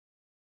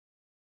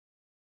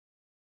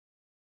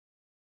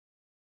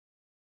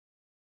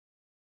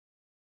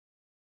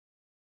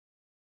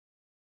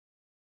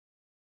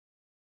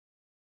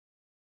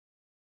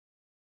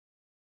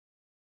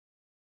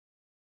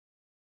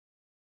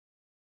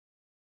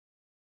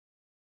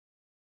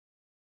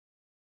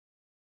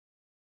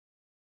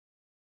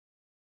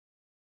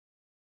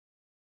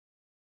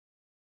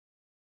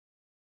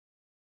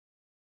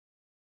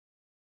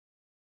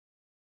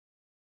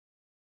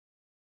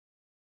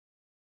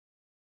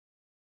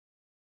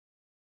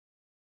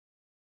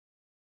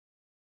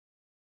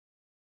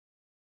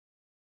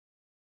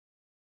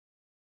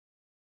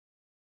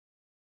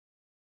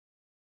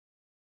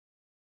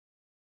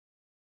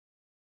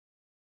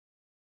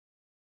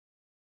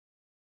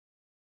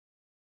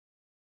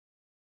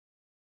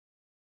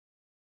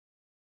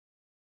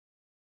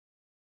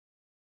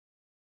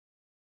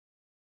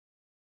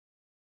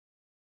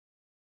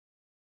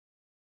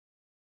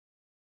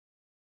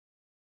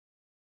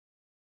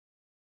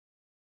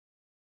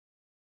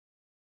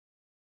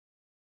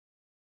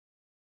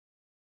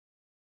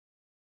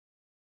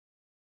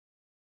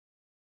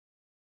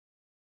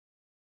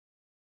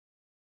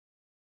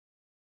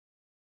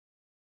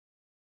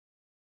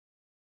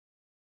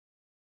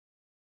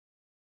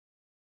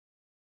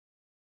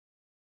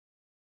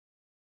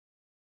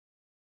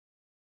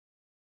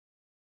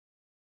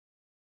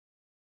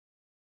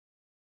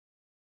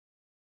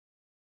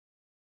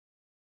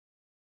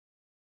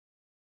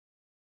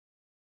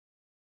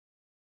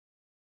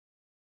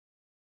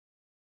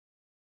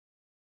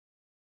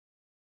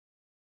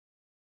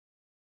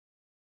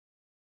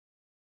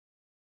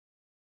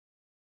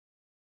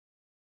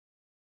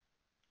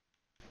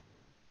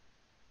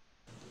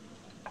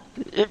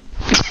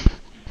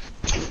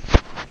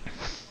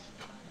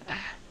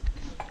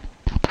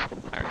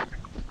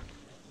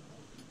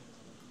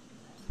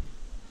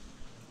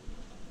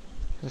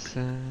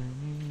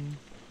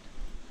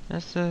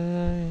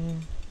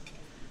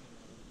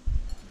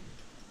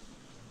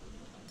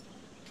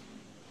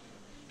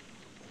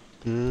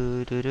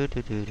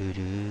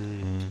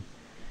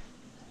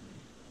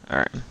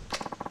Alright.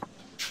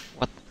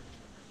 What?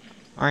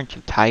 Aren't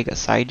you Tale of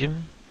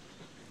Saejima?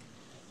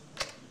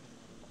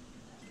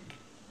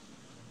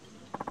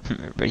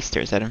 Everybody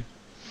stares at him.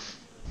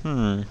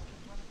 Hold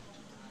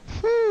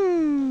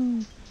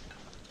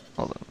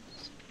on.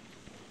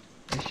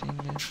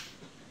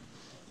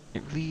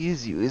 It really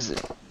is you, is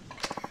it?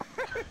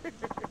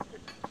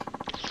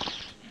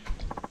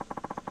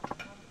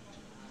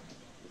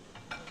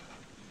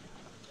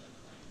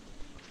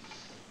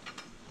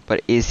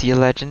 But is he a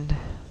legend?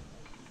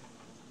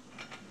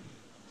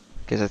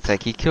 Because it's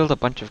like he killed a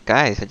bunch of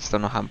guys. I just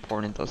don't know how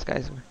important those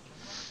guys were.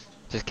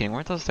 Just kidding.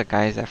 Weren't those the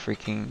guys that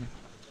freaking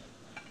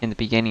in the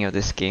beginning of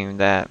this game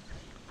that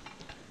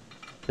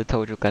the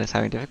Tojo gun is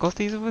having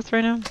difficulties with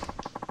right now?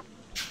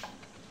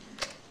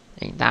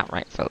 Ain't that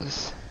right,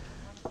 fellas?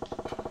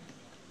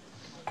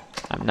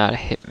 I'm not a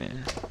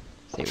hitman.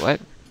 Say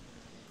what?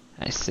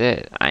 I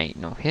said I ain't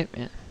no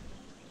hitman.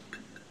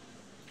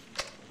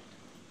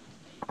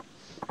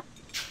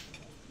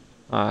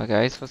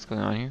 Guys, what's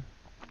going on here?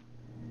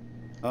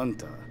 あん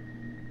た、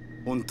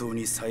本当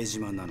に冴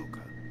島なのか？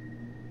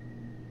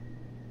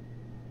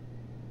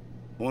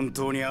本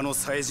当にあの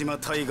冴島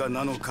大河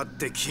なのかっ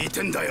て聞い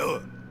てんだ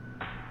よ。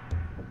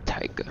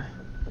大河。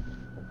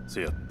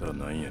せやったら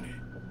なんやね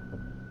ん。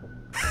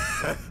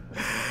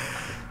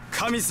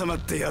神様っ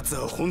てやつ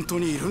は本当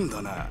にいるん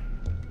だな。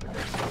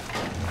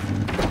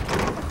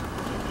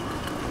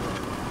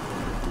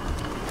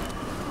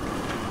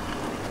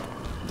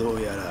ど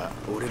うやら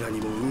俺ら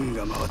にも運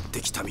が回っ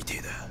てきたみて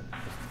えだ。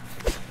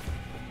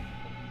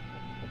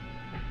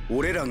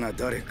俺らが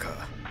誰か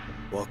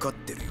分かっ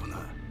てるよな。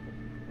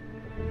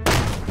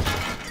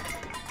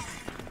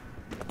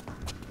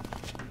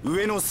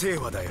上野清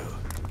和だよ。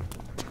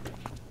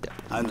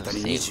あんた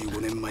に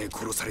25年前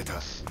殺された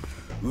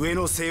上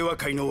野清和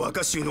会の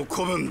若衆の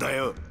子分だ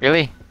よ。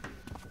Really?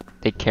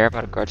 They care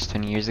about a grudge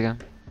 20 years ago?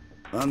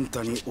 あん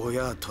たに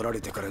親取られ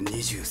てから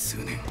20数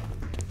年。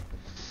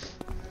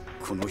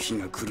この日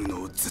が来る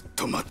のをずっ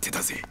と待って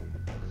たぜ。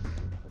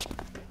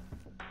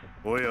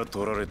親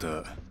取られ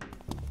た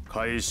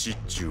返しっ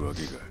ちゅうわ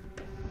けか。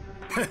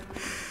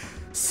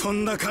そ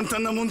んな簡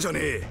単なもんじゃね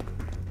え。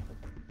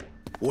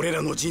俺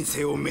らの人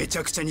生をめち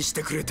ゃくちゃにし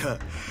てくれた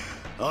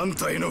あん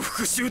たへの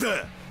復讐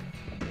だ。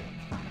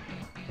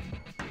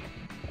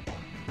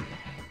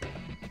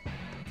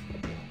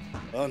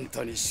あん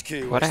たに死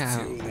刑は What 必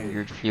I 要 have a ね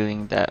weird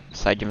feeling that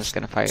Saijima's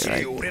gonna fight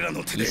like 俺ら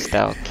の手で East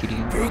style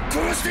Kiryu. ぶっ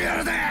殺してや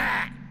るぜ。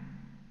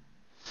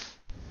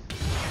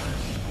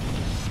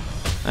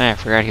I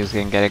forgot he was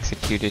gonna get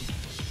executed.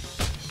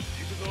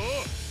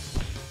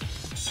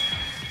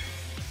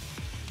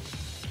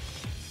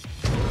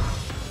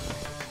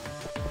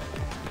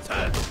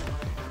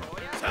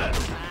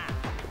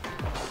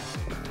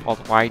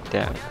 Hold wide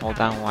down, hold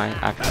down wide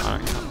after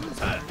honoring.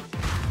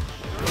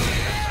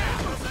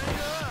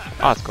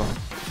 Oh, let's go.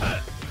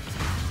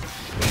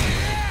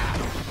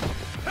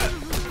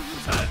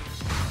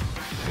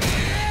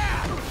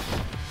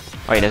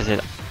 Wait, does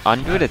it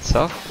undo it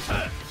itself?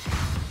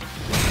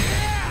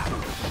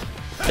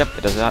 Yep,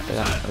 it does that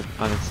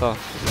on itself.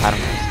 I don't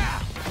know.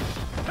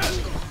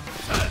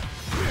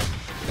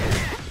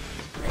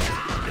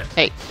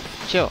 Hey,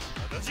 chill.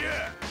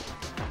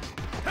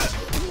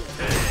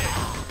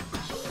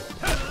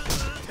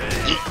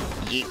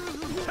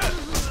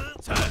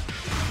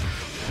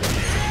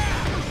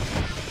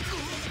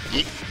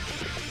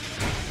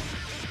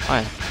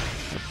 Why?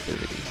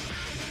 Abilities.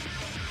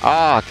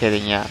 Oh, okay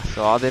then, yeah.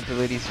 So all the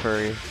abilities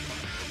for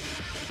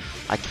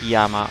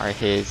Akiyama are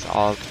his.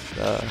 All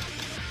the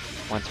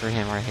ones for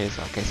him are his.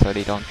 Okay, so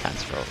they don't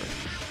transfer over.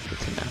 Good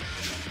to know.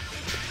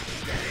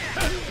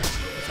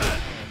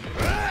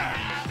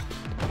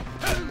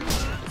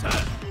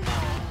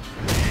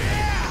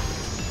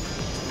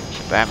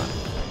 Shabama.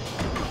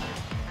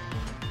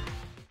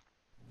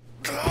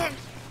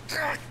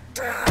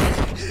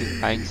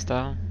 Fighting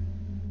style.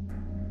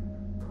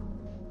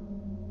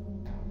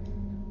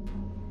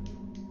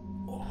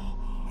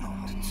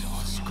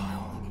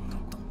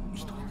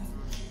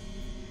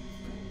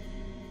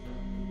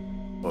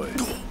おい、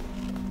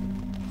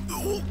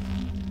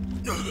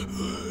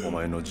お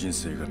前の人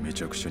生がめ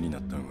ちゃくちゃにな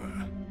ったん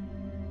は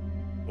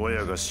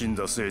親が死ん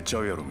だせいちゃ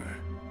うやろが。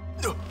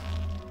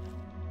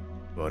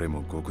我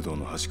も極道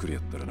の端くれ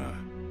やったらな。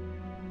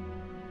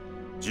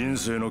人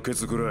生のケ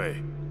ツくらい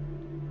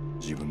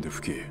自分で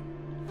吹け。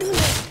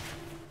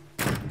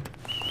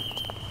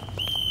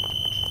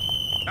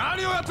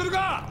何をやってる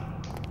か。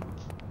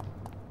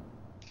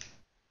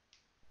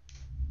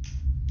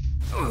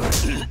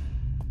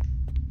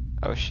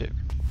Oh shit.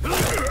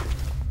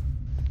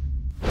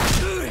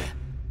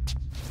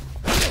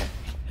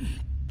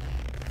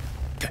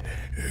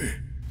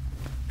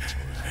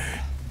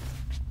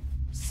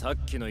 さっ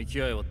きの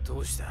勢いはど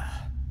うした？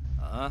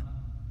あ？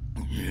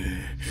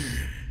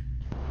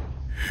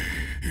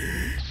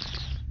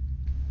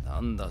な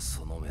んだ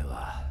その目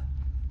は。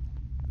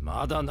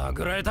まだ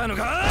殴られたの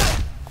か？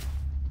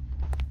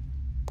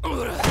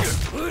おい、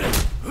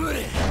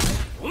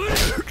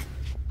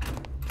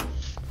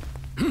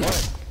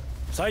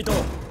斉藤。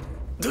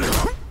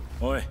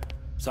おい、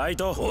斉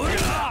藤。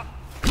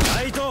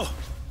斉藤。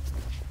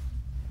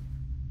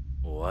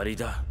終わり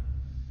だ。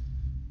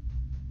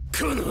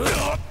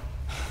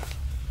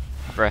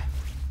Bruh.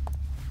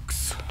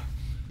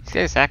 These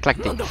guys act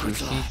like they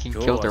can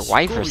kill their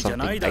wife or something.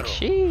 Like,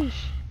 sheesh.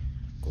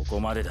 ここ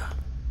までだ。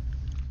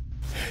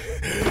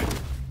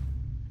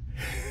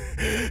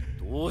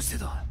どうして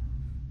だ？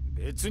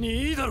別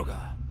にいいだろう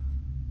が。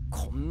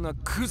こんな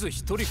クズ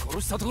一人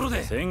殺したところ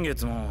で。先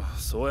月も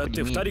そうやっ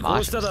て二人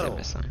殺しただろ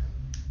う。ち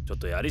ょっ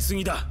とやりす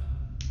ぎだ。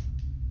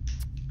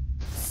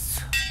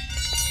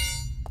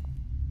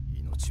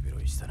命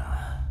拾いした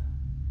な。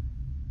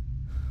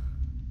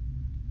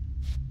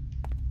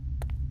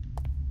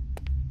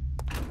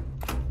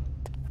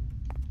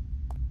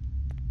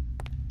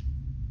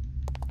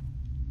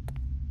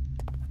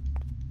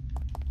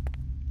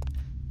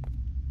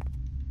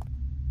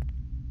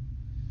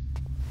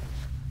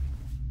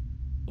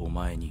お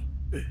前に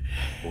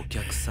お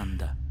客さん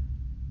だ。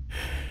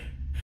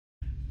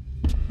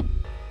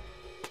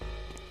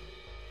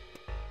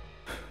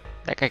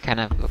That guy kind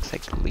of looks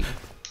like Lee.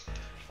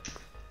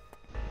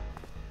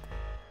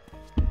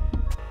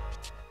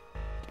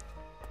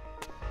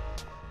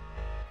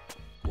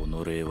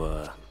 己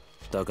は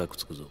高く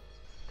つくぞ。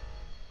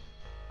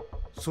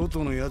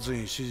外のやつに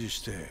指示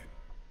して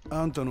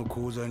あんたの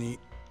口座に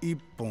1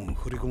本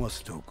振り込ま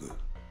せておく。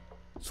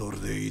それ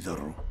でいいだ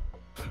ろう。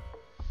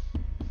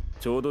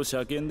ちょうど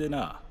車検で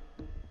な、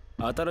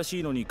新し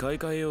いのに買い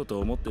替えよう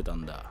と思ってた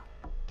んだ。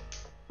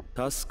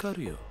助か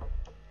るよ。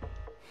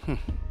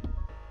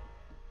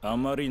あ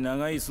んまり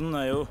長居すん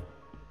なよ。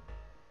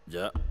じ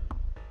ゃ。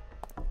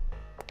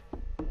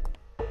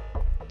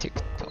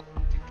TikTok.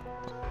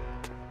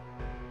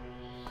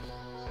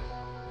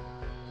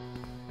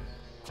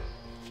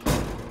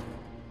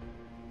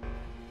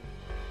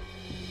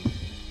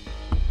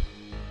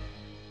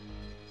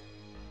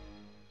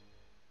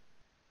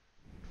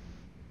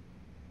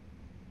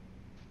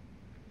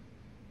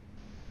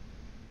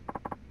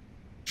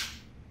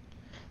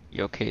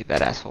 You okay?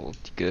 That asshole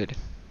good.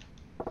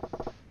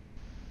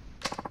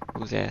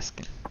 Who's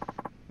asking?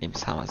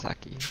 Name's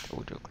Hamazaki, the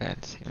Ojo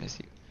clan, same as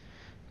you.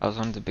 I was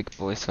one of the big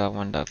boys, so I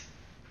wound up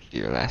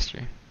here last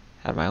year.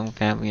 Had my own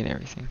family and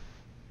everything.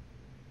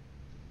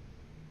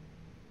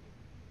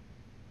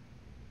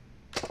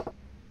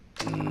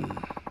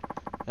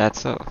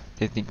 That's so.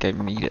 They think I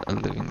made a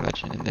living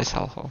legend in this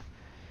hellhole.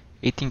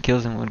 18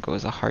 kills in one go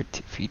is a hard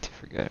feat to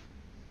forget.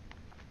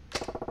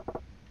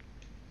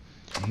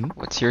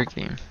 What's your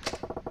game?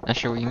 Not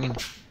sure what you mean.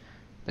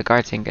 The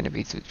guards ain't gonna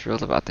be too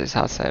thrilled about this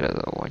outside of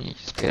the one you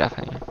just paid off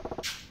on you.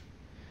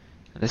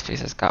 And this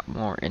place has got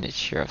more in its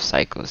share of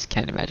psychos.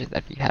 Can't imagine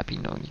they'd be happy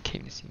knowing you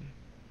came to see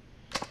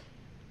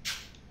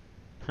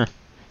me.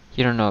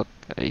 You don't know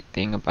a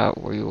thing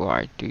about where you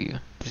are, do you?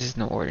 This is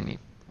no ordinary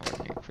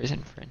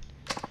prison, friend.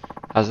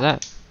 How's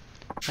that?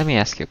 Let me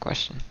ask you a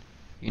question.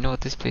 You know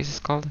what this place is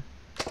called?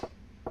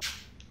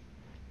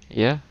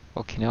 Yeah?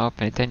 Okinawa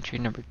Penitentiary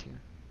number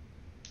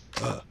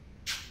 2.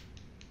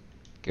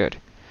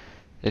 Good.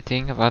 The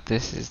thing about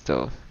this is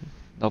though,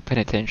 no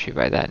penitentiary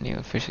by that name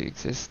officially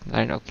exists.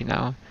 Not in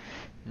Okinawa,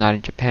 not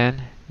in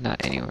Japan,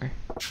 not anywhere.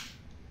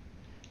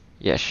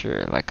 Yeah,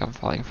 sure, like I'm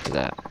falling for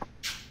that.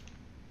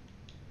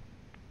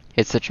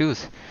 It's the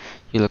truth.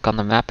 You look on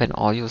the map and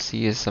all you'll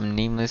see is some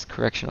nameless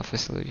correctional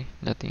facility.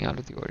 Nothing out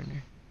of the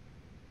ordinary.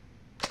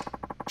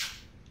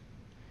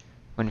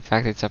 When in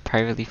fact it's a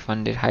privately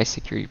funded high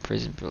security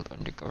prison built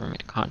under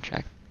government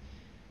contract.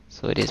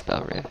 So it is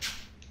Belrev.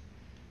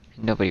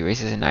 Nobody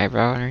raises an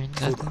eyebrow or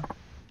nothing.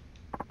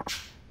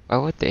 Why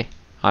would they?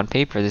 On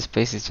paper, this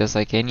place is just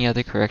like any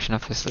other correctional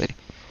facility.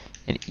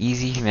 An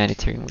easy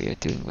humanitarian way of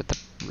dealing with the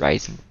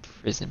rising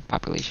prison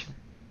population.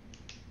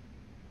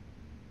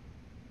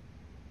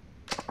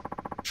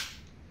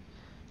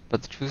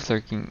 But the truth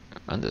lurking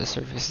under the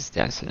surface is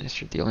damn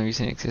sinister. The only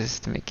reason it exists is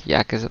to make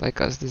Yakuza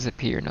like us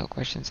disappear, no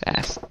questions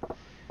asked.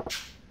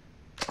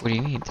 What do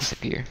you mean,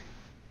 disappear?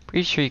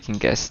 Pretty sure you can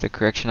guess. The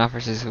correction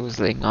officers who was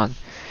laying on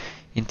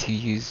into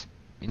use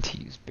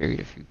buried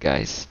a few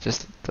guys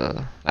just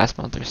the last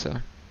month or so.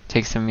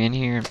 Takes them in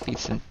here and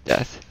beats them to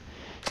death.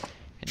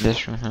 In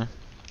this room, huh?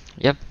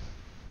 Yep.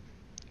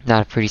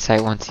 Not a pretty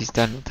sight once he's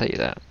done, I'll tell you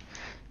that.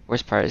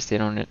 Worst part is they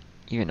don't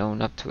even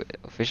own up to it.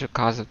 Official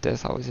cause of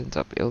death always ends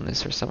up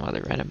illness or some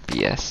other random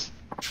BS.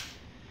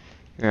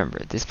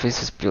 Remember, this place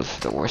was built for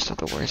the worst of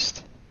the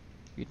worst.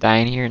 You die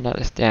in here, not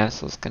a damn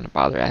soul's gonna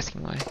bother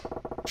asking why.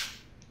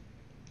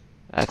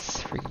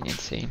 That's freaking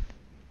insane.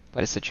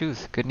 But it's the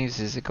truth. Good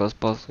news is it goes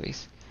both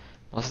ways.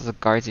 Most of the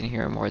guards in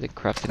here are more than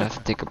corrupt enough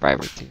to take a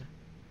bribe or two.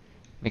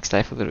 Makes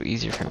life a little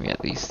easier for me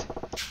at least.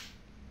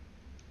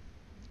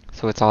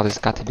 So what's all this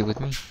got to do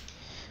with me?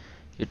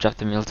 You dropped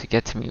the mail to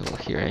get to me. Well,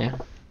 here I am.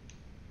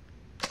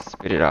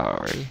 Spit it out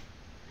already.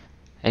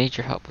 I need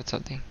your help with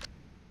something.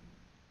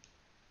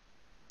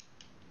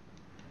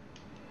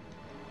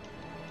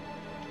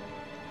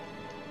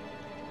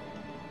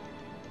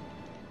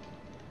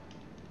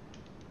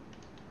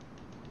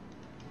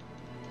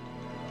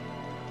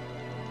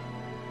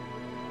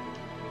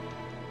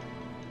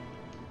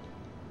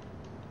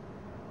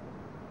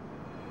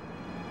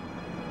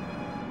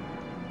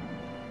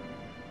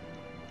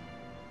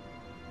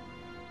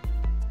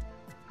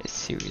 A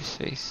serious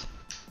face.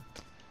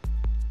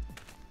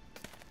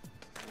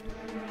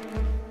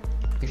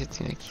 Makes it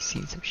seem like he's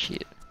seen some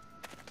shit.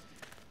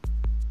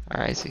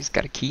 Alright, so he's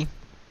got a key.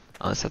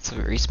 Unless that's a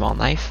very small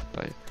knife,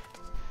 but...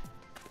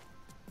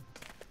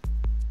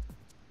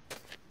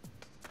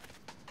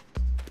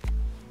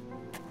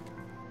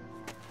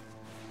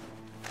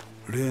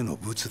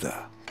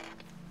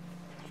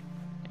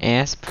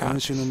 Yes, 監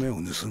視の目を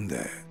盗ん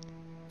で、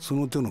そ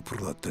の手のプ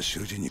ロだった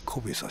囚人に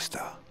コピーさせ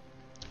た。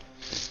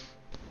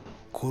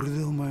これ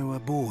でお前は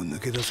棒を抜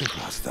け出せる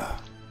はず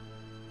だ。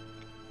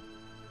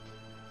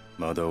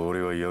まだ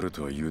俺はやる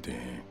とは言うてへ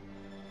ん。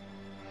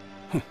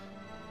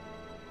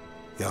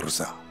やる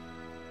さ。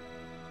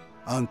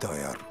あんたは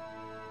や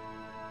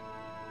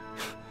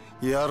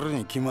る。やる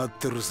に決まっ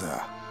てる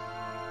さ。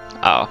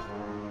Oh.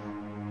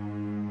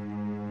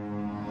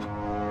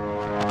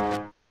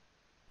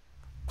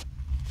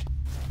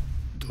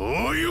 どう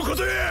いうこ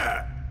と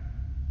や。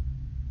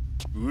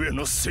上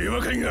の清和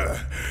会が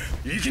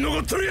生き残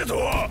っとるやと。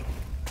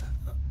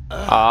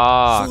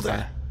Ah, そう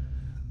だ。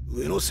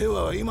上野清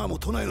和は今も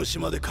都内の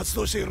島で活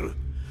動している。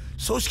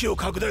組織を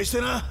拡大して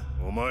な。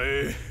お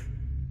前、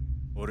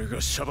俺が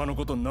シャバの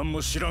こと何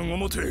も知らん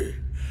思て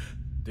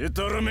で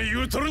たらめ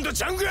言うとるんだ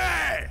ちゃうんかい。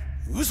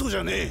嘘じ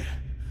ゃねえ。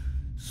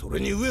そ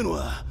れに上野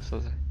は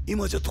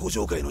今じゃ登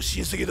場会の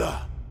親戚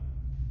だ。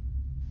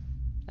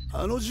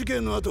あの事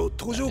件の後、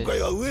登場会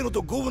は上野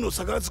と五分の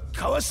差別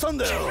交わしたん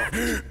だよ。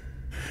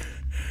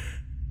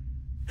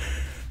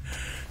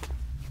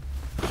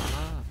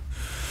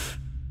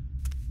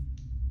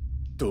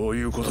どう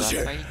いうことじ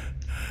ゃ。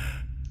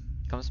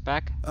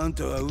あん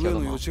たは上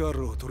野義治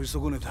を取り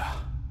損ねた。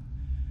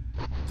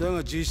だ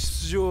が実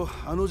質上、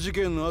あの事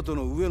件の後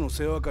の上野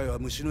清和会は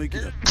虫の息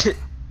だっ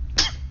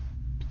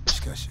た。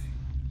しかし、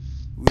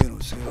上野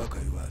清和会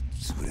は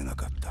潰れな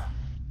かった。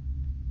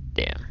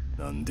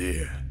なん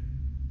でや。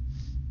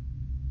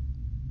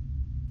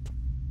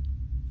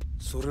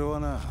それは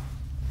な、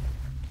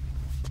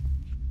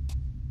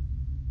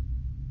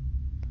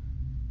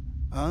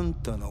あん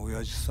たの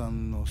親父さ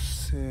んの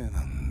せい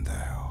なんだ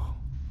よ。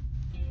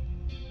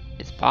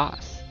His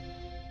boss.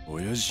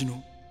 親父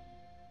の？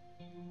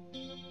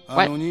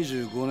あの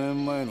25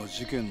年前の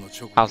事件の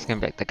直後、 I was gonna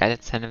be like the guy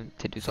that sent him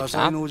to do the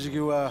笹井 job. のおじき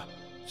は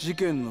事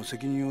件の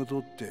責任を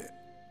取って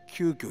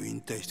急遽引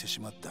退してし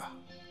まった。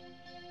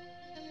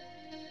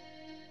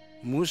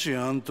もし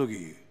あの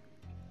時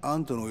あ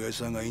んたの親父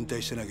さんが引退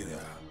してなけれ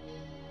ば、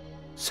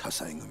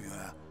笹井組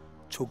は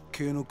直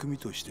系の組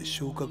として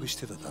昇格し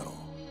てただろう。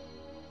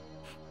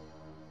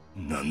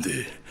なん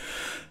で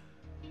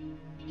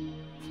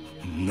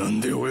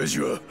親父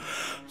は。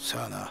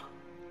さあな。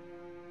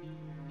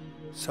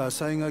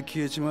笹井が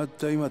消えちまっ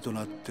た今と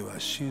なっては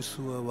真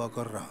相は分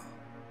からん。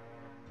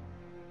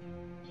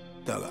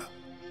だが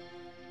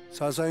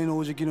笹井の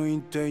おじきの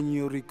引退に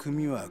より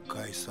組は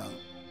解散。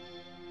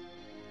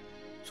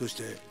そし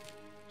て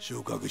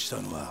昇格し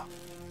たのは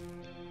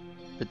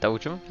The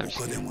dojo?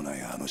 他でもな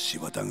いあの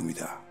柴田組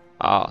だ。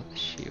Ah, the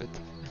shield.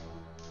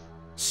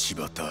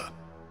 柴田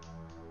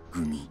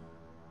組。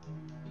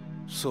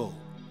そう。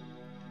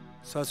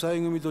笹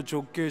井組と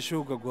直系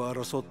昇格を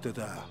争って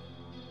た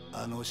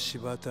あの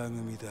柴田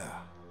組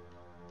だ。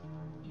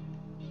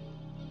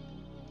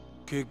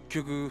結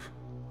局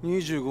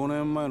25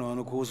年前のあ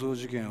の抗争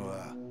事件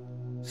は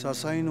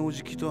笹井のお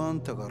じきとあん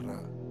たから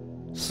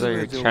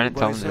全てを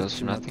奪い去っ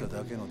ちまった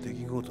だけの出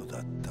来事だ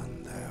った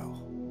んだ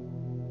よ。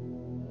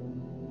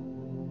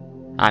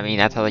I mean,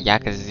 that's how the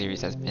Yakuza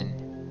series has been.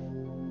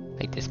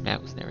 Like, this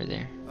map was never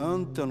there. あ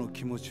んたの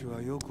気持ち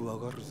はよくわ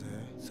かるぜ、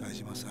冴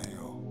島さん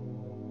よ。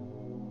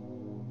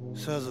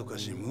さぞか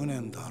し無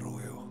念だろ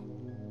うよ。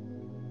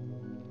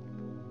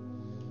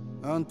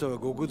あんたは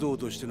極道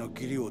としての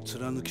義理を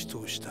貫き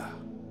通した。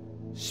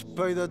失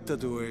敗だった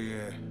とはい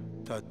え、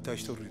たった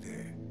一人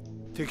で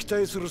敵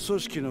対する組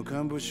織の幹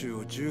部衆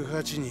を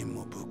18人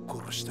もぶっ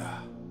殺し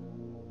た。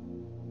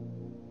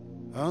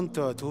あん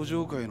たは登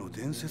場界の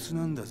伝説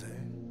なんだぜ、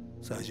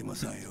冴島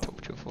さんよ。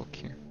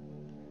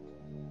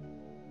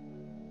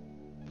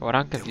What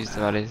I'm confused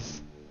about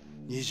is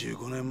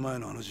 25年前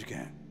のあの事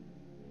件、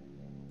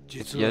 the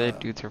other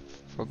dudes are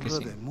裏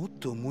focusing. でもっ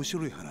と面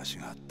白い話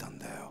があったん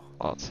だよ。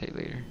 I'll say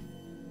later.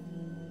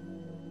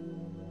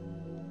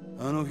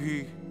 あの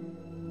日、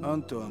あ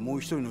んたはもう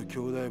一人の兄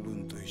弟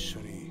分と一緒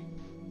に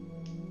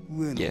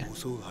上野を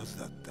襲うはず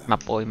だった。My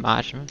boy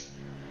Majima.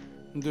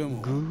 で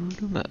も、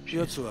 Good Majima.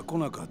 奴は来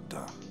なかっ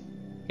た。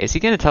 Is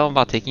he gonna tell him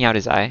about taking out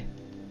his eye?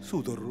 そ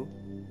うだろ。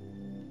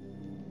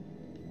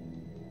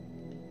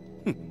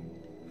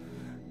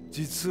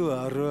実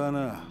はあれは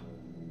な、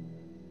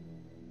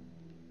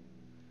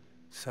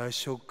最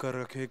初か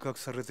ら計画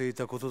されてい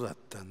たことだっ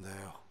たんだ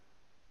よ。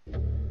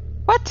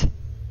What?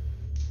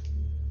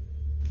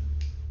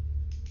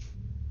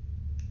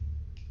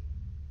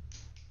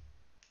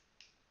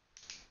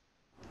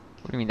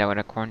 What do you mean that would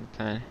a corn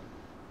plan?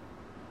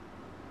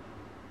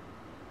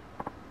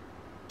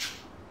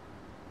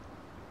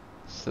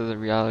 So the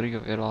reality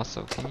of it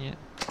also, can you?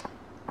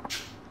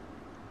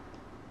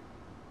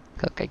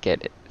 Look, I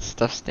get it.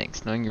 Stuff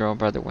stinks. Knowing your own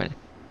brother went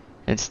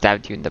and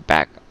stabbed you in the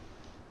back.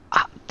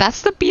 Ah,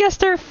 that's the BS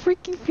they're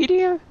freaking feeding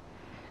him?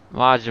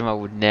 Majima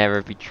would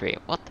never betray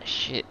him. What the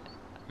shit?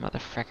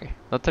 Motherfucker.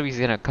 Don't tell me he's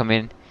gonna come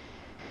in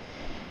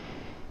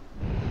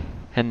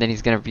and then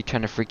he's gonna be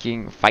trying to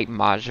freaking fight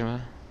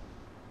Majima.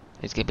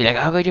 He's gonna be like,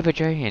 how could you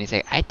betray me? And he's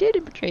like, I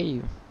didn't betray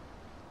you.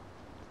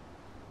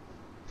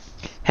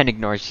 And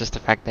ignores just the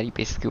fact that he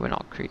basically went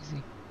all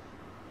crazy.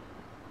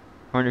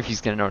 I wonder if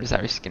he's gonna notice that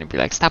or he's gonna be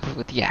like, stop it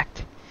with the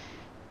act.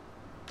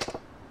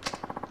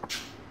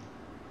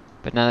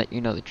 But now that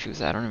you know the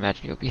truth, I don't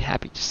imagine you'll be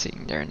happy just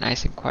sitting there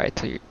nice and quiet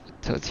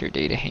till it's your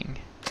day to hang.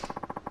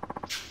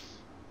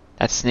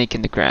 That snake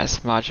in the grass,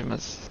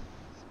 Majima's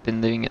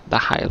been living the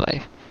high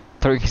life,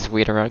 throwing his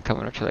weight around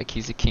Kamurocho like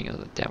he's the king of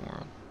the damn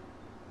world.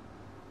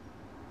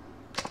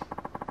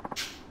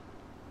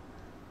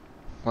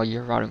 While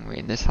you're rotting away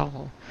in this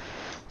hellhole,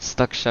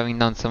 stuck shoving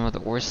down some of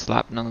the worst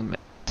slap known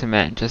to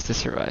man just to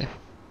survive.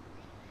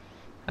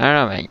 I don't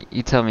know, man.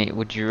 You tell me,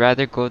 would you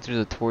rather go through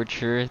the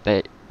torture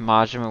that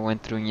Majima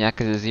went through in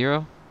Yakuza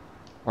 0,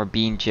 or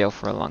be in jail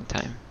for a long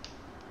time?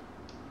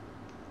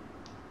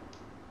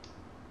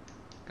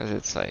 Because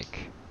it's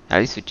like, at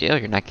least with jail,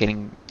 you're not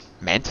getting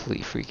mentally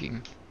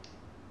freaking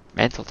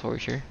mental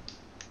torture.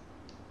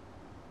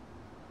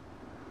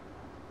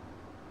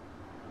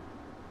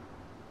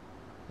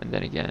 And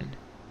then again,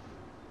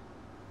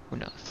 who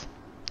knows?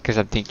 Because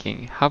I'm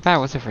thinking, how bad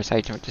was it for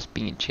Saejima just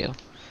being in jail?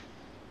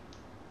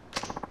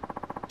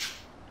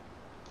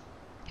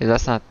 Because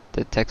that's not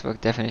the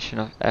textbook definition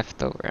of F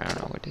though, or I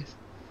don't know what it is.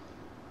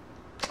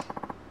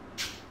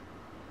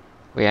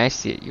 Way I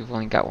see it, you've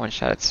only got one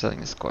shot at sealing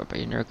the score, but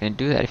you're never going to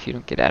do that if you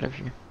don't get out of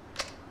here.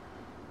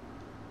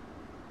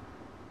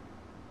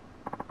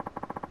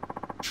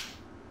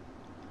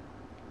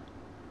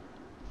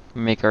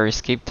 Make our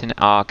escape tonight.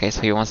 Oh, okay,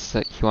 so he wants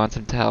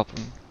him to help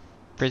him.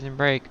 Prison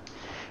break.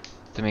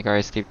 To make our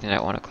escape tonight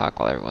at 1 o'clock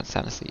while everyone's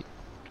sound asleep.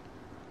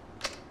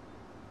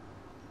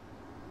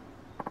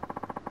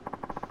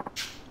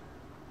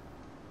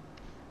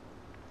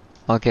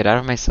 I'll get out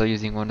of my cell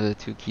using one of the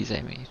 2 keys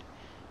I made.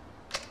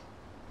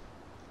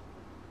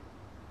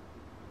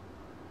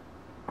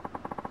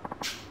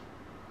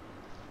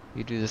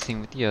 You do the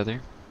same with the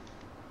other.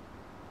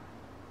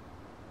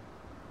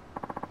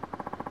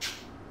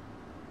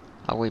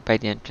 I'll wait by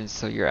the entrance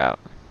till you're out.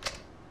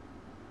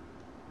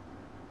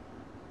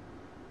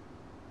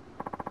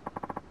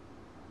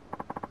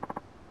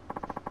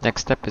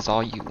 Next step is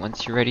all you.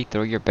 Once you're ready,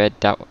 throw your bed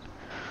down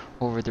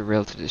over the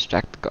rail to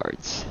distract the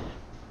guards.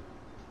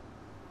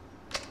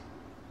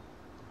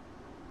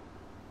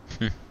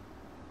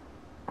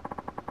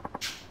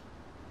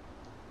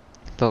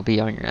 They'll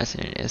be on your ass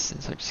in an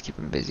instant, so just keep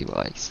them busy while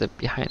I slip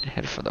behind and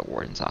head for the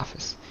warden's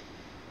office.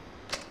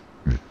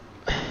 We'll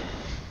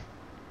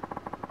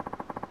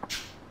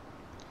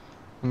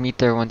meet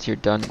there once you're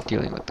done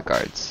dealing with the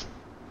guards.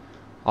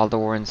 All the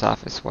warden's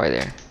office, why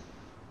there?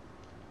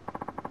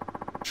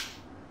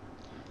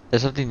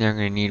 There's something they're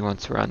gonna need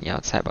once we're on the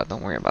outside, but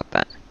don't worry about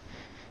that.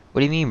 What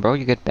do you mean, bro?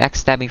 You get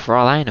backstabbing for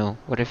all I know.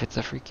 What if it's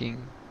a freaking...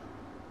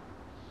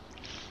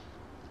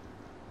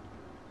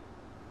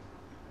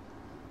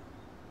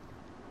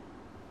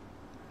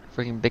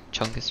 freaking big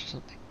chunkus or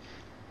something?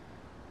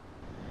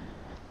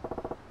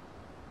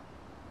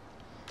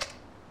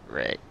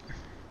 Right.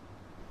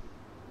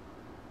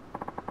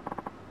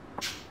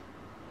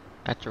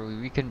 After we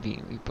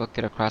reconvene, we book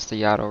it across the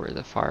yacht over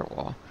the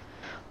firewall,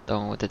 the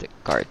one with the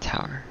guard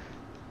tower.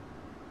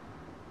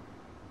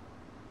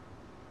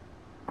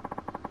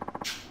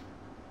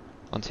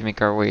 Once we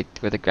make our way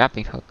with a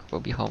grappling hook,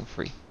 we'll be home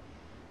free.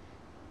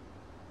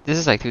 This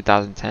is like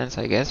 2010,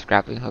 so I guess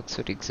grappling hooks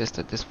would exist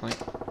at this point.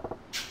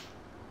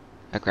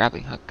 A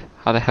grappling hook?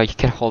 How the hell you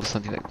get a hold of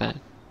something like that?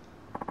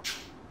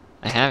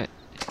 I haven't.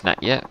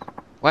 Not yet.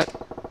 What?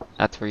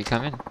 That's where you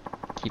come in.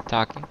 Keep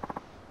talking.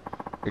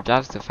 Your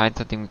job is to find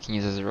something we can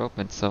use as a rope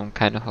and some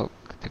kind of hook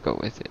to go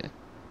with it.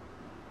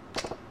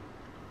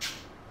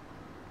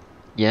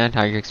 Yeah, and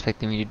how you're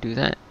expecting me to do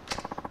that?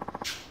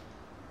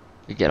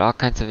 We get all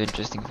kinds of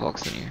interesting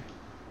folks in here.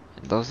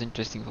 And those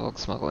interesting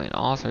folks smuggle in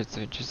all sorts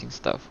of interesting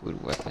stuff,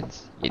 food,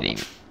 weapons, you name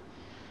it.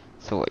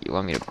 So what, you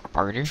want me to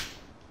barter?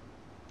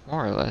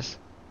 More or less.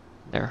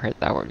 Never heard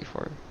that word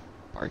before.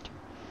 Barter.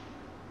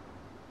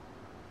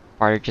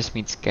 Barter just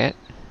means get.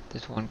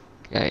 There's one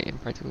guy in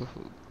particular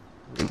who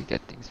really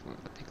get things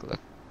moving. Take a look.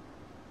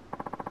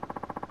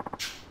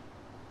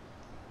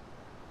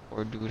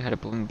 Poor dude had a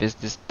booming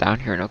business down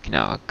here in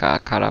Okinawa.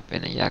 Got caught up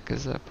in a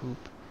Yakuza poop.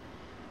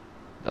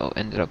 Though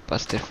ended up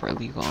busted for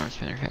illegal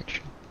arms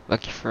manufacturing.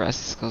 Lucky for us,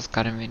 his skills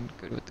got him in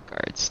good with the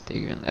guards. They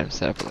even let him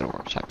set up a little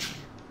workshop.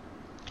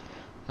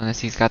 Unless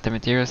he's got the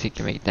materials, he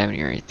can make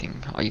diamond or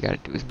anything. All you gotta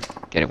do is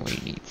get him what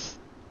he needs.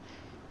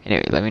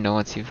 Anyway, let me know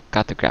once you've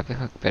got the grappling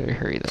hook. Better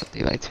hurry though,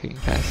 daylight's fading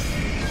fast.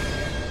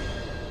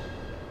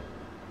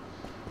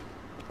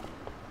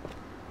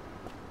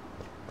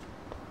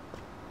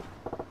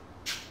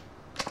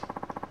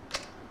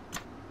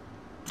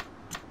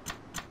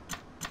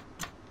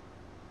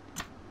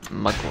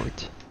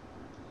 Mugwort.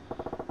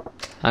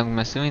 I'm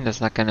assuming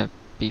that's not gonna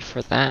be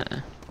for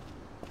that.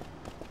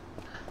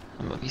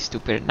 I'm gonna be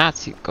stupid and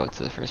not go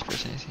to the first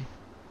person I see.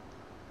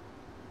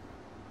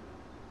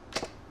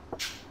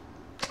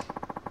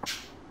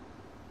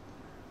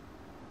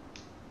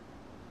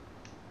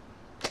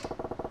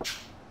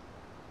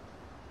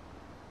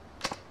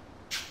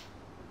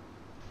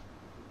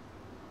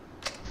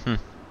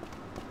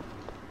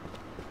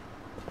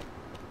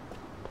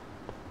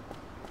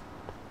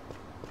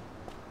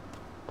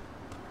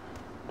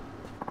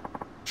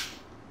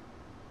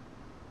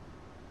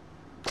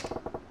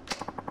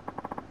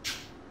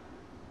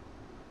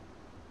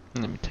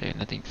 Let me tell you,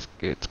 nothing's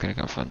good's gonna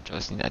come from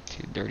adjusting that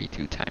dirty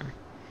two-timer.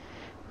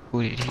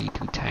 Who did he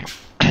two-time?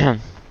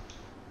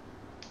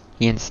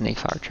 He and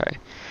Snakeflower tried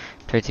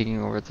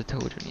taking over the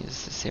toad, and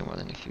he's the same more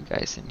than a few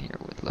guys in here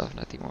would love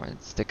nothing more than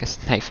stick a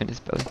knife in his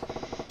belly.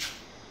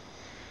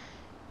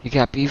 You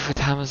got beef with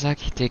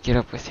Hamazaki? Take it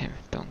up with him.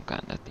 Don't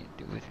got nothing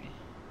to do with me.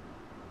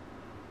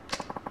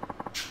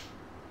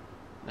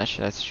 Not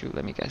sure that's true,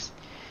 let me guess.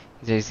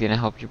 He said he's gonna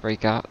help you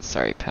break out?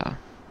 Sorry, pal.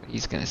 But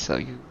he's gonna sell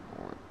you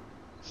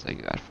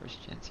out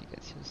first chance he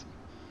gets, you'll see.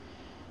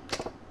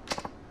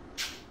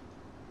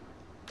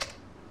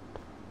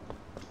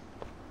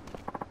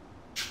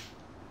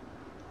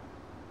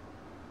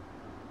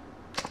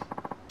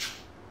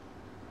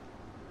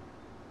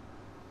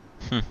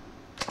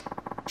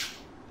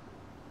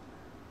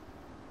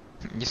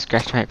 You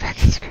scratch my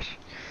back and scratch.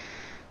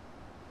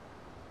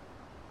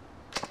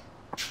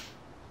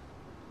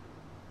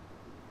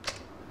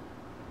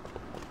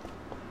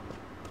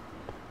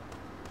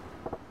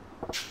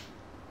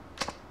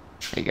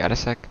 You got a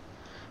sec?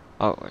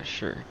 Oh,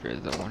 sure. You're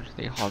the one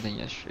they hauled in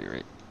yesterday,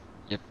 right?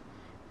 Yep.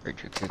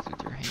 Heard your goods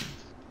with your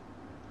hands.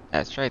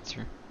 That's right,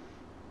 sir.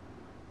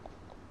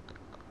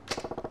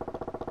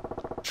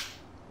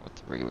 What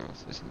the regular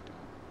citizen do?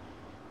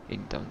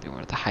 Being dumb, they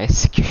one of the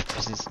highest security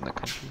prisons in the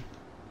country.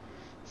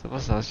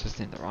 Suppose I was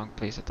just in the wrong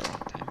place at the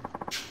wrong time.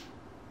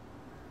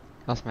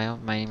 Lost my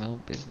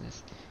own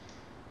business.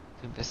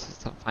 Invested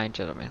some fine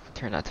gentlemen who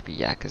turned out to be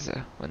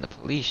Yakuza. When the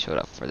police showed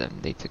up for them,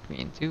 they took me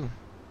in too.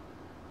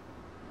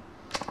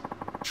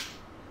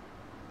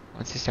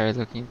 Once they started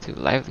looking into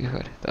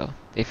livelihood, though,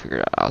 they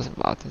figured out I was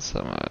involved in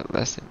some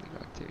less than legal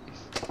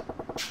activities.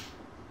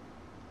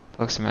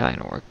 Folks in my line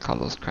of work call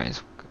those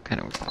crimes kind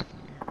of we're talking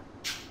here.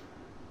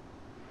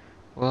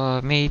 Well,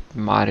 I made,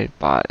 modded,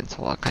 bought, and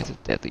sold all kinds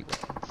of deadly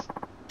weapons.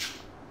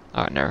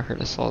 Oh, I never heard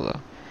of Soul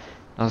though.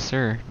 No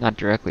sir, not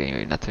directly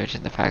anyway, not to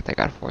mention the fact I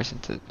got forced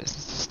into the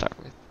business to start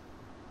with.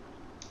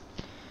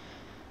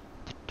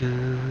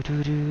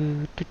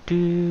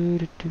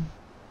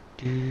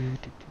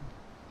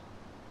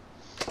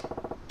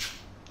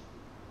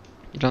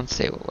 You don't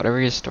say. Whatever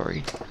your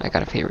story, I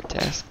got a favor to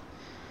ask.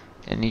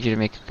 I need you to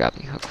make a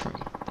grappling hook for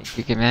me. Think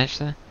you can manage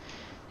that?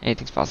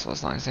 Anything's possible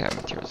as long as I have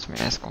materials. May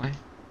I ask why?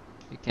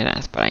 You can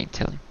ask, but I ain't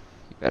telling.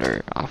 You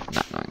better off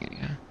not knowing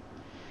anyhow.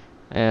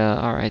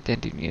 Alright then,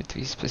 do you need it to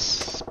be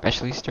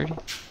especially sturdy?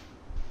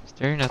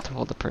 Sturdy enough to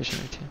hold a person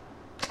or two.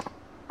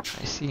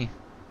 I see.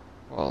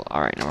 Well,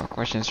 alright, no more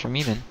questions from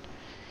me then.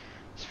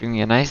 Just bring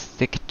me a nice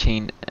thick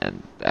chain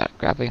and that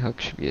grappling hook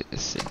should be a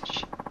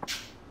cinch.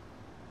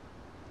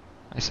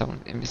 I saw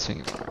one in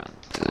swinging one around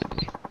the other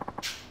day.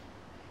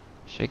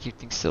 Should I keep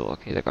things still?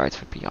 Okay, the guards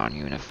would be on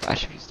you in a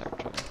flash if you start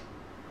trouble.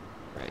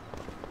 Right.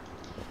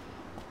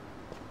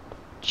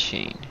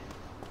 Chain.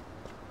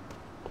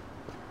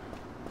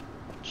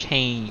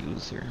 Chain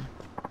user.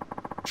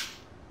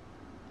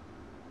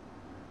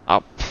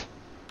 Up.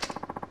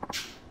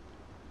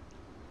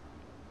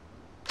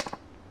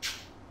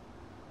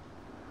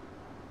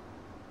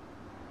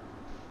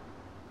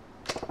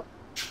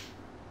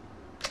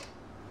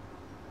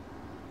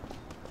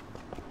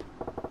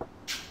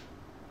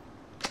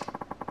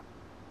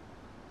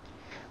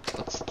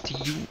 What's to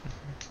you?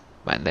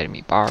 Mind letting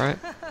me borrow it?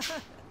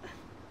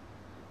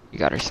 You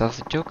got ourselves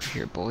a joker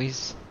here,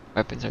 boys.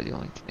 Weapons are the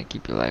only thing that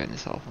keep you alive in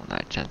this awful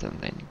night. Chance of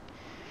landing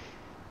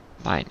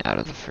mine out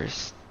of the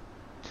first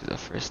little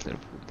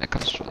poop that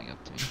comes strolling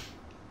up to me.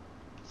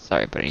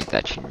 Sorry, but I need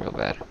that chain real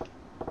bad.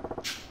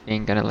 You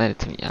ain't gonna lend it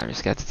to me. I'm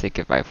just gonna have to take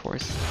it by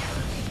force.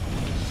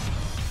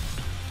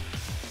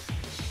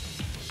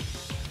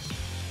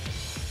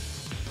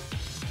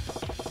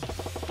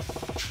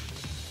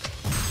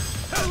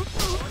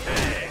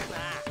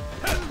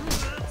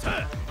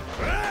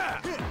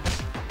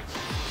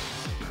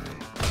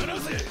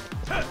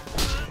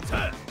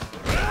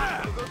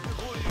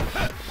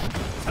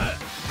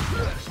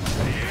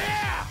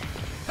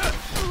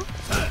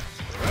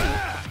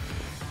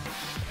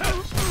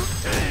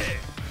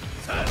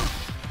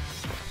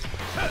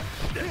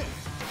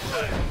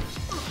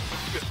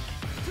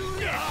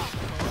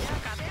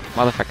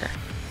 Motherfucker.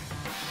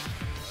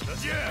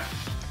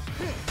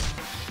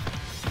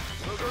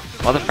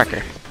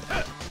 Motherfucker.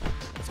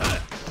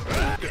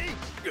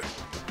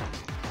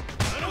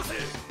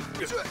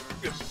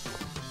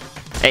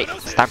 Hey,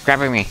 stop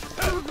grabbing me.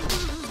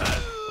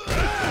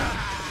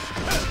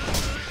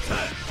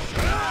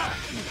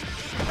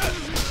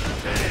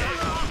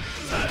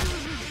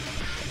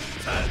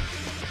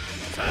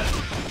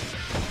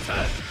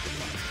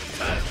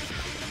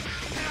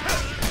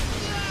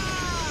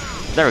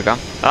 There we go.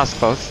 That was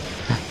close.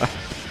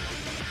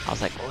 I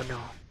was like, oh no.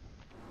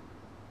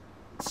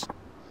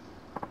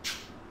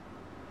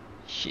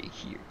 Shit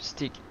here,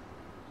 sticky.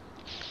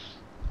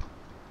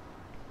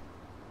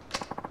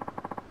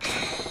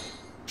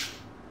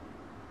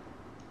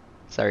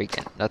 Sorry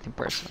again, nothing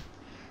personal.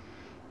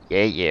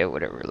 Yeah,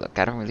 whatever. Look,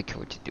 I don't really care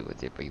what you do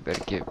with it, but you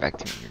better give it back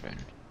to me when you're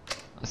done.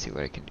 I'll see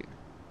what I can do.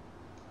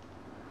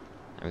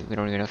 I mean, we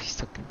don't even know if he's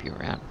still gonna be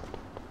around.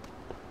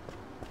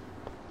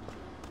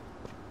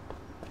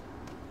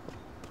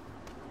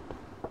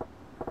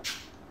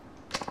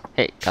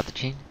 Hey, got the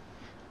chain?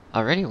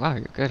 Already? Wow,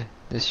 you're good.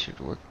 This should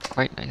work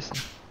quite nicely.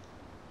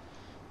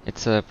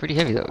 It's pretty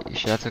heavy though. You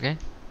sure that's okay?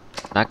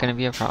 Not gonna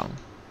be a problem.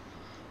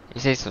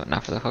 You say so. Now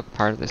for the hook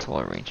part of this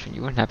whole arrangement,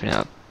 you wouldn't happen to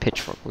have a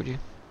pitchfork, would you?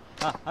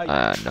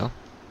 No.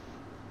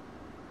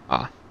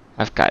 Ah,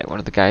 I've got it. One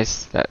of the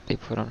guys that they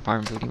put on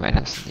farm duty might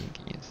have something you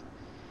can use.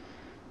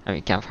 I mean,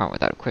 you can't farm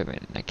without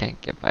equipment, and I can't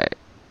get by it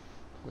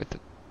with a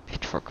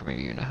pitchfork or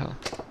maybe even a hoe.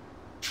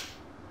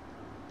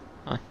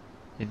 Huh.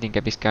 Didn't think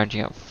I'd be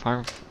scrounging out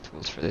farm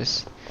tools for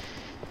this.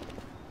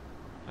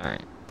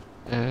 Alright.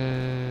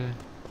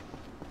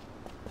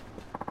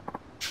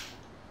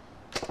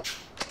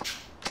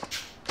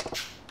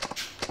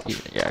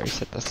 Yeah, I already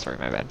said that story,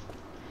 my bad.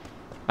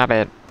 My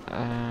bad.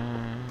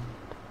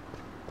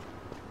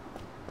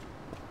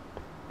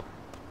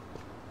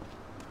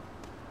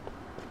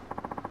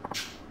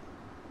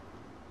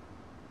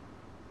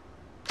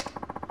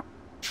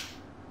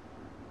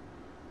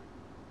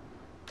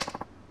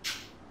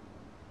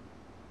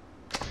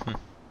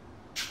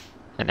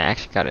 And I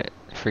actually got it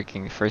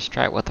freaking first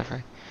try, what the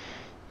frick?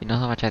 You know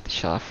how much I have to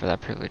shell off for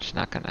that privilege?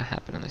 Not gonna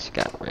happen unless you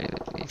got ready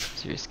to need some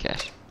serious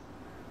cash.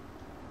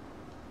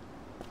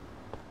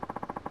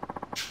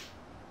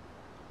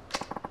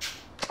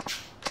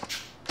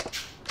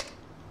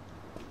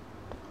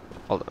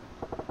 Hold up.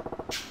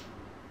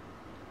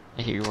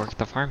 I hear you work at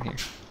the farm here.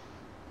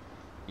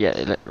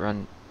 Yeah, let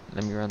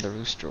me run the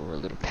rooster over a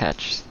little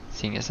patch,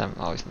 seeing as I'm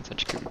always in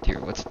such good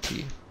material. What's it to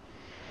you?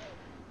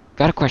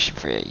 Got a question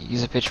for you. You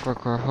use a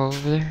pitchfork or a hoe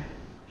over there?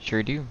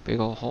 Sure do. Big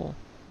ol' hole.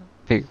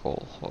 Big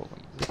ol' hole.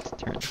 Use it to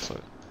turn the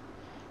soil.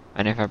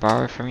 And if I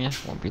borrow it from you,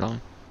 won't be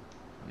long.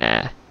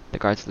 Nah. The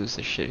guards lose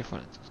their shit if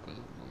one of those goes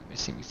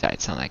missing.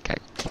 Besides, sound like I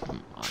keep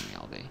them on me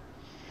all day.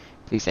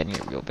 Please, I need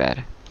it real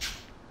bad.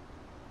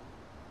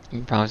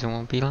 You promise it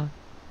won't be long?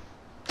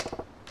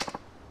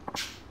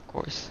 Of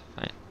course.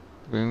 Fine.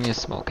 Bring me a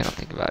smoke and I'll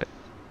think about it.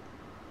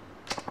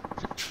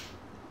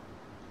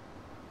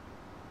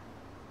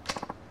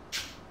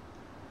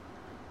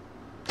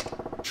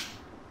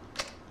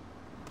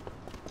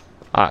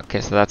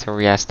 Okay, so that's where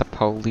we asked the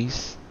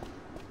police.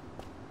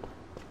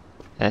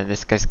 And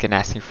this guy's gonna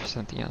ask me for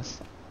something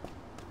else.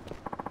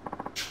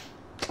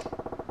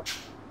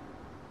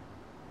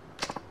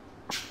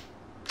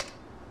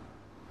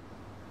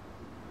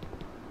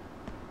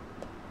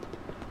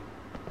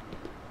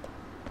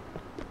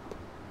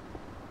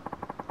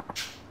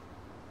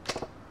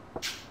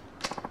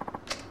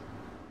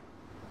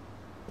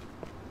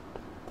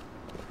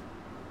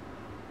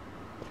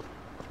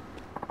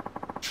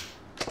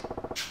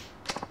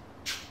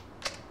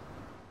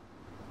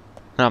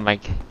 No,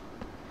 Mike. Did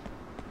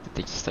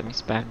they just let me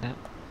spam that?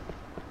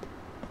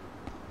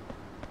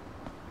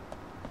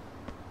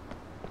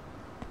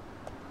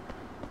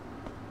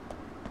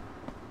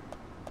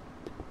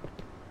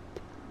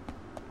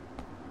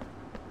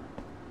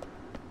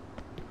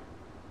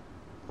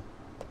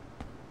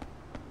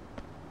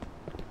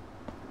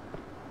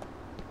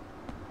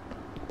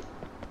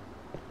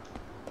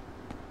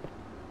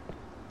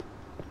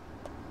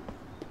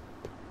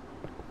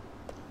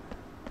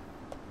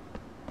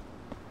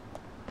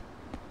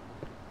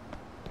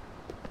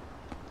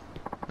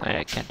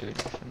 I can't do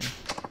it from there.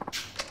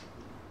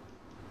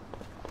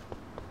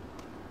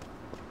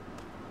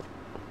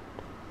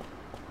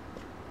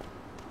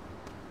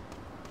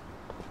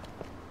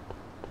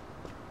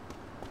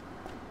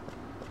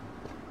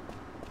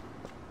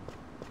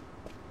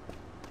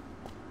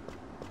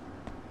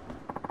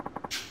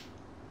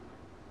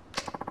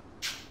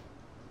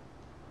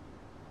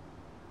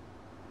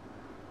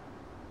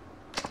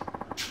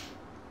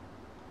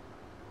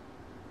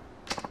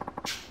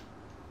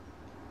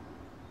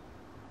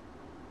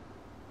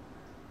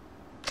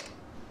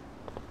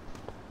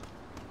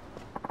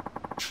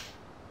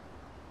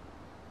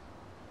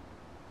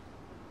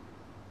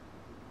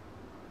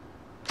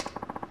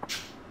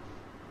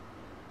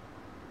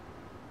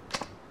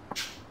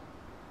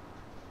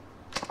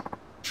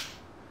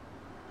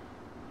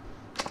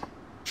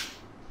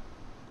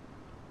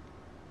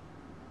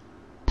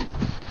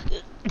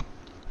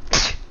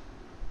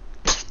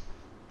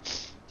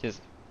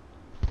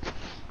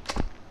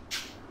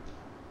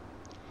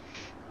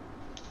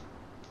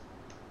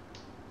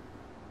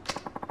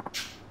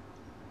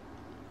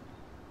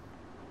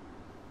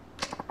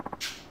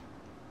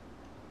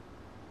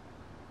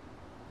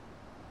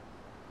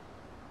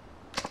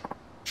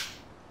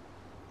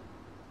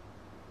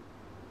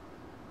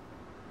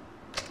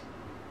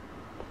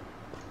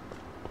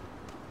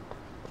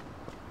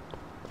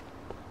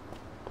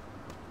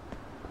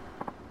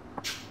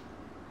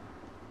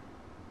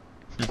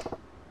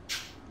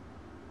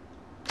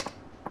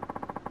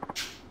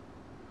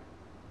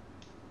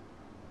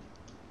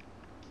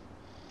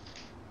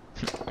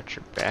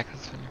 back.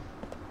 That's funny.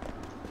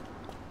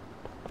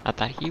 I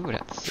thought he would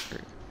have to sit through.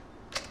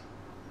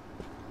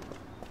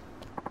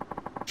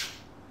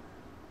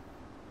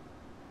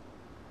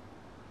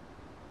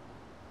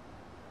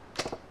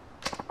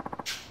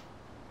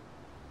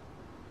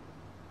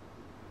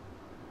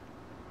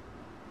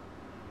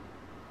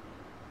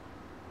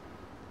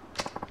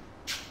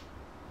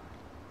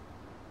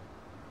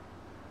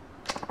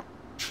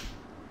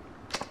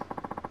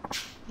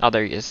 Oh,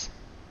 there he is.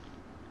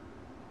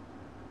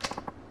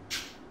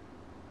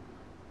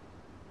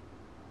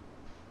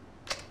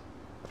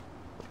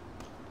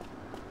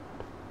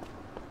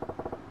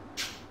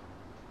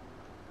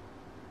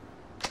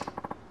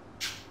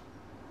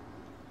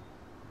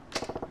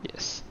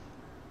 Yes.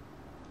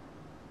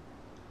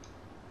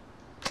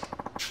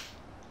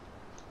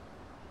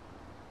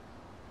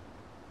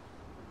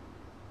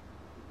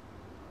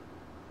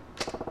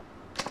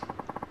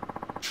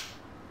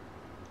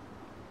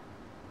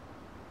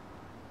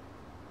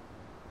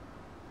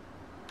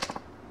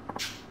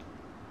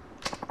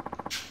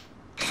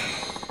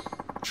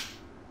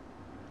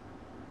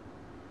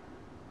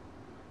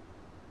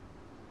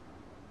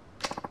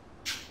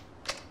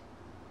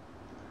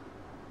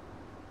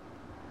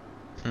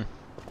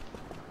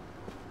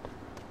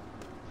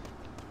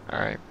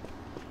 Alright.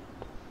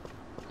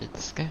 It's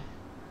this guy?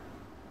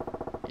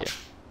 Yeah.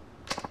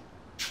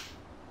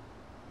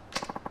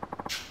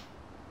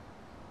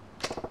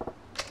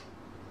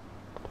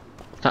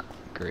 Ah,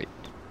 great.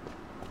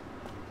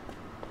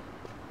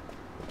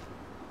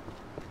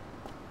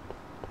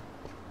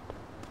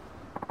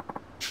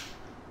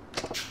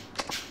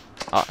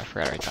 Oh, I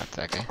forgot I talked to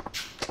that guy.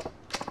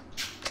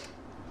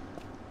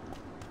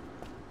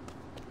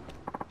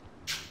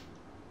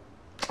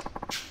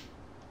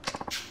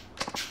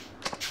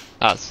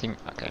 Ah, see,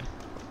 okay.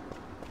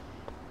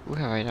 Who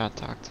have I not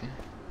talked to?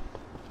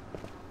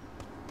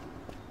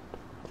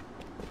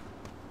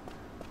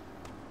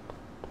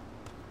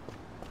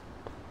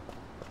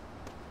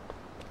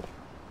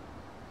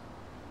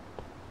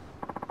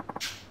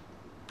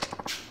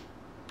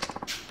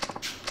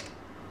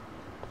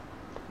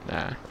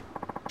 Nah.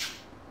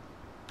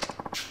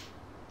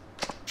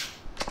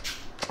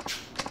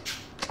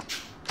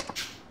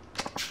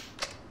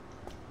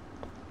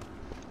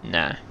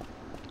 Nah.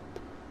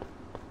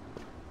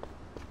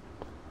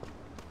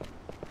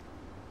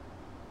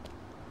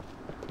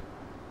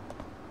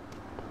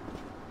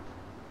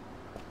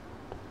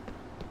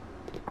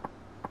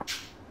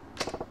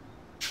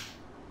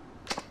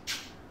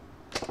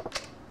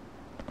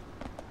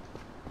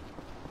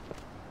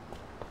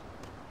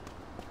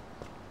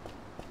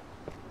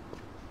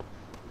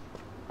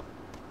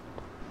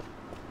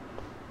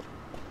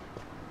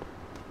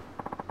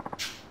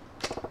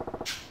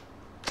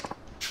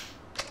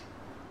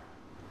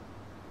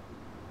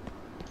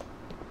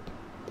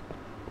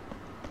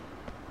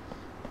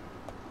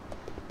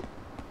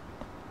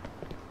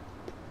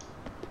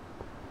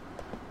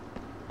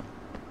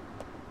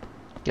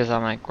 Guess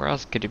I'm like, where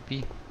else could it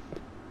be?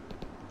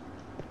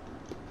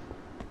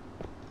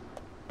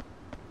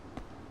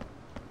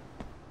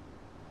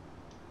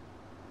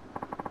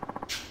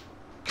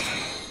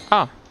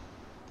 Oh.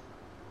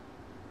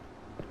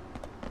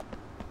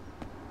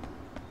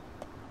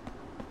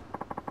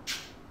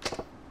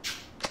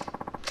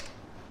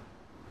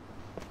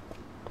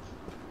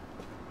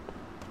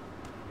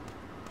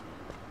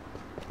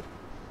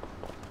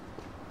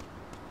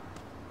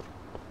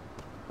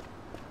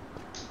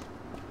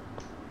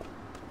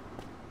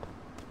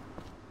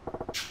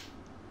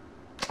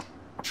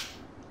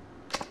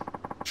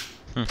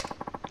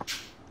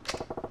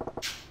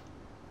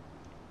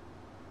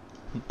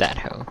 That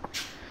hoe.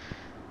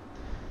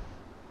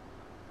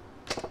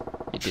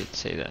 You did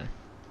say that.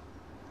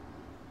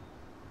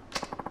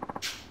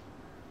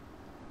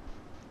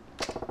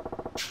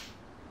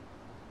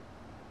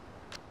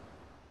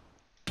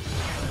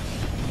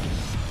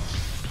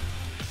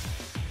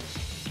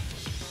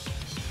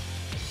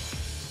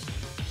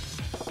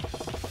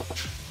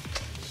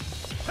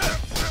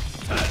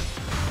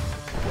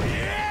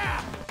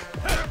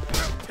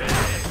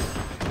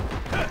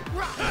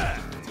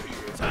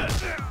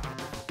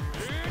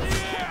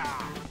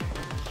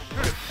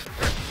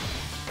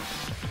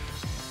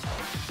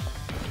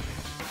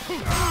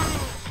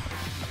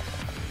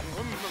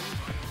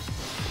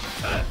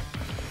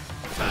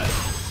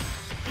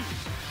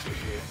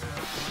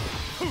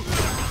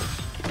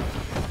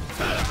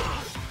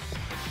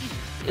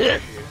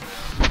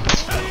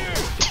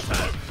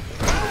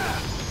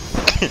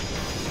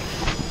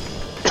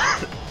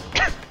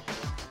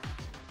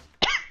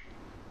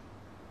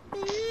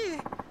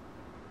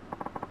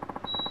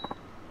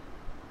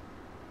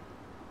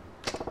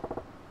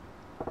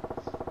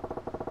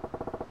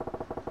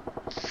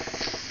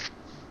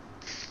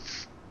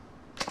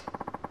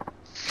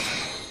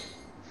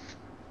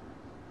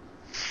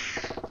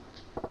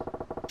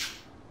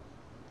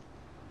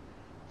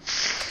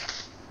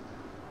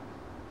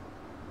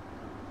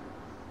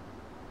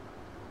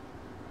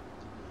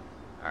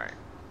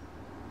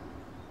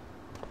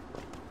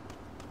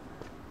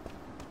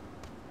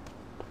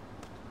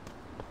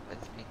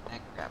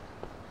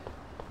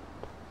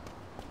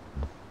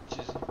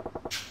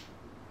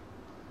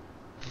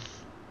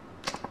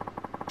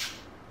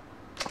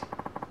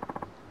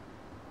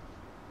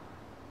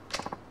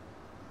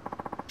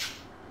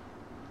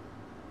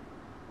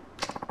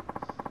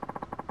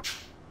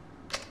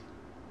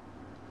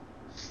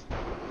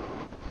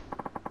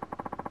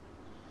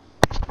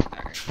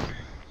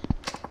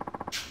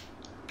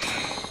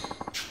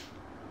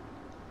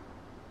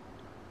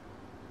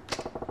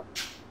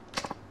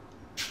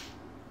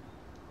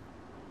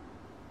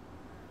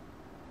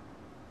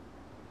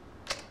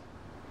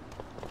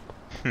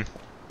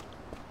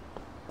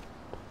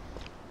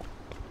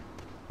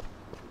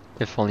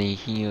 If only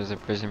he was a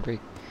prison break,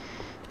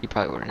 he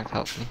probably wouldn't have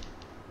helped me.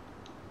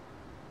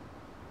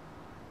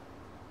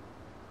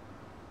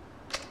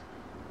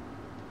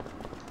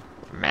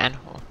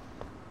 Manhole.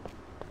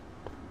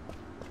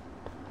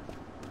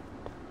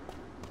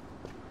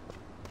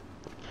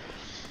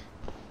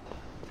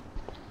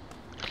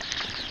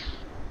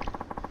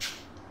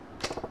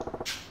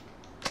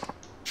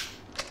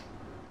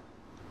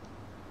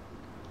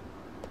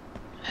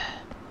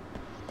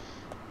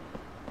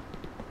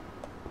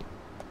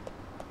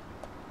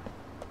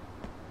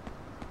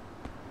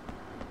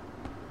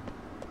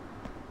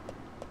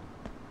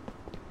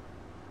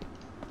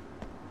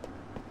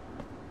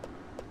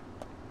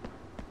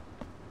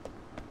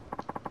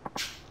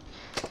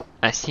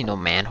 I see no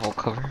manhole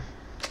cover.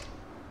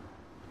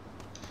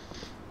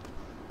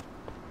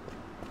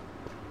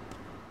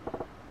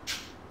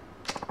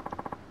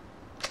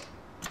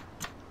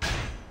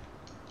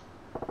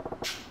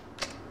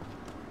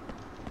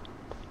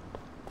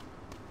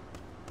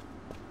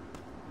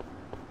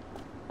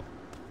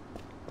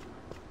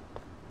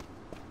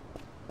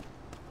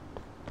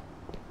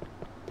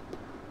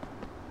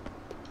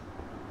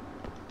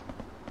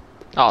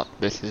 Oh,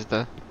 this is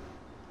the...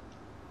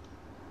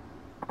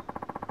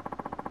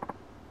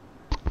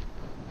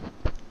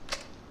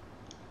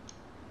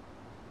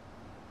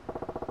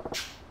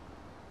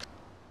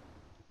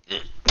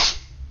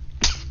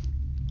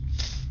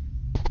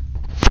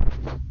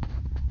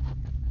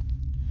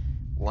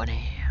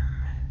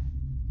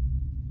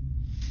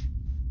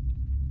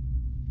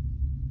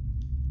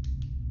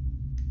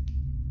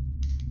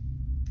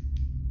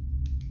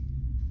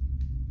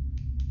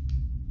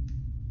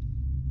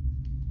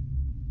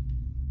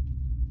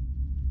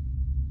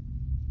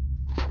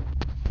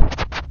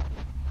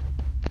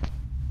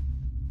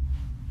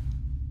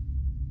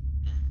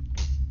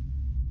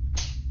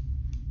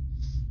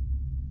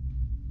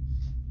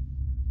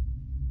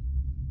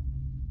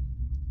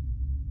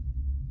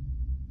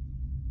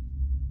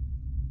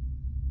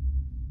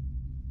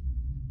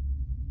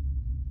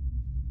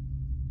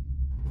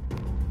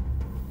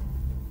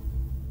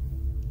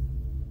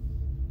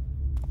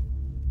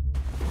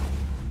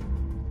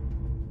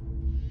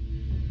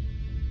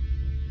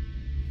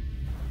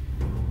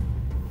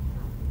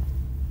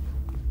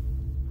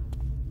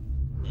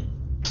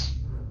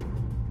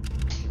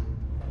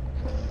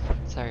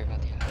 Sorry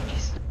about the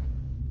allergies.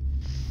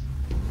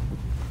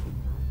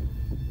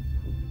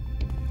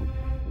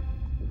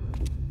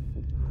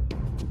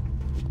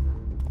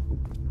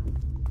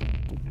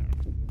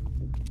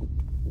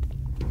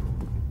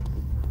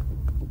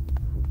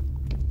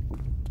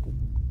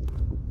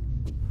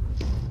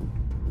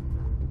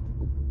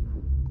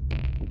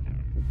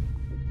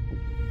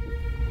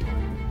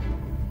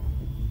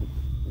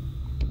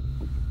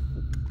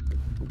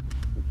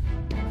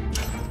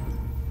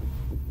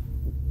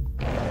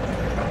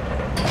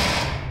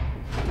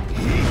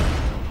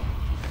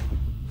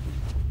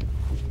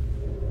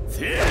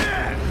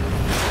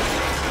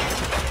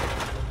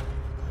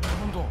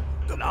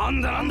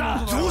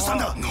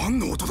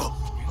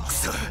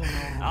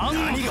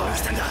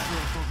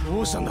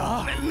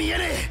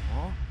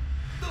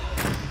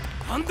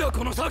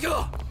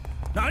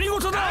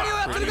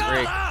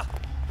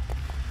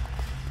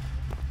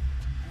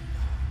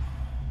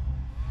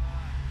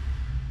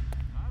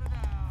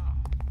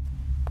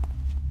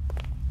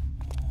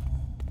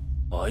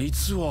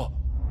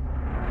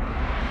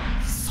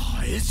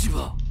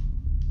 Saejima.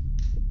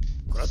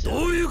 これは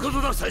どういうこ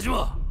とだ、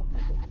Saejima。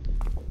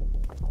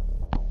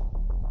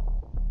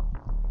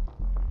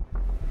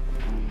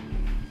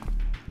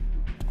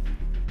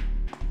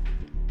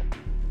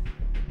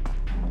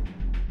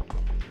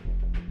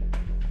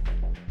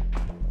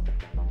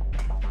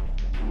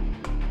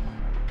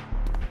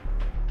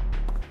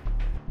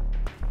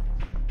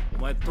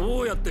お前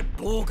どうやって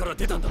棒から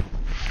出たんだ。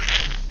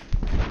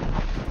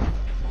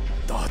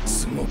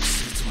脱獄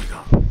するつもり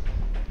か。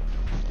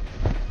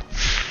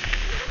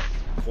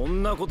こ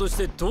んなことし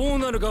てどう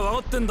なるか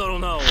分かってんだろう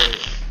な、おい。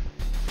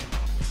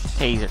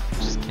Taser,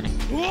 just kidding.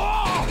 う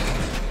わ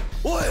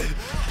おい、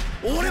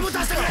俺も出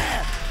してくれ。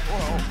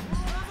お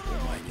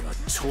前には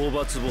懲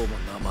罰棒も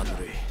生ぬ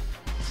るい。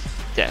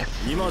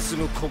Death. 今す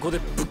ぐここで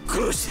ぶっ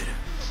殺してる。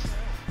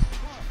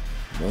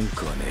文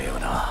句はねえよ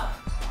な。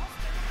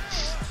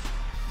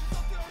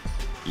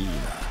いいな。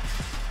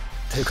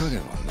手加減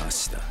はな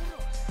しだ。や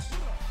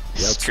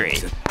つは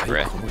絶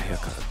対この部屋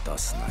から出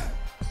すな。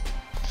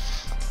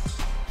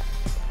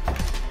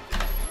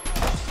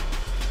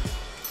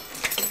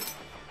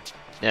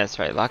Yeah, that's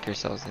right. Lock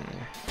yourselves in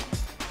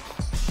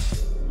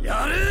there.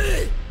 や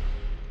れ！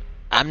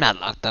 I'm not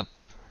locked up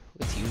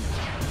with you.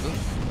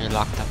 You're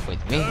locked up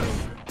with me.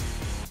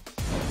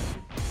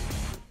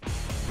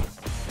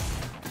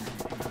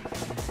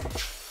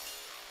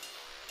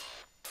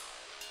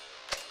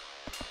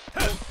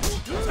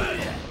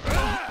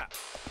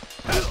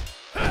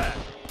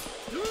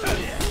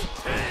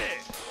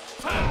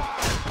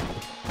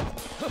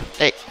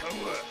 Hey.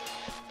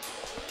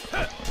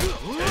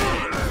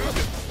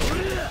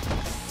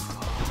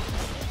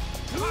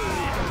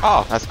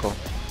 Oh, that's cool.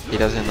 He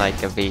doesn't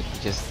like evade, he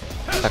just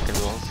tuck and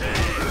rolls.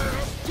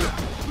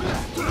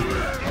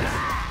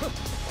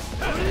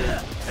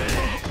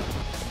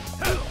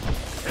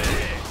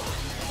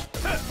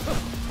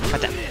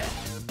 What the?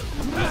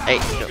 Hey,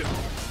 no.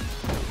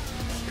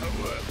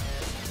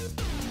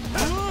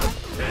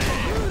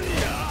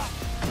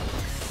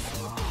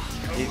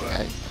 These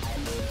guys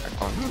are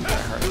going to get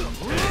hurt.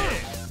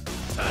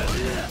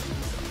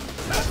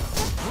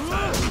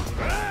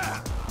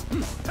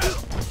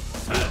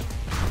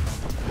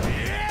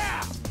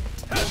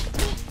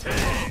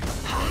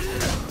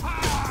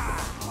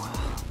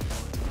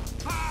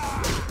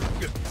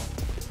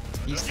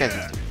 These guys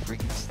are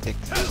freaking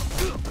sticks.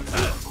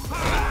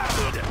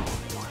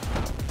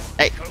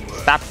 Hey,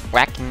 stop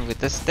whacking with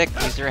the stick.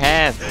 Use your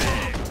hands.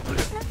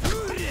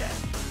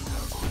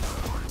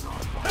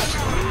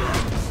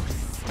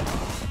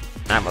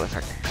 Ah,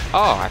 motherfucker.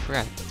 Oh, I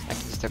forgot. I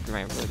can just upgrade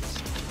my abilities.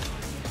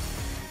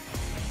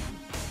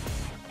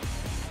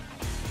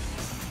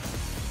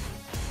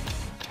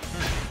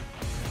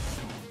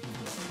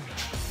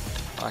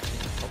 Oh, actually,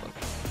 hold on.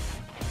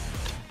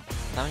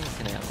 How many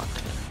can I unlock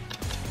right now?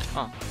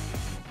 Oh.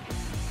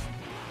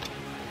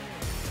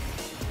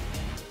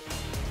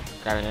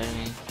 Grab an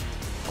enemy.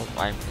 Hold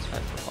Y plus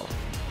 5 for follow.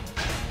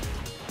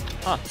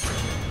 Huh.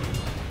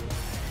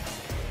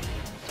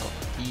 So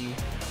E,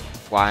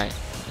 Y,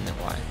 and then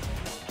Y.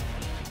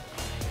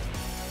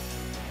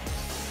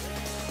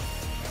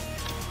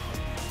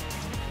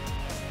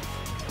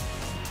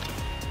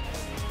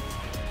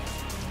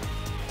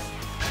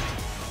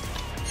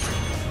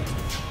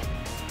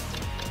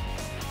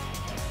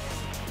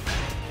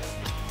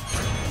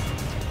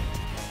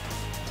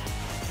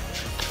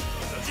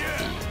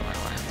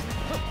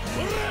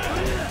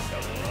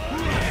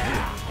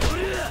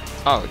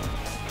 Oh,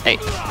 hey.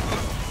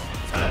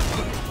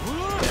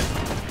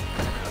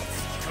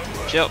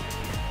 Chill.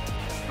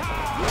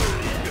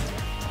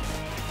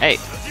 Hey.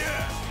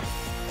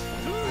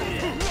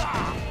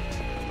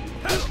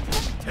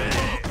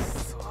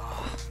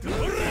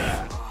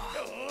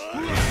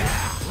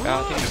 Oh,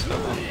 I think it's slow.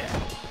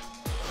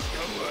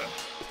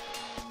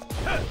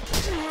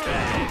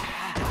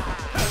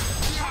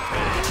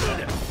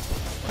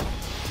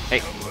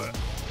 Hey.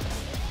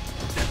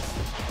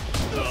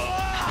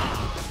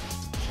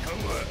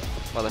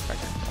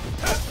 Motherfucker.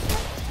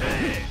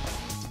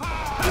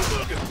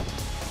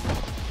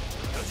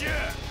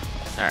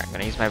 Alright, I'm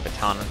gonna use my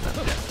baton on them.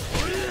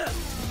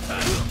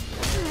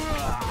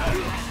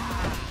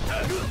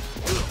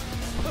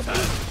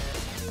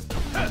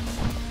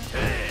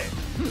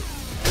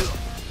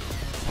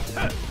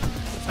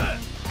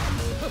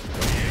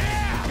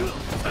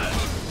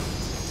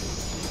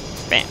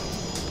 Bam.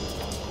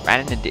 Right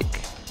in the dick.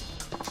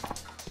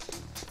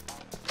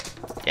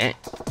 Get it.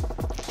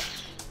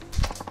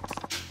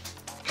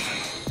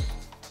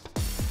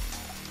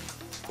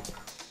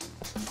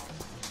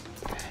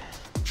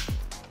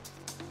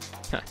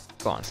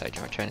 Go on,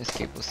 Saejima, try and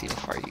escape, we'll see how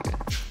far you get.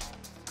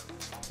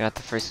 You're not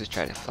the first who's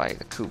tried to fly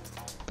the coop,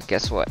 but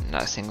guess what?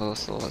 Not a single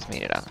soul has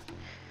made it out.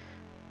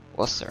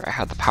 Well, sir, I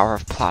have the power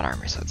of plot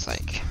armor, so it's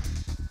like...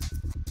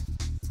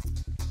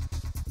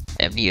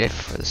 I am needed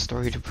for the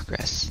story to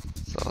progress,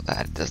 so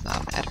that does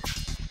not matter.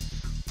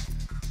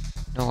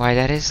 Know why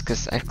that is?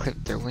 Because I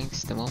clipped their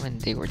wings the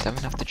moment they were dumb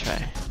enough to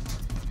try.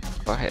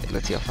 Go ahead,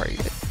 let's see how far you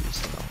get.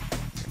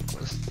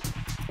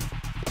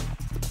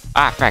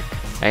 Ah, frack!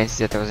 I didn't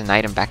see that there was an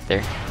item back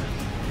there.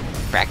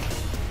 Frack.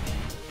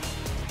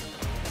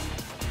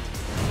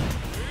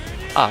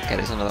 Oh, okay,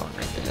 there's another one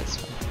right there, that's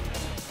fine.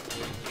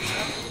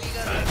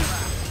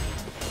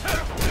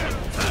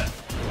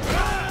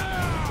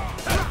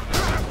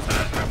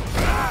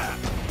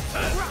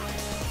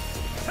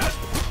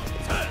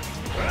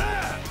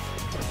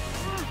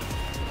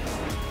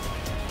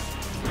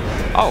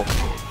 Oh!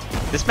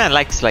 This man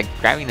likes, like,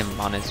 grabbing them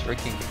on his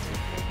freaking...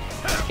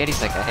 I get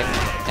he's like a heavy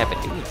type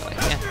of dude, like,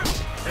 yeah.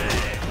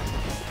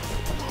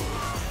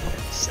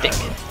 Stick.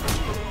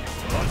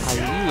 How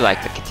do you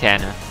like the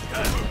katana?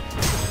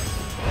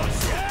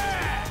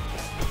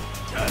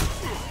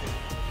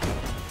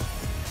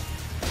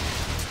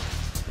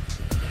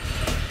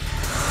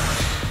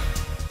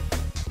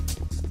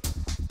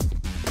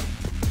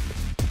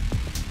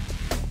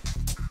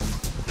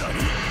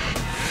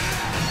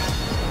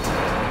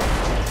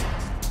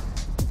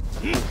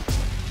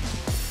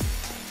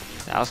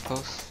 That was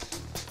close.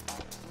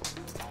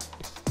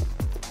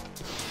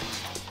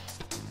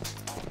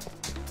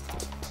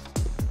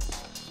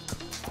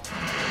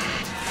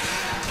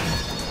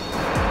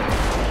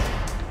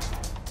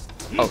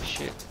 Oh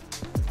shit.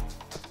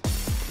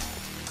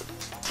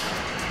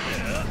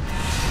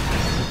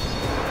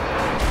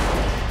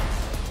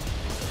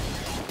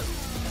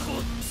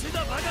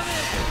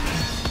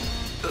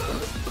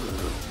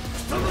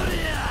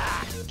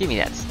 Give me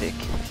that stick.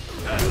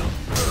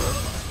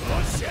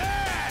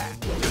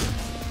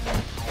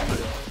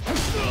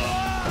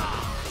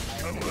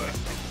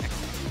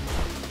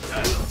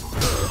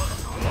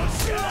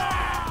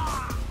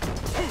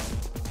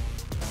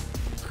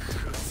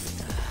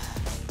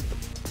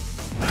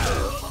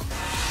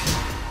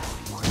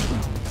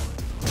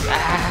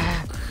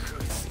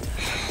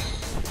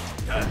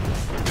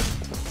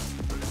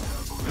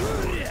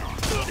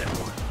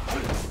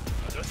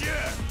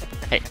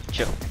 Hey,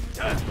 chill.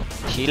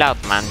 Chill out,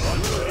 man.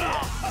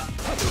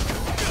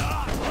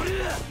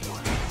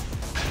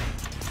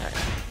 Alright.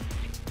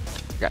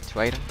 Got 2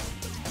 items.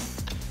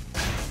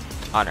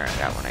 Oh no, I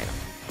got 1 item.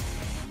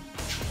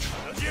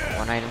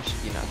 1 item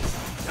should be enough.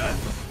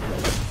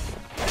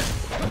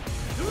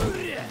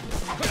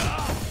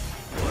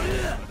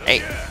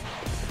 Hey!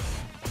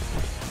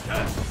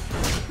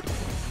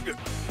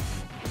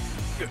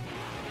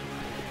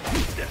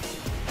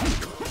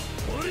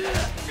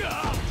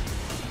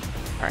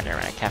 Alright,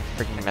 never mind. I can't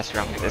freaking mess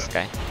around with this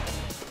guy.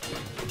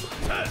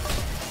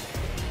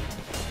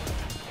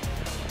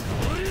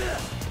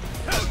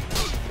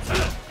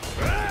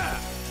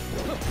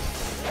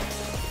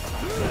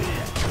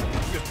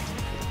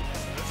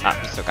 Ah,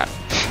 we still got him.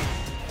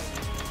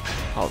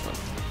 Hold on.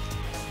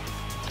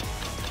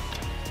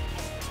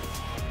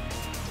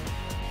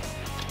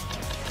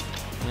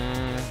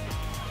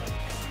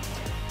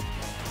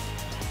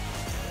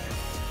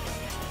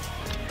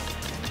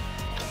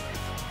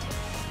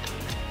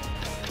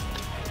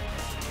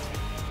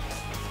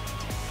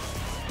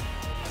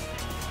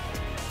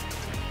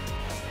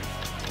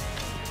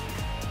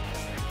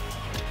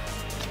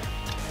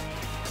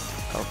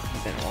 Oh,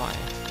 then why?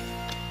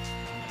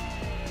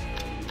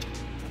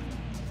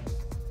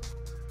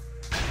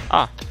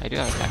 Ah, I do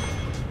have attack.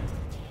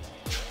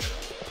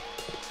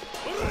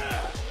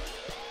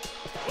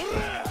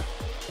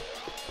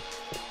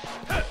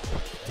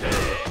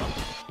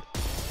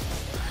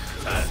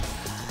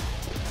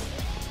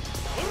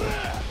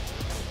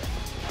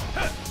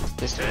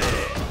 This one.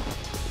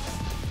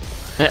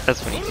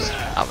 That's when he just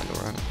out the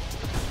run.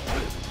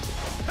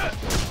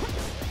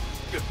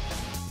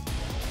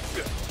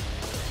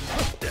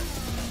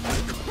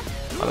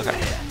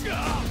 Motherfucker.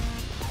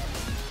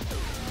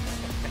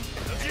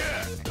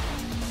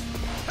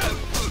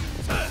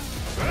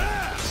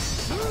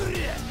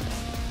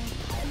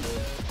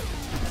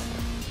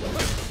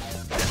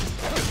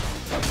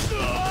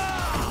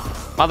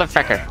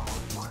 Motherfucker.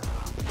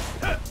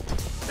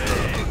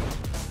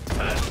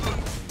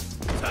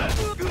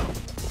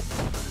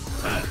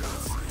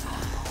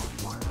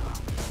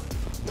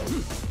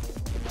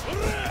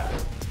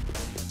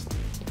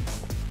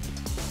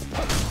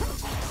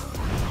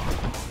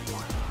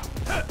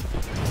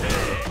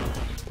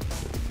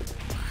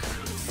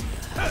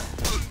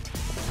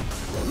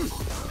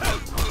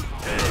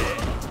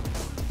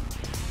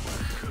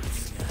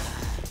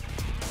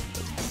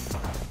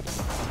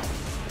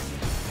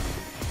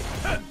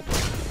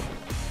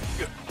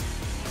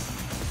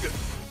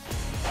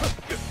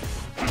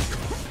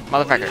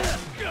 Motherfucker.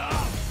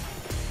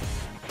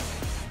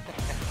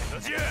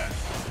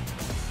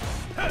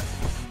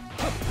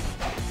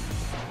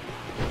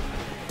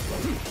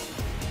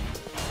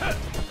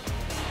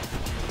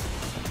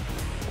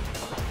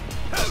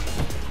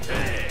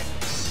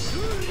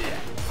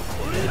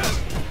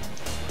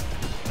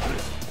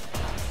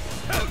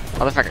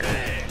 Motherfucker.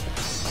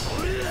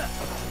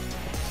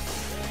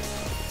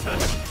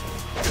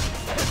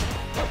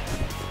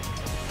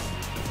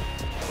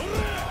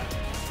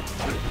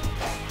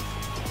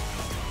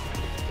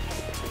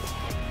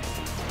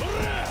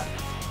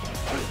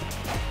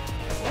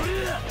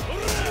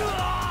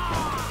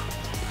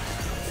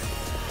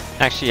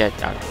 Actually, I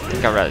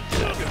think I'd rather do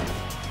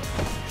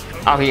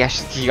that. Oh, he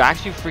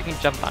actually freaking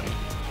jumped on me.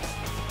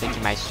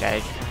 Thinking my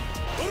strategy.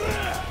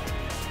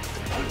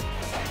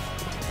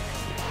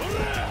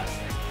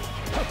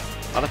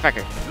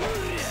 Motherfucker.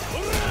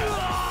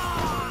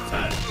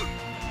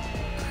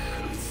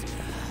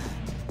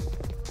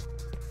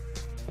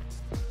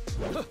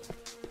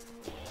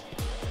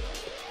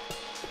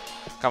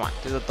 Come on,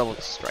 do the double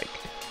strike.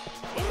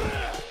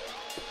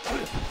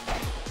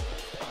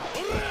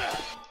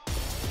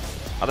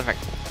 Motherfucker.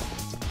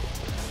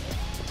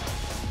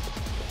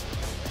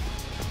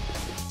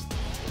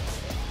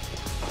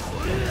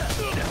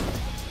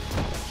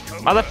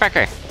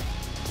 Motherfucker.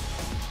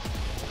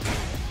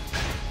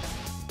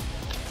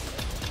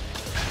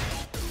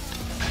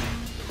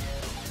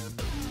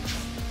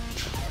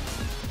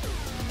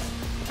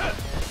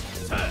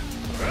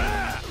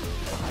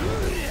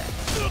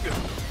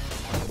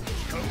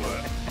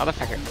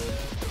 Motherfucker.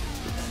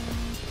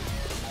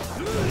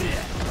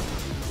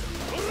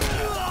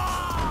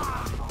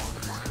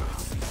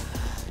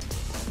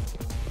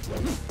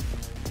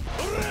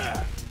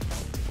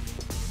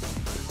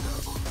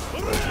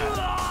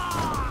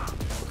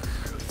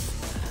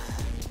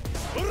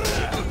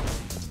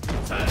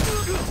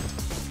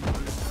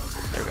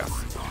 There we go.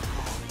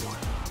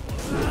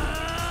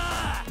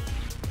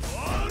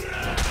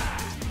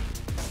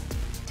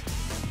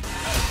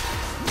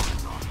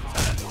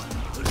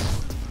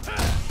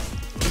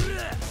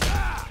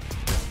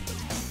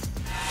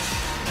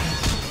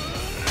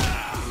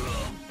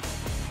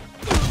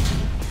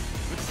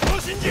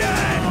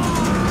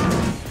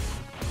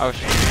 Oh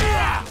shit.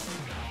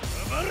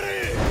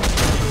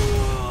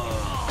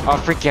 Oh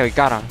freak yeah, we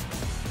got him.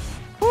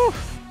 Whew.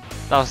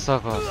 That was so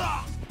close.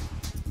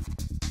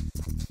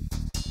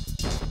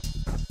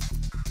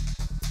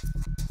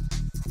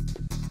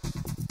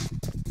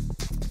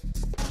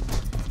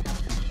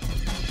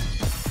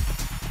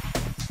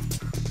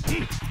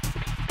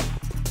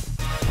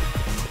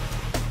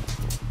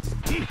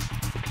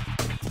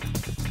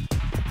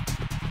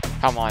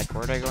 I'm like,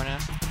 where do I go now?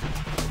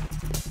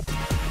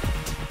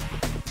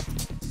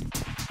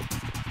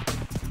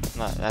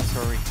 No, that's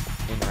where we're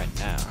in right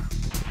now.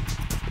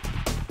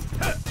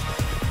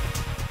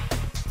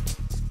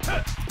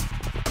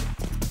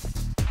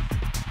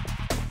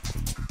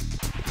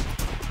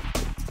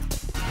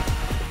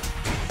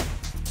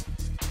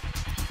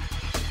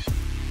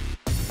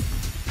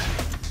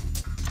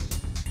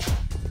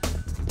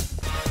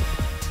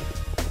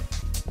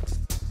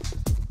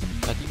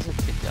 I think it's a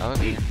big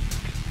elevator.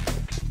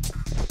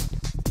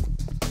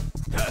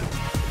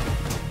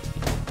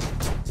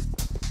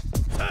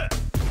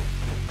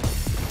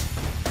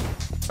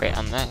 Wait,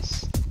 on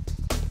this.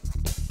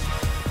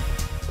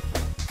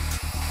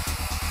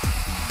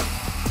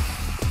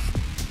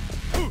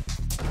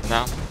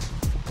 No.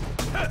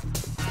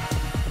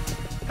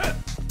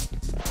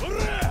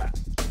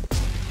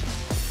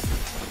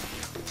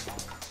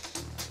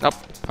 Nope.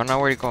 I don't know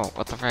where to go.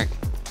 What the frick?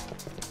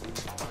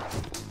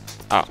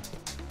 Oh.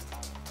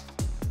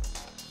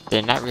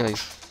 Did not really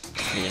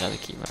need another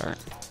key, but alright.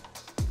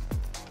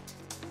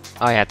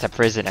 Oh yeah, it's a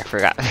prison, I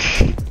forgot.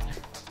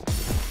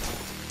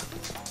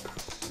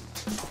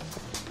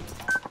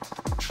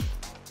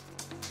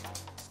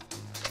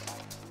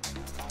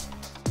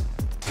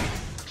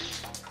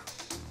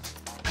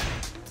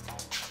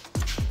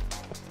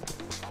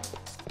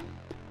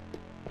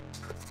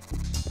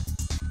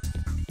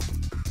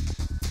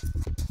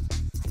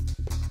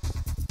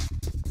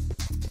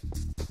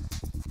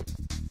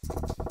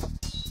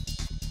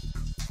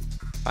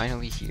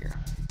 Finally here.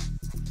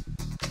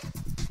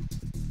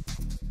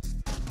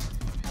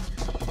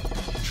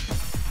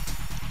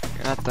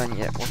 You're not done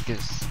yet. What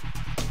gives?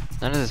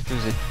 None of this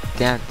proves a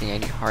damn thing. I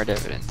need hard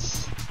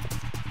evidence.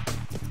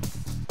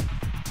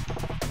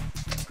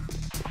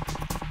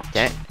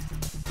 Get it?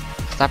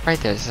 Stop right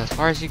there. This is as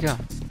far as you go.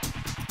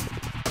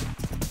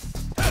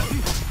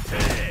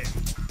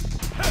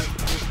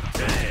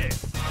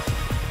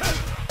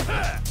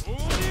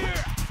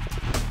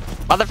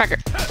 Motherfucker!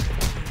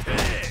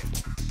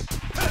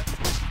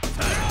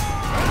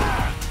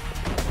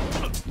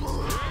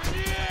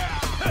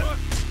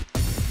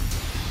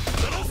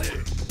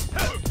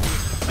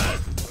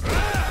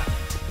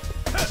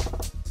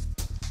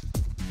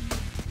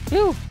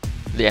 Phew!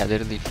 Yeah,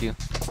 literally few.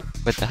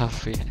 What the hell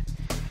for you?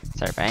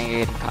 Sorry if I ain't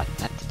getting caught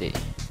not today.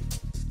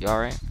 You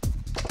alright?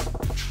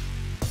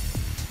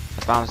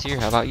 The bomb's here,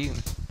 how about you?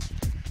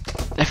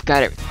 I've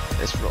got everything.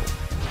 Let's roll.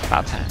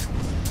 About time.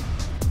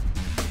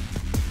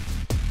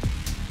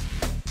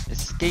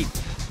 Escape!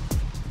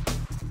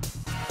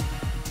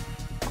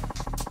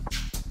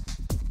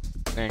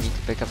 We're gonna need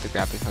to pick up the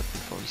grappling hook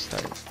before we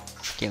start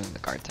scaling the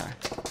guard tower.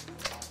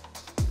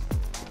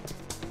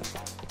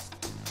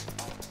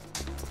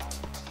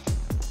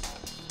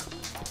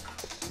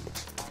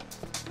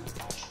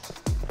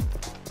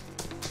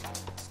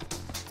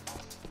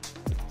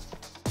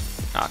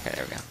 Okay,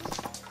 there we go.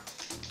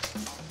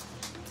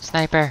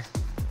 Sniper!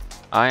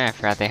 Oh yeah, I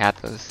forgot they had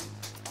those.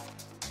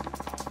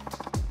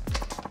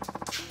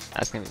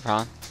 That's gonna be a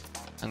problem.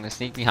 I'm gonna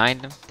sneak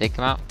behind them, take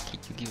them out,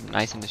 keep them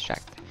nice and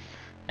distracted.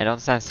 I don't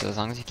stand still, as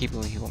long as you keep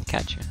moving, he won't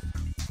catch you.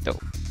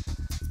 Dope.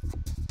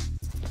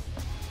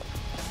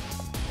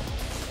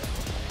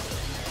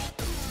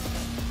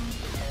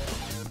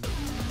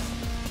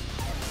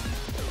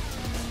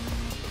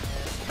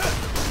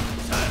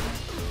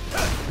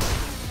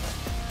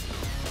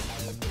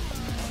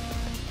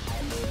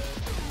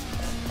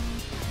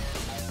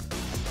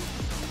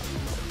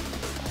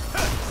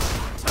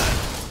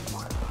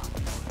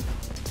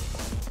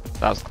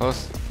 That was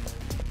close.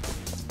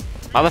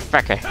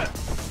 Motherfucker!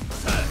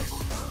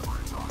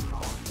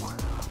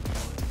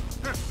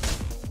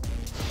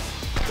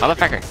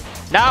 Motherfucker!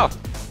 No!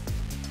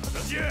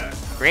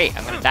 Great,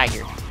 I'm gonna die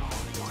here.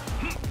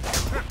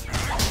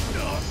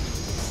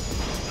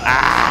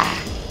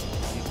 Ah!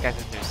 These guys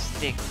with their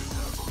sticks.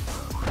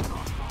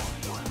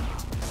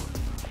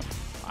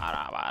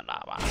 How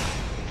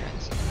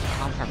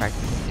far back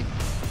does the stick?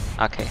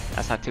 Okay,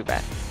 that's not too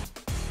bad.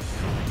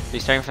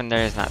 Restarting from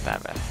there is not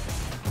that bad.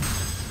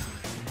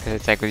 Cause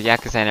it's like with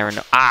Yakuza, I never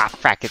know. Ah,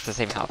 frack! It's the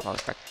same health,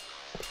 motherfucker.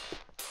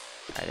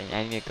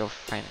 I need to go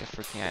find the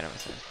freaking item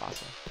as soon as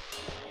possible.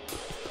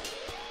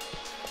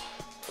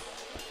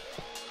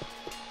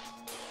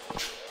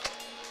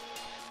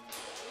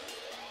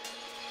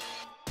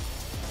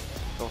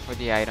 Go for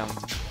the item.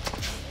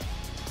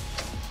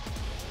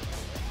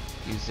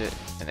 Use it,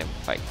 and then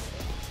fight.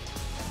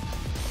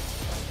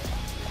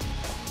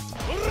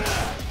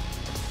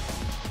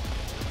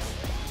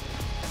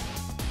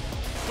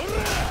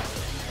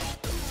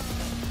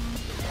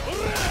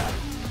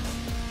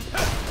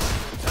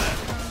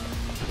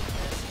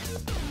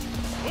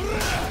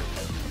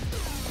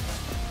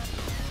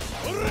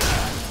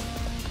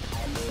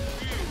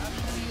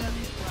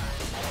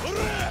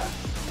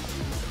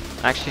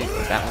 Actually,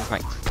 that one's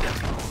mine.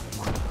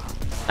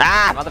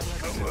 Ah,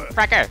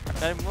 motherfucker! I'm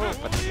trying to move,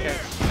 but this guy.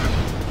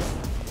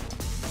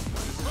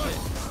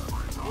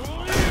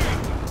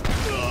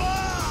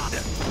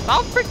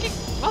 Oh, freaking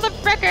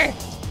motherfucker!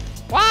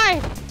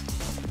 Why?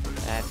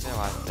 It's been a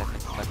while since I've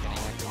been stuck in it.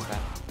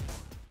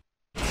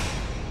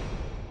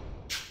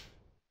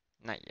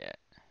 Not yet.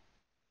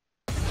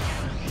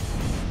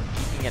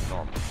 Keeping it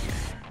normal here.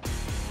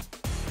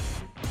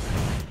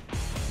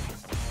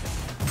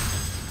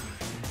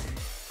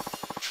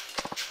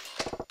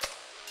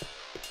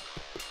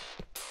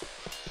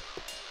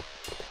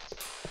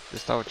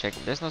 Just double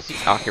checking. There's no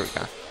secret. Oh, here we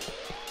go.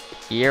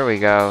 Here we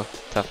go.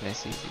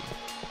 Toughness easy.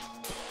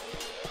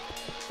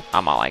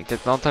 I'm all like,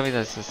 don't tell me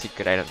there's a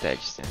secret item that I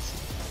just didn't see.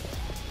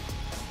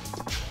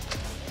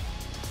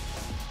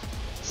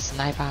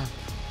 Sniper.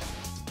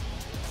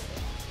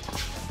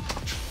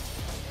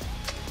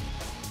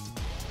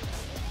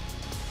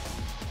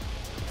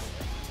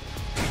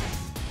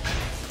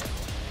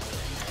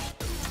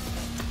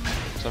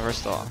 So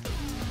first of all,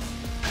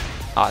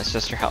 oh, it's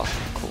just your health.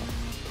 Cool.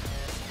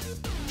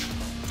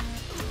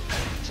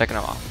 Second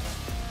of all,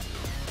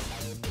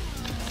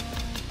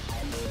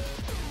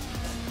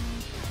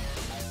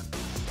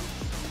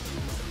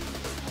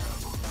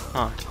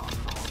 huh?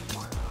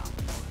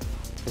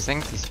 This thing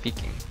is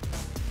speaking.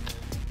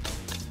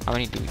 How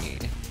many do we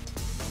need?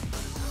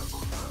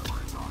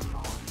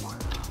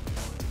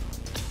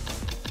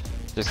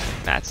 Just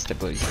mad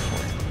stability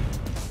support.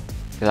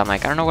 Because I'm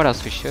like, I don't know what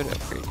else we should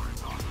upgrade.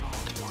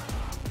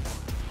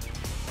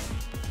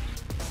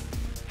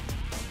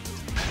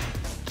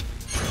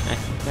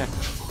 Yeah.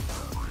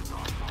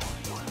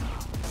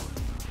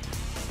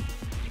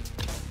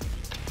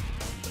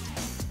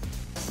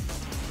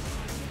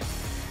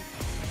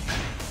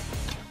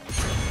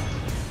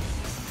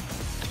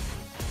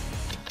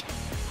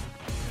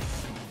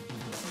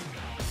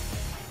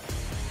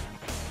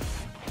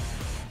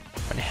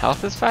 When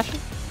health is flashing?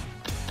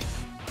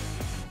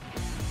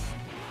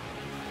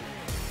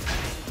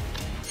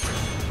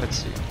 Let's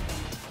see.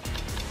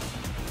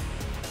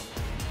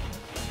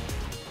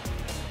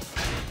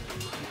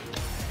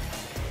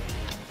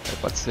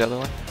 What's the other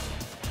one?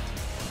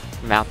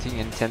 Mounting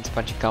intense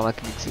punching combat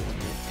can be seen when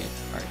you're in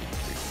already.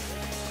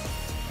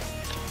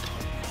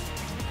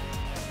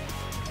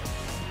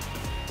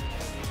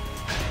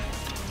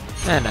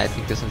 And I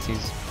think this one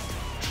seems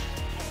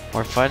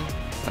more fun.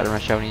 I don't know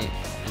how many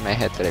in my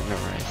head that I've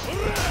memorized.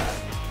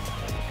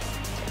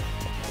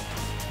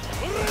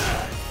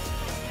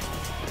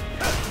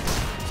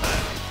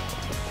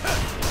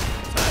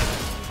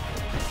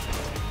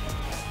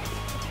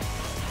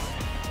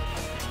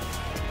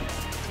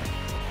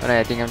 But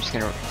I think I'm just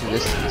gonna do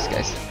this to these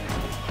guys.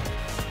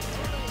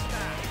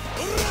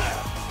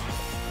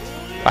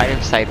 Fight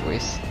him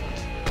sideways.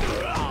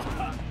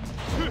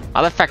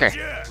 Motherfucker!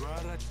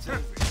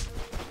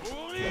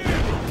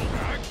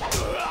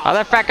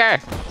 Motherfucker!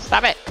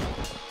 Stop it!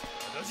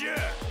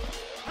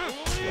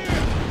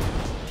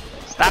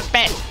 Stop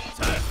it!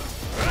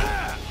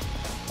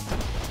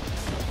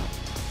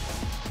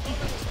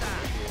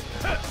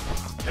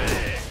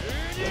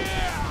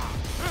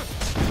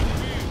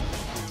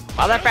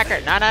 Motherfucker!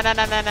 No no no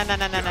no no no no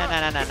no no no no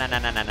no no no no no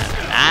no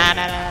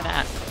no no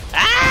no.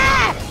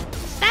 Ah!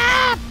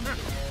 Stop!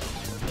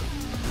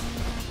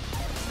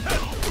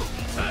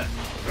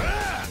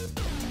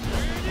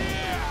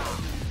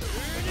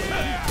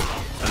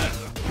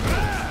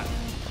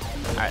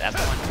 Alright, that's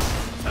the one.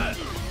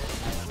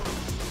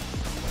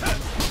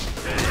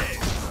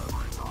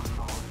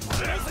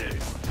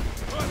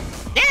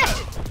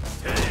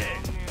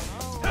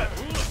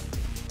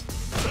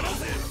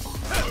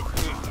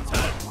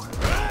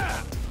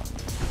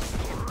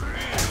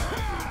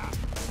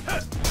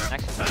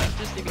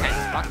 Just stay behind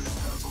this box.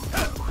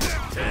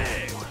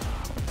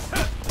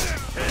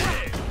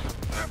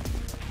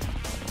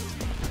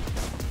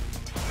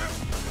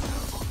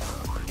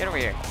 Get over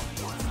here.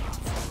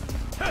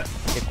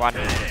 Get quad.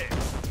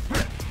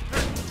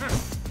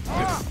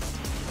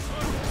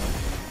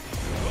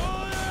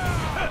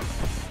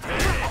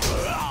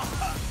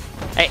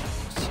 Hey,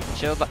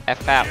 chill the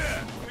F out.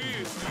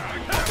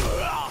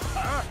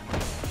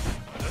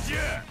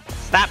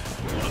 Stop!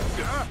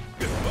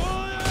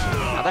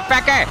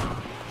 Motherfucker!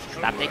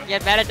 Stop taking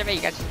advantage of me,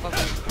 you guys are supposed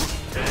to...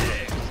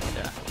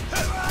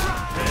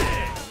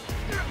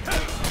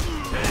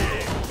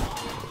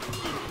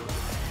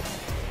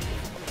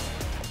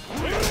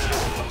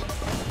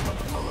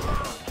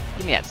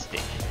 Give me that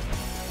stick.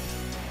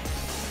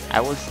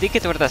 I will stick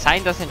it where the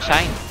sign doesn't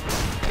shine.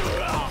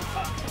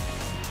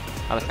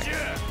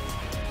 Motherfucker.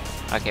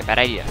 Okay, bad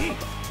idea.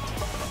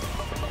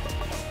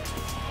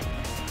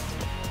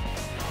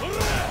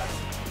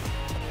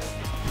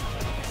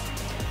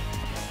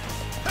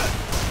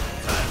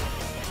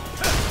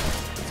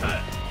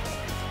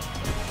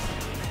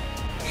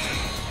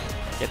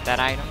 Get that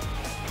item.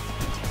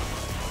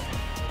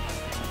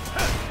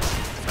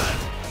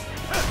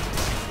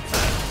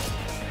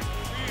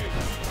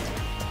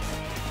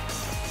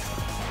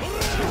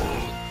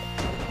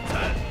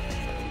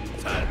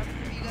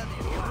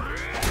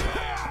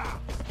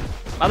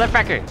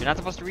 Motherfucker, you're not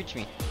supposed to reach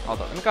me. Hold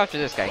on, let me go after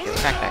this guy, because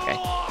crack that guy.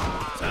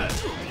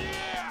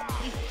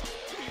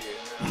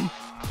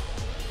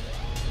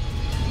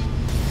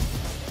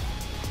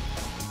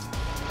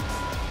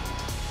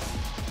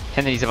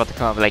 And then he's about to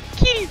come up like,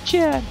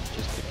 Kiryu-chan!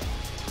 Just kidding.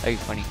 That'd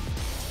be funny.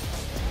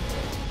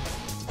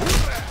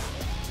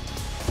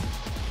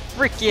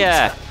 Frick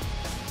yeah!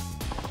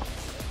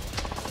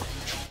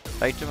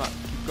 Saejima,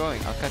 keep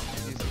going. I'll catch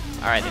you.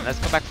 Alright, then let's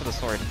go back for the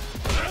sword.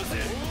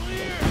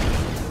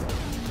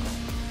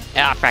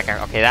 Ah,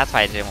 fracker. Okay, that's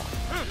why I didn't want.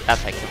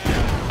 That's why I killed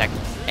him.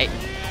 Hey,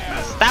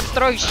 stop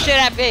throwing shit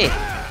at me!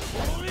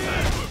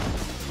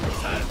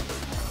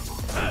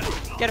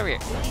 Get over here.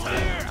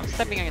 I'm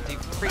stepping into you.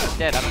 Freaking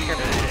dead. I don't care if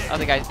this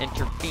other guys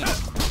intervene.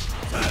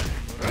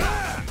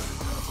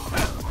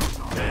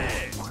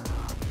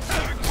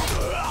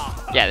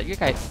 Yeah, you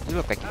guys, you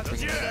look like you're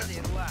freaking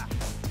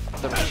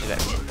throwing shit at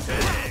me.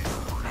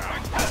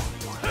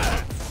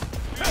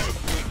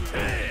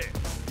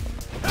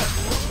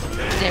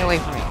 Stay away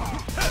from me.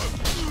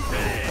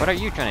 What are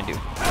you trying to do?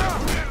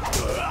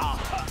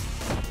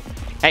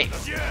 Hey,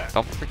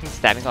 don't freaking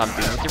stab me while I'm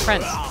dealing with your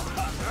friends.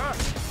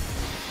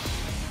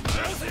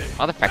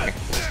 Motherfucker.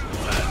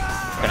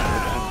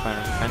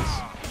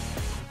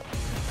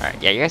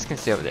 Alright, yeah, you guys can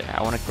stay over there.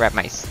 I want to grab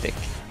my stick.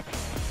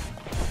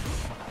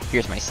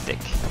 Here's my stick.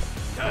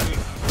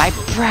 My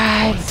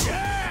pride!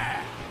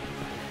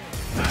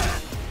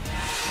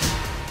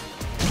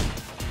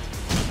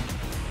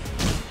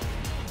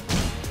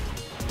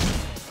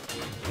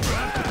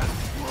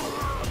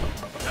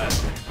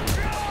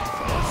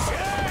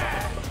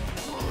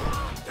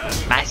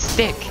 My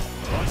stick!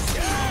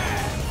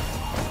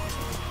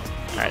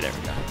 Alright, there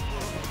we go.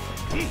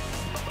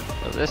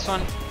 So this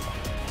one,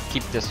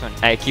 keep this one.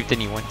 I keep the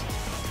new one.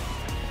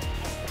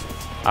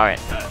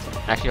 Alright.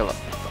 Actually, hold up.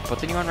 Put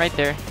the new one right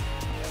there.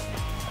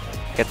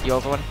 Get the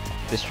old one.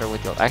 Destroy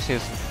with the old.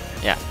 Actually,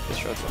 yeah,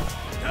 destroy with the old.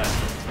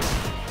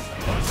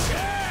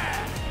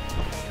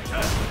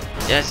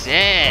 Yes,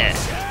 yeah!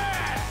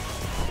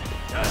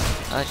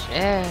 Oh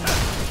shit!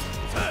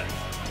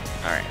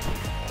 Alright.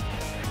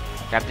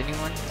 Grab the new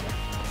one.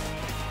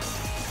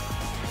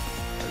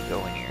 There we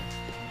go in here.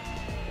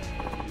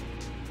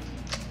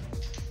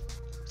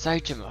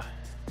 Saejima.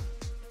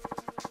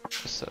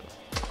 What's up?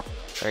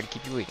 Sorry to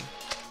keep you waiting.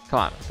 Come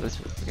on, let's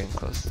move. We're getting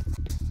close.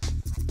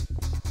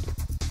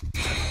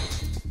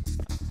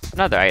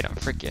 Another item,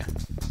 frick yeah.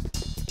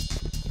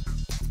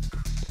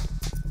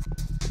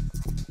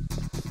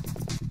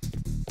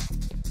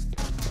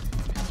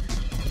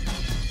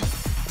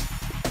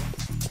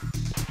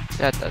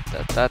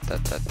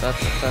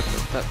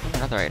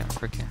 Another item,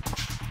 frick yeah.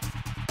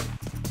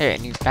 Hey, I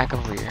need back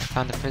over here.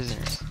 Found the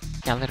prisoners.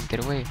 Can't let them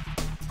get away.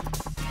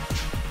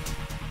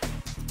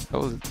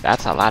 Oh,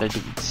 that's a lot of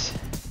dudes.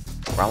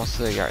 We're almost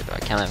to the yard though. I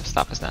can't let him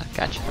stop us now.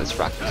 Gotcha. Let's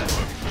rock this.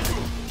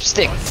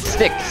 Stick!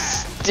 Stick!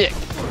 Stick!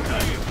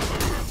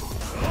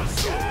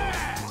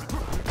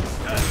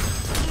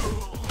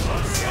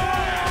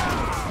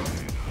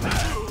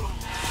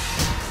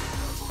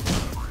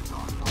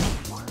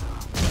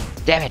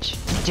 Damage!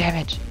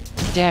 Damage!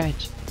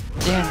 Damage!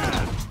 Damage!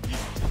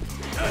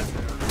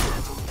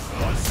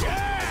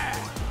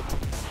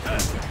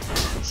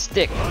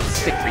 Stick!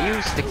 Stick for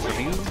you! Stick for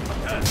you!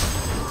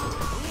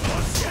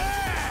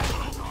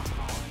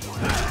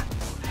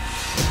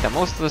 The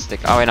most of the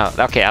stick. Oh wait, no.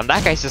 Okay,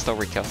 that guy's just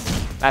overkill.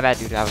 My bad,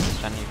 dude. I was just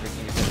trying to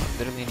freaking use it.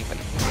 Literally anybody.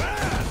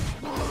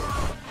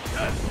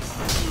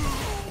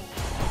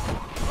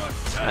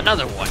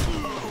 Another one.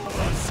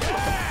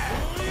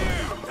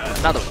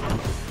 Another one.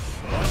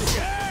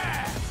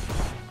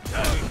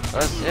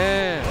 Let's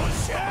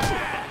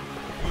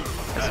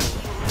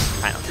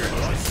kind of good.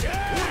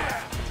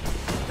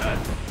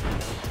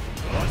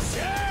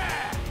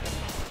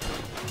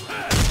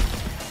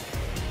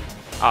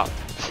 Oh.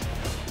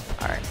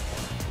 Alright.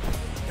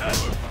 I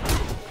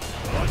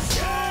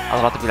was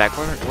about to be like,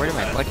 where did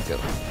my buddy go?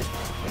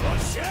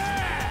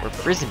 We're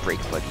prison break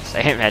buddies,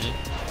 I imagine.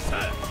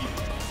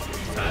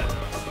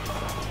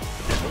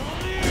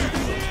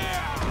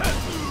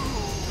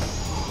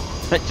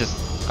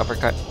 Just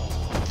uppercut.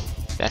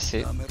 That's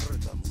it.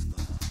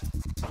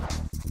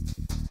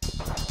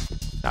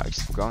 Now we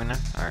just keep going now?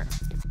 Alright.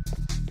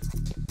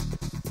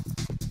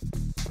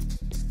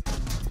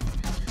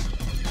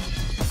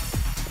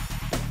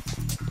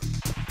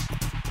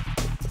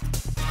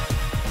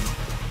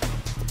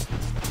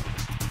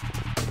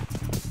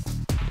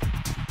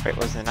 Wait,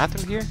 was it not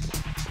through here?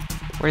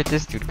 Where did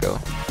this dude go?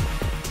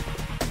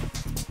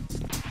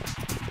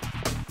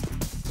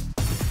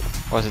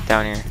 Or was it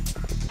down here?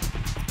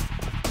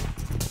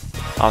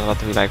 I was about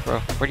to be like, bro,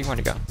 where do you want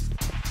to go?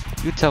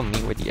 You tell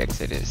me where the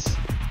exit is.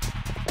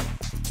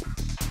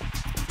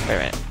 Wait a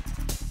minute.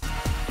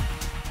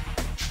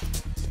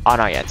 Oh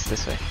no, yeah, it's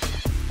this way.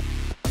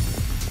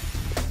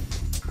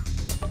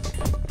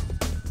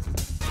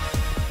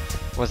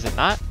 Was it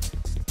not?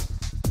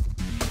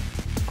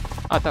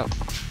 Oh, no.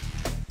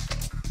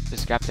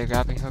 Just grab the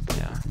grappling hook?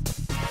 Yeah.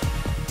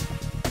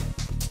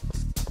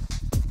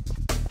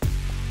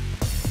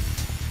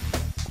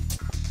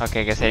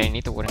 Okay, I guess I didn't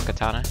need the wooden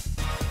katana.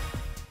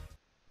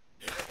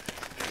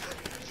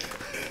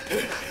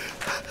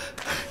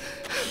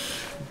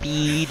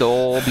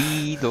 Beedo,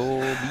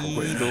 beedo,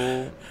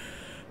 beedo.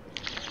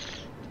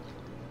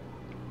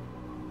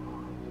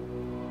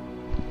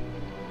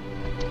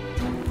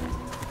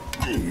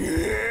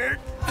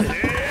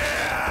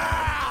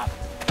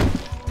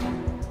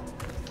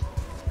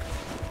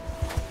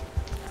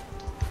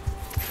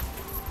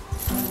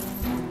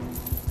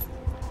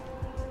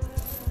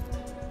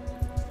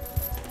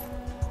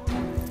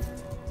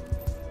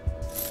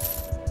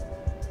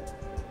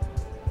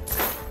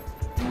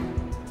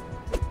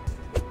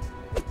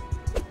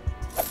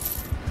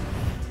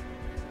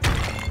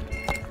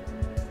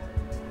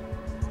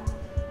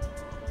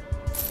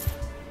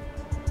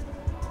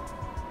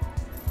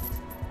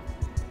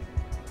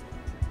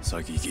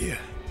 先行け。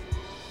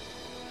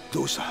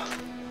どうした？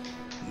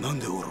なん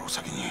で俺を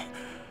先に？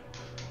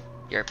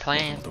 Your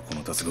plan. もともとこ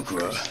の脱獄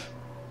は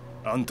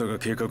あんたが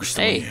計画し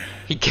たのに。Hey,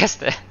 he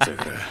guessed it. そや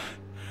から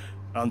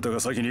あんたが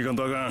先に行かん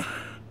とあかん。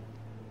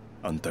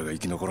あんたが生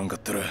き残らんかっ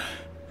たら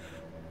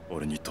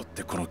俺にとっ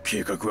てこの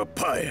計画は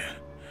パーや。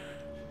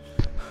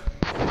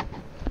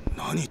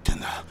何言ってん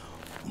だ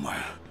お前。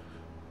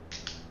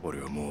俺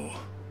はもう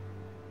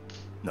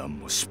何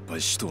も失敗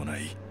しとうな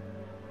い。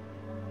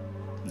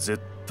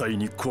絶対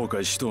に後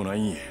悔しとうな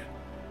いんや。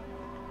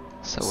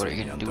 So what are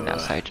you gonna do now,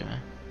 Saejima?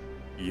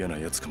 嫌な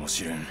やつかも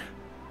しれん。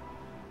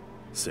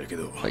せやけ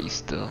ど But you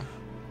still.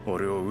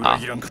 俺を裏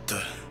切らんかった。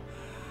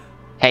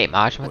 Hey,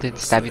 Majima didn't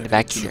stab you in the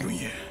back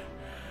either.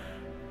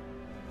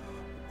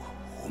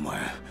 お前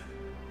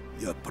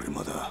やっぱり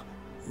まだ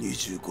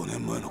25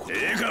年前のこと。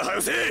ええから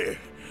早せ。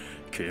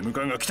刑務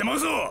官が来てまう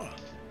ぞ。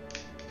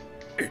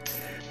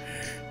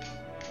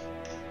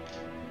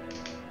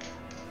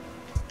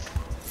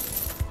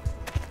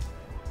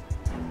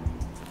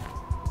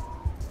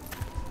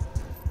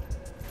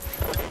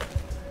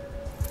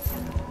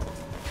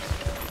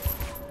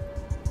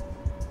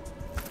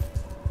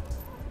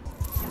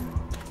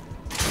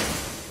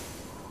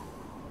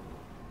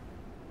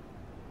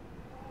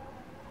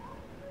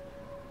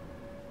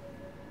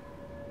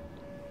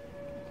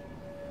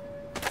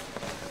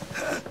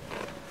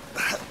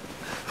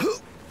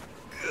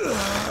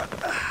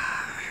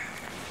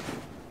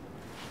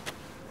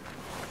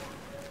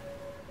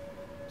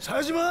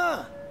冴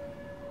島。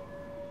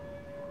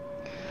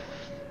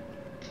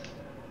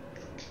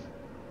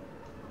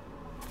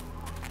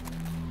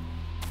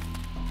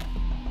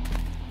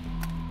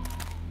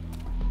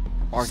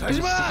Or 冴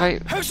島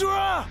fight. 早くしろ。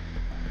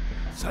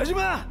冴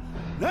島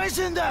何し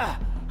てんだ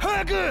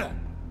早く。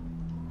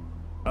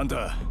あん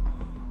た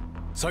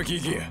先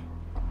行け。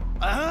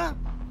あ？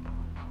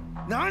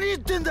何言っ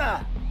てん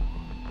だ。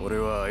俺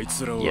はあい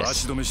つらを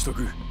足止めしと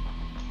く。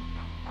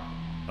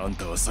あん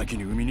たは先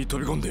に海に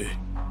飛び込んで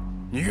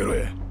逃げろ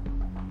や。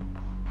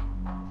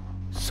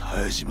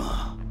冴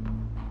島。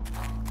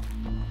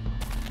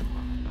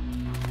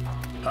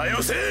は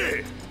よ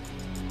せ。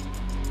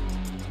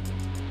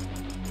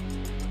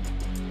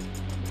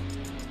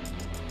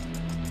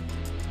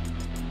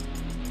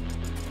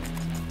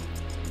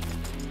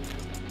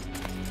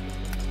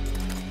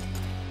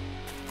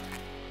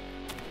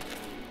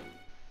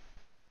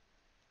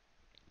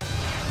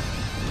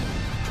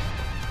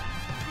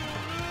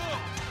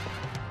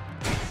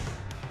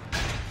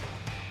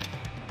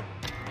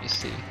You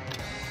see,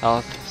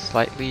 health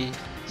slightly,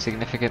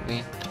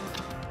 significantly,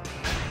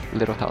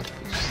 little health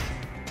boost.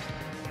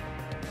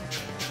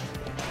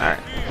 Alright.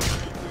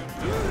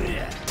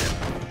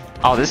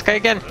 Oh, this guy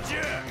again?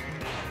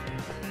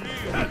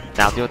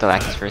 Now deal with the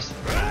lackeys first.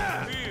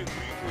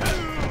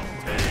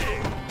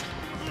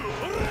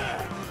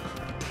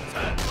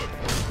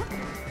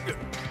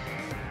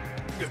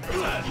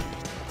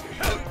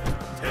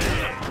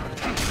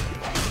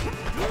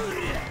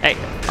 Hey,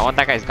 I want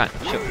that guy's gun.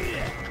 Shoot.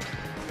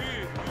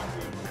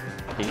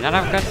 Do you not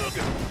have a gun?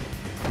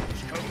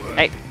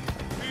 Hey!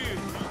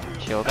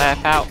 Chill the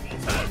F out.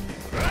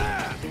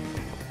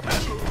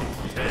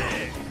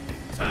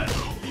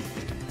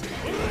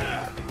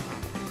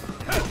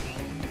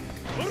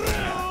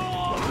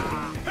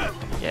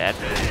 Yeah.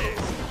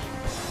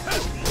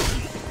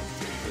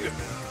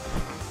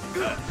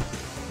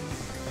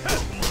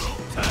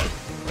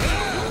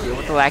 Deal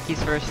with the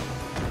lackeys first.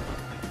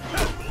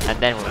 And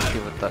then we'll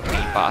deal with the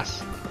main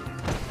boss.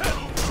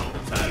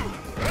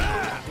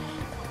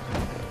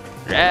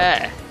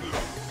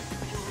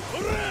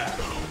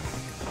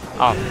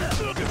 Oh,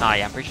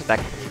 yeah, I'm pretty sure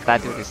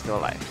that dude is still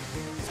alive.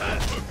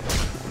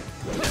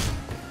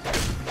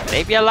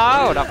 Leave me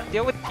alone! I'll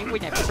deal with you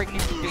when I bring you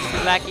to do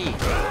you lackey.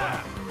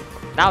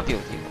 Now I'll deal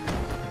with you.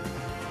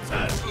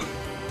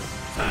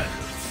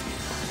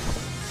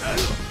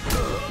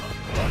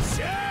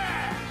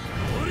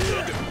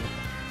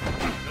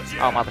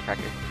 Oh,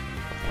 motherfucker.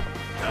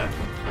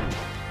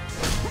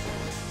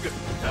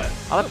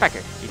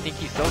 Motherfucker, you think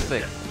he's so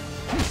sick?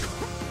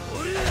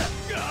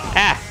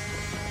 Ah!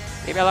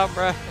 Leave me alone,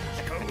 bruh.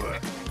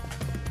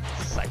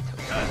 Psycho.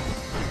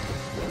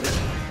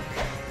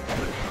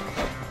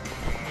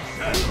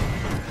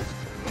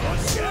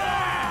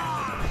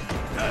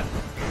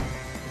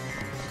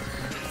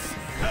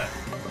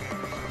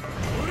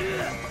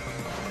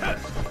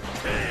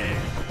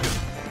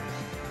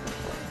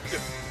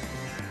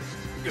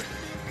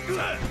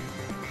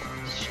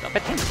 Stop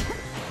it.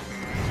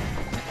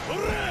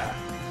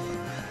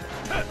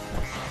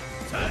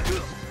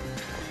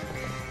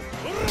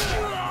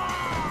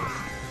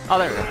 Oh,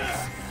 there we go.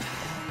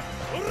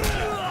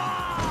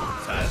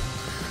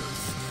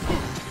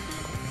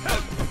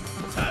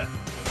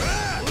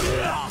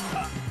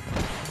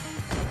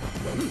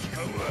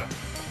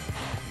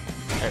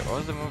 Alright, what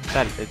was the move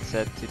that it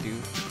said to do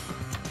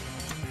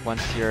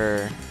once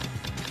you're...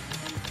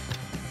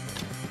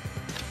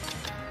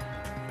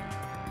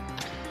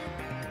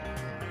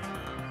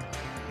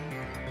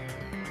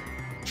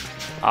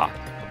 Ah.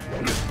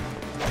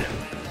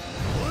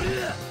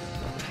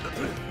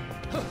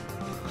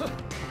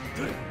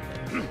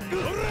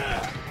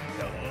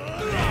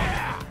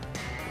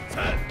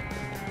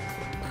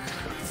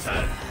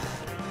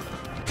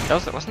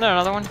 Wasn't there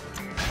another one?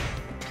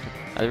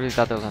 I really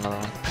thought there was another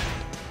one.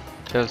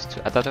 There was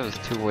two. I thought there was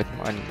two with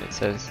one. It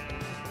says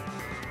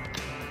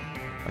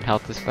when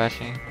health is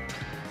flashing.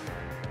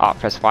 Oh,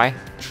 press Y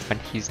when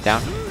he's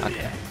down.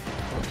 Okay.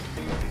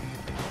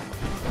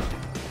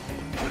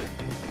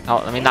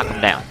 Oh, let me knock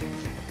him down.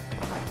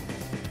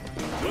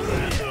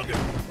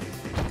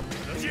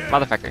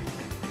 Motherfucker.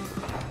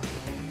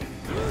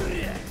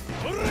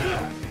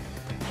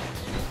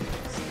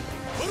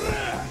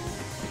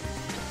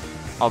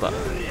 Hold up.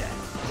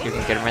 So you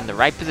can get him in the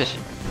right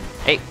position.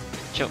 Hey,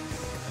 chill.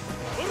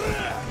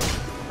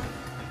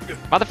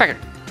 Motherfucker!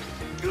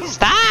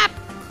 Stop!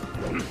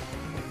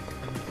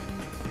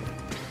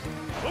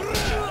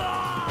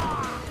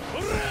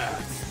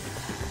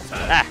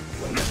 Ah!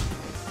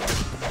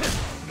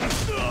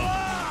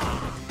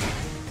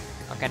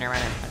 Okay, never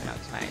mind. No,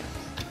 it's fine.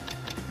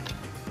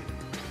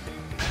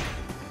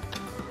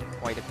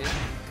 Wait a bit.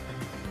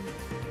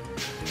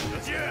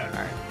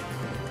 Alright.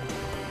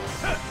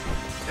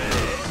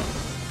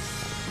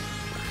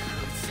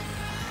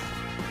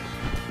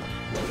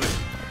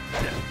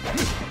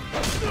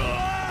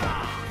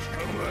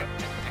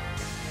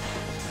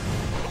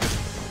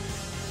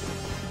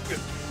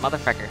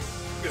 Motherfucker.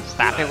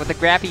 Stop it with the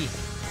grabby.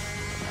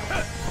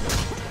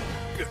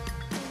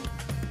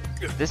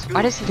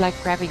 Why does he like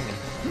grabbing me?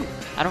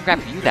 I don't grab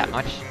you that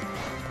much.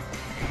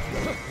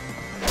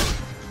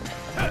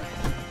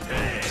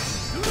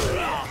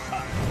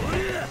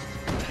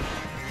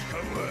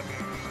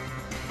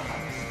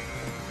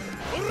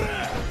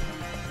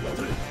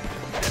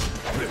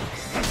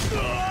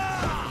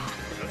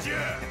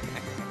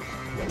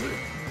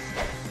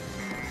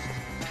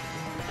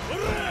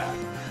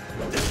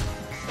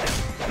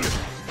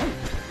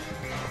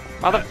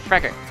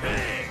 Motherfucker.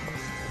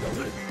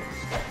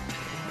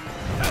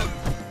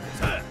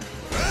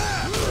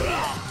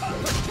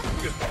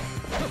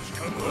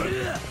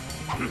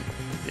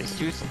 This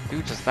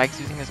dude just likes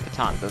using his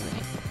baton, doesn't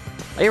he?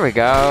 Here we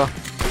go.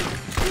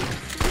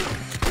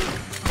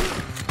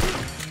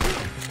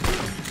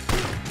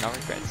 No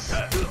regrets.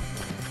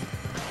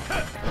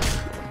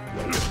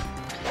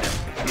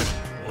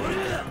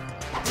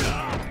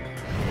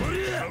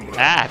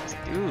 Ah, this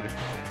dude.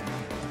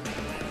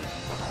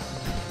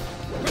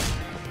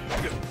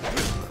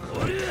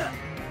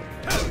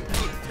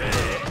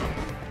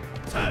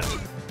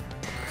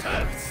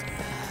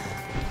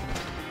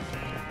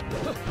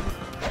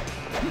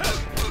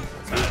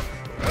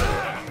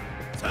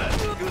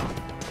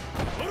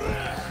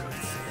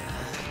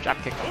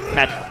 Dropkick.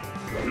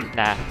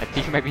 Nah, I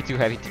think it might be too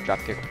heavy to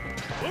dropkick.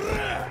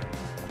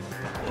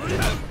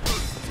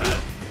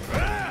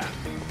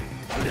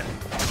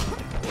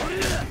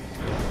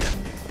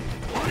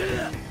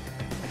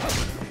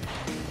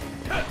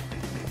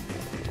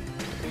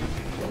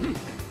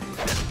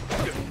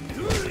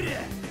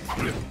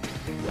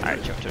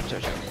 Alright,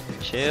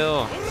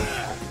 chill.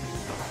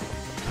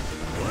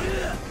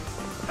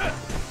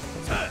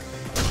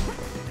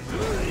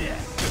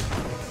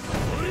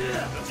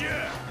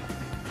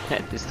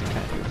 This dude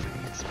kind of do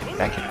a spin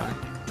back in on it.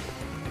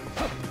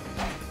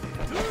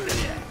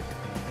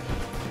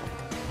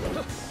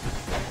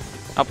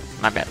 Oh,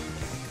 my bad.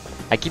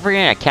 I keep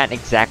forgetting I can't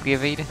exactly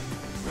evade.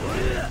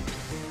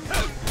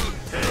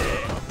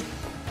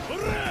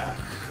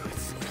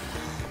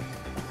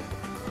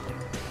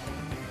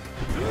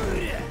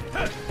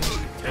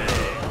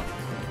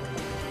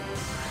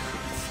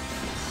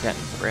 Got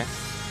breath.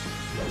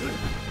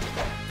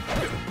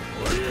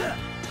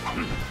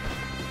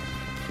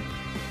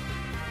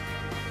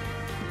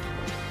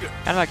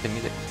 I like the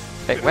music.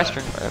 Like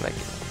Western, but I like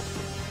it.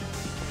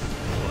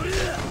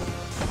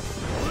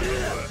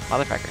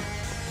 Motherfucker.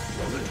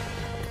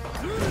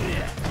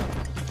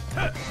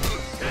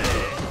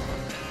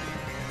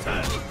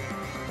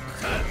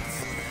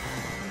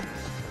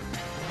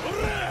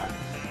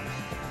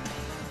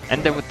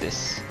 End it with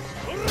this.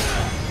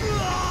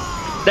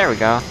 There we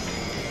go.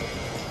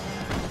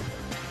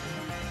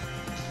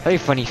 Very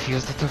funny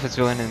feels the toughest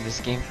villain in this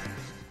game.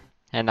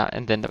 And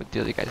then the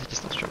other guys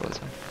just don't struggle as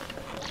well.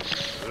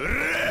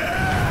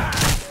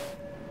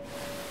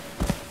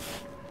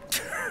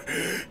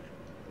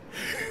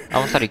 I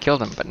almost thought he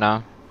killed him, but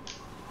no.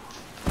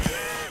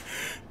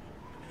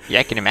 Yeah,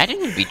 I can imagine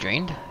he'd be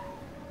drained.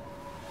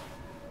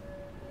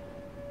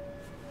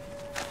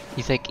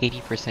 He's like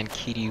 80%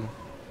 Kiryu.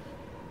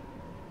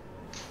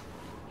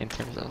 In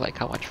terms of like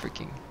how much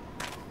freaking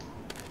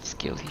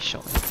skill he's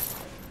showing.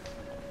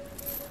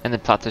 And the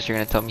plot twist, you're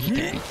gonna tell me he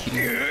can beat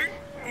Kiryu.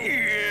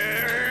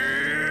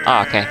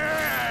 Oh, okay.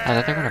 I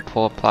thought they were gonna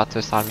pull a plot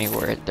twist on me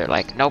where they're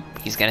like, nope,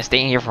 he's gonna stay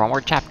in here for one more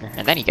chapter,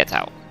 and then he gets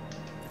out.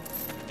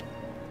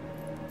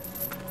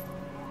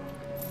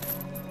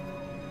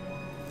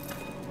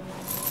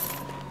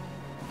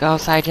 Go,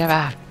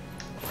 Saejima!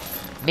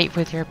 Meet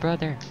with your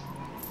brother.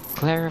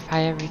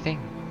 Clarify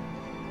everything.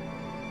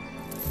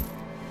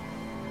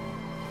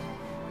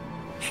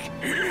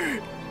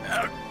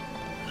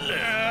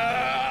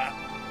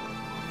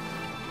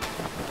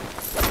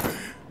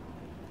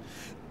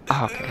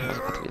 Oh, okay, I was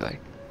about to be like...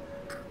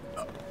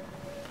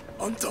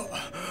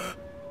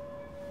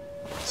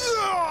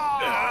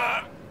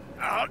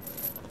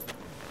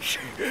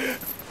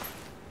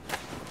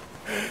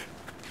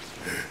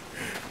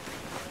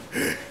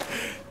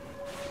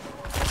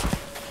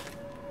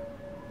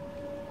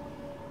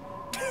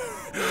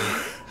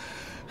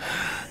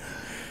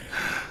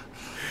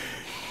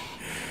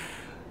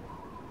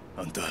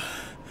 あんた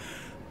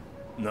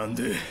なん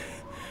で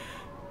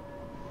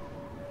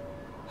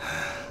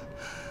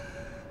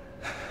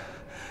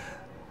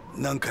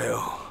なんか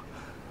よ、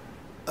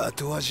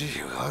後味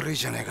悪い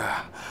じゃねえ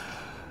か。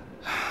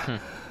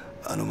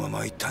あのま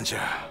ま行ったんじ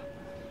ゃ。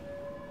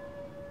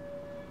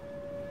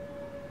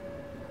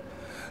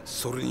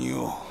それに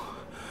よ、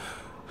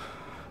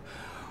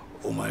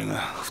お前が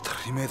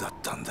2人目だっ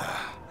たんだ。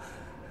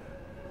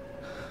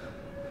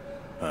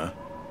あ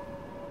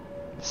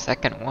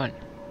Second one.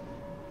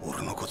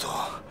 俺のこと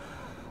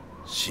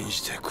信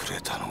じてくれ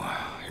たのが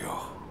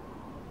よ。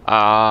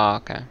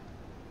Ah, okay.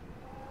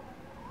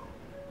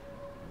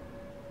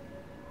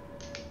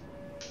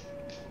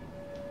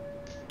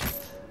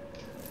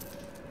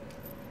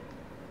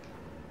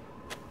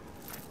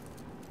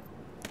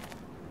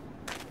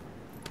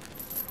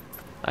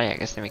 Oh yeah, I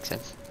guess that makes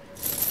sense.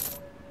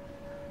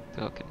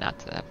 Okay, not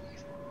to that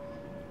place.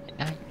 And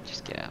now you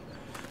just get out.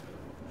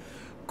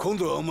 今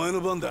度はお前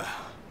の番だ。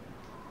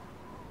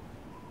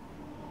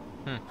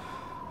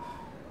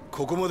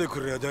ここまで来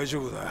れば大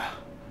丈夫だ。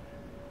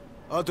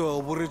あとは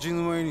溺れ死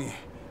ぬ前に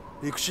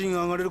陸地に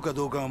上がれるか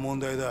どうかが問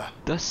題だ。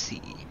The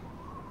sea.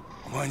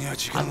 お前には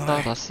時間がな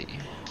い。 Under the sea.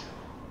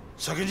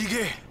 先に行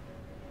け。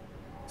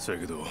そや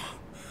けど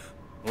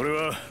俺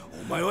は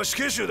お前は死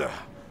刑囚だ。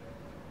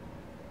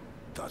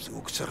脱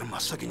獄したら真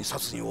っ先に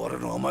殺に追われ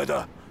るのはお前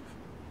だ。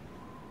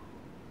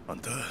あん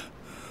た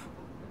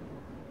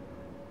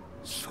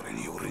それ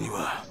に俺に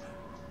は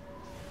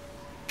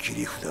切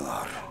り札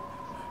がある。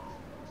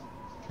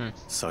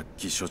さっ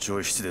き所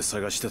長室で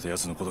探してたや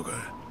つのことか。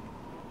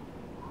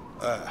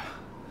ああ、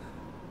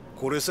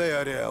これさえ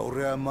ありゃ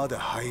俺はまだ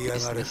這い上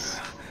がれる。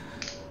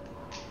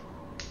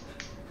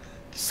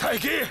さあ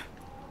行け。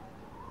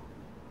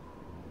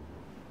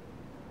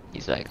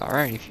 He's like,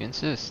 alright, if you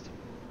insist.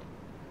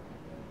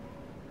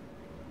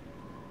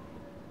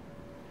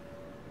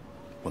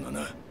 ほな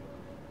な、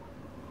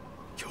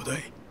兄弟。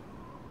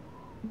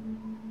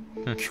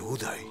兄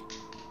弟。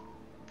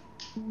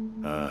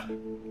ああ、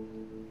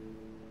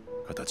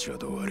形は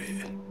どうあれ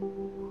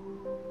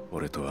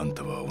俺とあん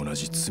たは同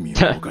じ罪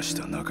を犯し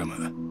た仲間。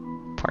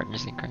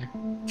 Partners in crime.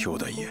 兄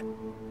弟や。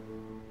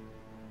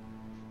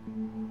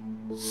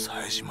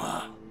冴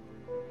島。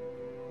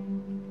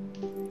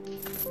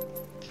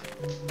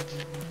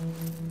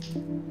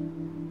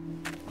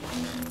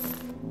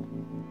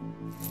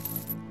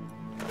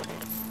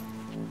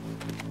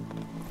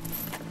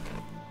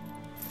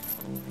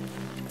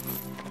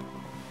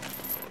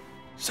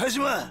冴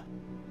島。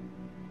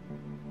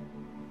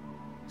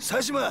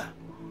冴島。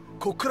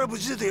こっから無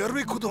事出てやる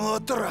べきことがあ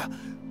ったら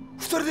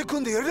二人で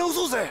組んでやり直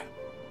そうぜ。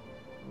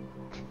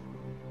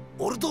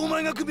俺とお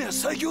前が組めば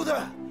最強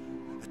だ。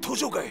東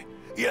上界、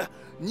いや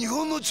日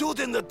本の頂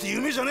点だって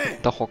夢じゃねえ。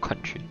 The whole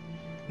country.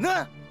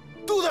 な、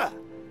どうだ。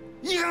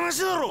いい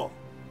話だろ。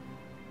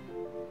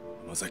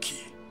山崎。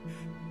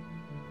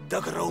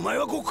だからお前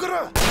はここか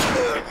ら。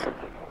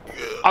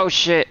 Oh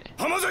shit!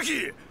 浜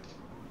崎。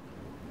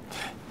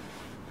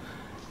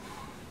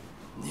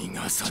逃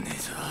がさねえ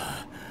ぞ。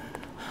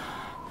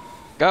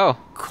 Go!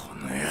 こ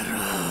の野郎。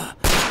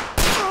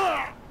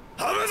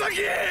浜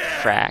崎。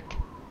 Frack.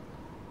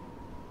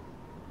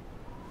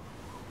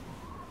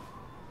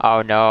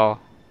 Oh no.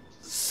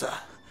 さ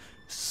あ、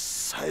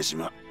冴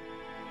島。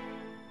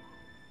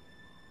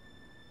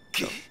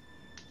桐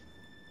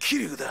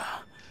生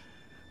だ。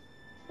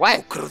こ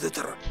What? っから出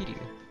たら Kiryu.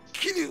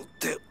 桐生っ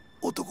て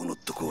男の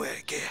とこへ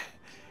行け。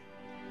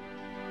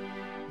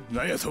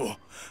何やと。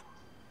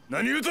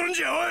何言うとるん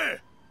じゃおい。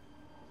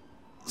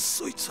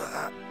そいつ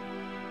は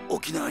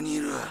沖縄にい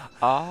る。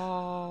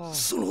 Oh.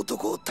 その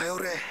男を頼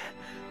れ。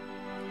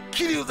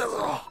桐生だ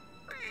ぞ。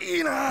い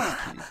いな。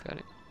 Got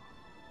it.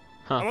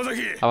 Huh. 浜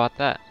崎。 How about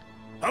that?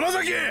 浜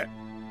崎。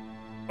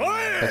おい。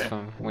 That's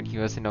from when he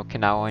was in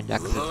Okinawa and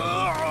Yakuza.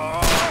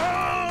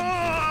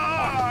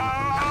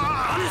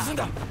 何すん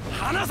だ。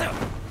離せよ。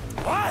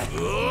おい。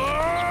おい。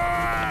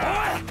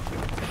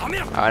はめ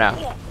ろ。 Oh no.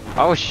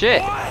 Oh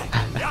shit!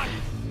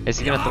 Is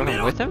he gonna throw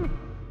him with him?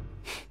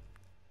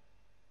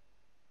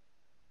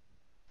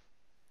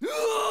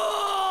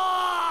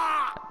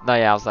 No,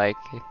 yeah, I was like,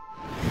 I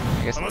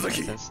guess it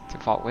makes sense to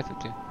fall with him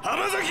too.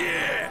 浜崎。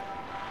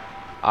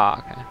 Ah,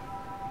 okay.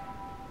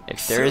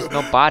 If there is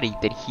no body,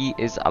 then he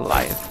is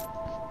alive.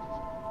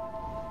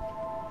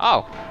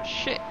 Oh,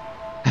 shit.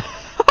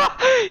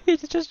 He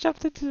just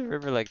jumped into the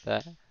river like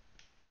that.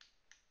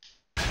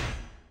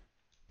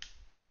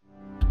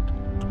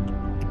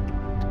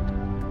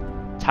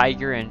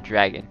 Tiger and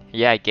dragon.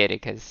 Yeah, I get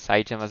it, because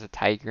Saejima a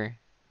tiger.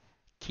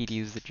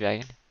 Kiryu's the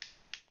dragon.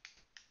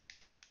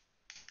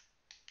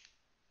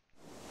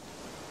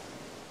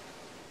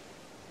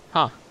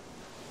 Huh.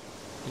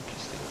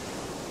 Interesting.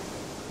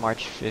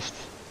 March 5th,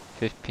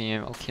 5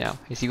 p.m. Okinawa.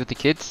 Is he with the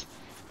kids?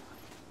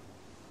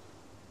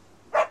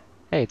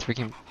 Hey, it's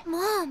freaking... も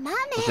うマ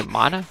Was it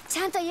Mana? ち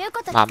ゃんと言う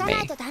こと聞かない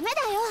Mame. とダメだよ。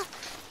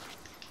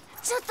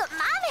ちょっとマ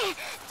メ、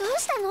どう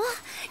したの？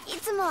い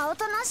つもはお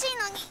となしい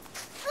のに。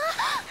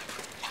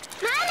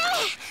マメ。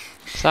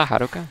 Is that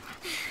Haruka?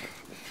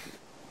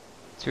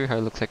 It's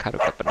her looks like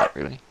Haruka, but not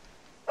really.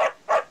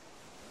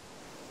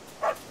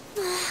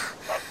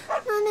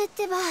 マメっ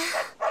てば。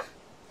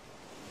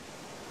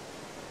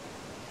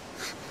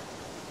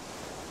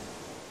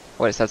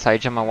 What is that,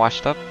 Saejima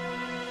washed up?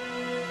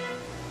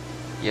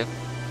 Yep.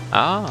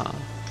 Ah.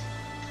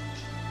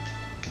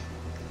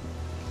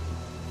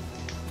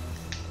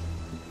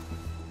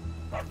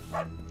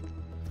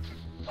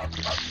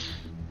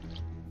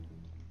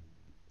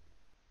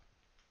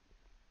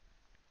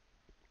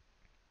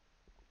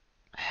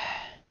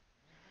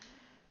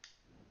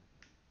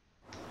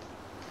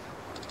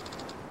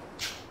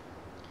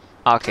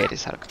 Okay, it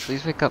is Haruka.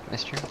 Please wake up,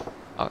 mister.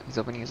 Oh, he's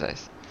opening his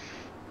eyes.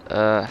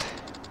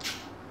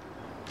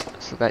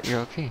 So that you're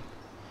okay.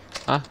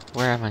 Huh?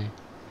 Where am I?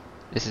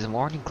 This is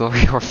Morning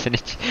Glory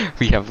Orphanage.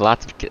 We have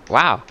lots of kids.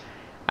 Wow!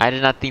 I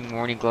did not think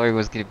Morning Glory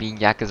was gonna be in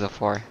Yakuza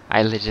 4.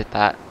 I legit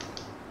thought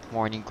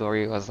Morning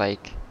Glory was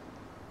like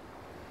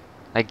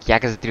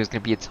Yakuza 3 was gonna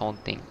be its own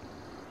thing.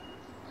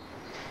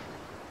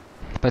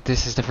 But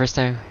this is the first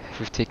time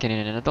we've taken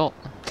in an adult.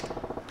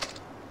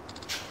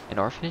 An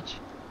orphanage?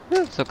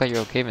 So glad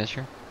you're okay,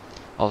 mister.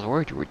 I was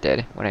worried you were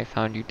dead when I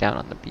found you down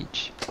on the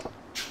beach.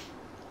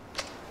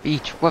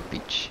 Beach? What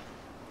beach?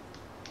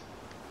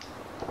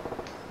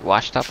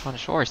 Washed up on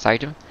shore,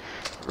 Saejima?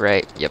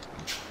 Right, yep.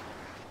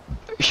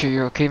 You sure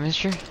you're okay,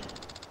 mister?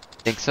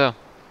 Think so.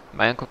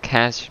 My Uncle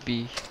Kaz should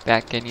be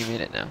back any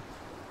minute now.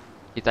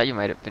 He thought you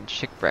might have been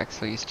shipwrecked,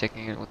 so he's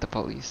checking in with the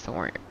police. Don't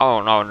worry.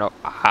 Oh, no, no.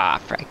 Ah,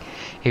 frack.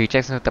 If he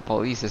checks in with the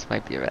police, this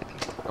might be a bad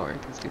thing. Don't worry,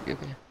 it's gonna be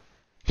okay.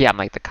 Yeah, I'm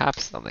like the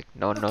cops. I'm like,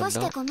 no, no, 起こして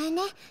no. ごめん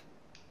ね。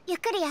ゆっ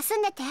くり休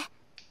んでて。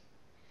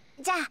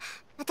じゃあ、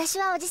私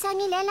はおじさん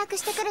に連絡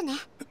してくるね。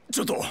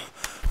ちょっと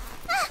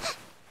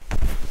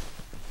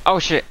Oh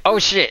shit, oh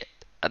shit!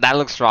 That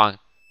looks wrong.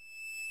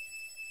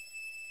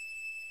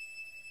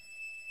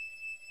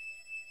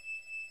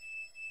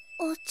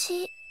 お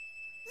じ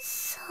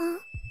さん。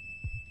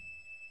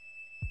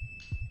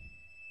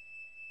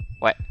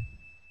 What?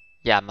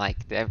 Yeah, I'm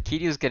like,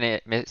 Kiryu's gonna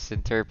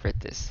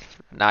misinterpret this.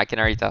 Now I can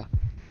already tell.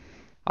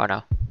 Oh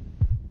no.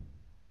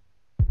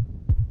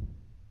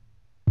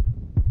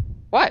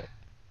 What?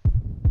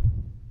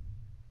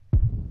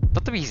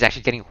 Don't tell me he's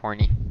actually getting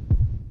horny.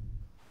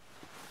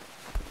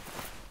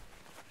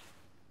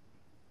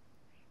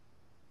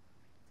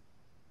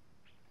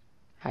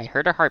 I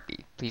heard a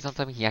heartbeat. Please don't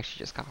tell me he actually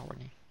just got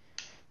horny.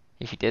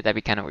 If he did, that'd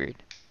be kind of weird.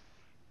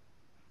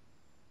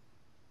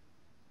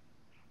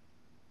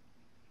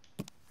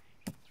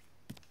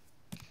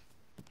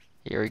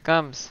 Here he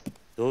comes.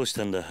 どうし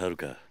たんだ、はる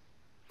か。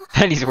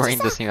 And he's wearing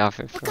the same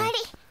outfit お for かえり。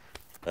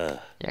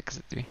ああ、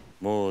 Yakuza 3.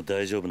 もう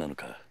大丈夫なの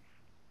か。うん、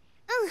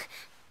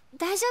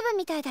大丈夫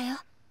みたいだよ。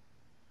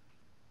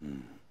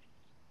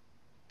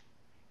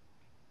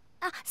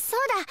あ、そう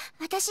だ。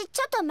私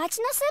ちょっと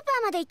町のスーパ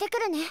ーまで行ってく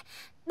るね。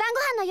晩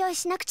ご飯の用意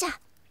しなくちゃ。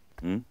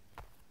ん？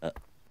あ、あ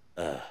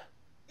あ。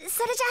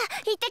それじゃ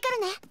あ行ってく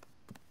るね。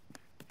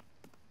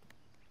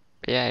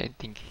 But yeah, I didn't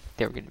think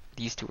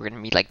these two were gonna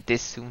meet like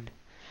this soon.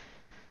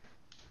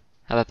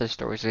 I thought their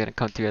stories were gonna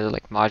come together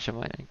like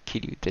Majima and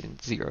Kiryu did in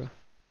Zero.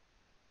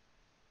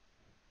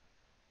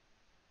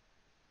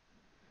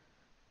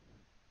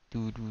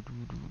 Do do do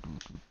do do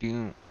do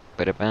do.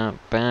 Bada bam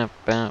bam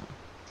bam.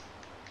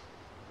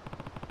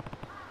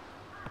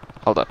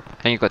 Hold up,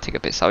 I need to go take a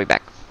piss. I'll be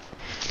back.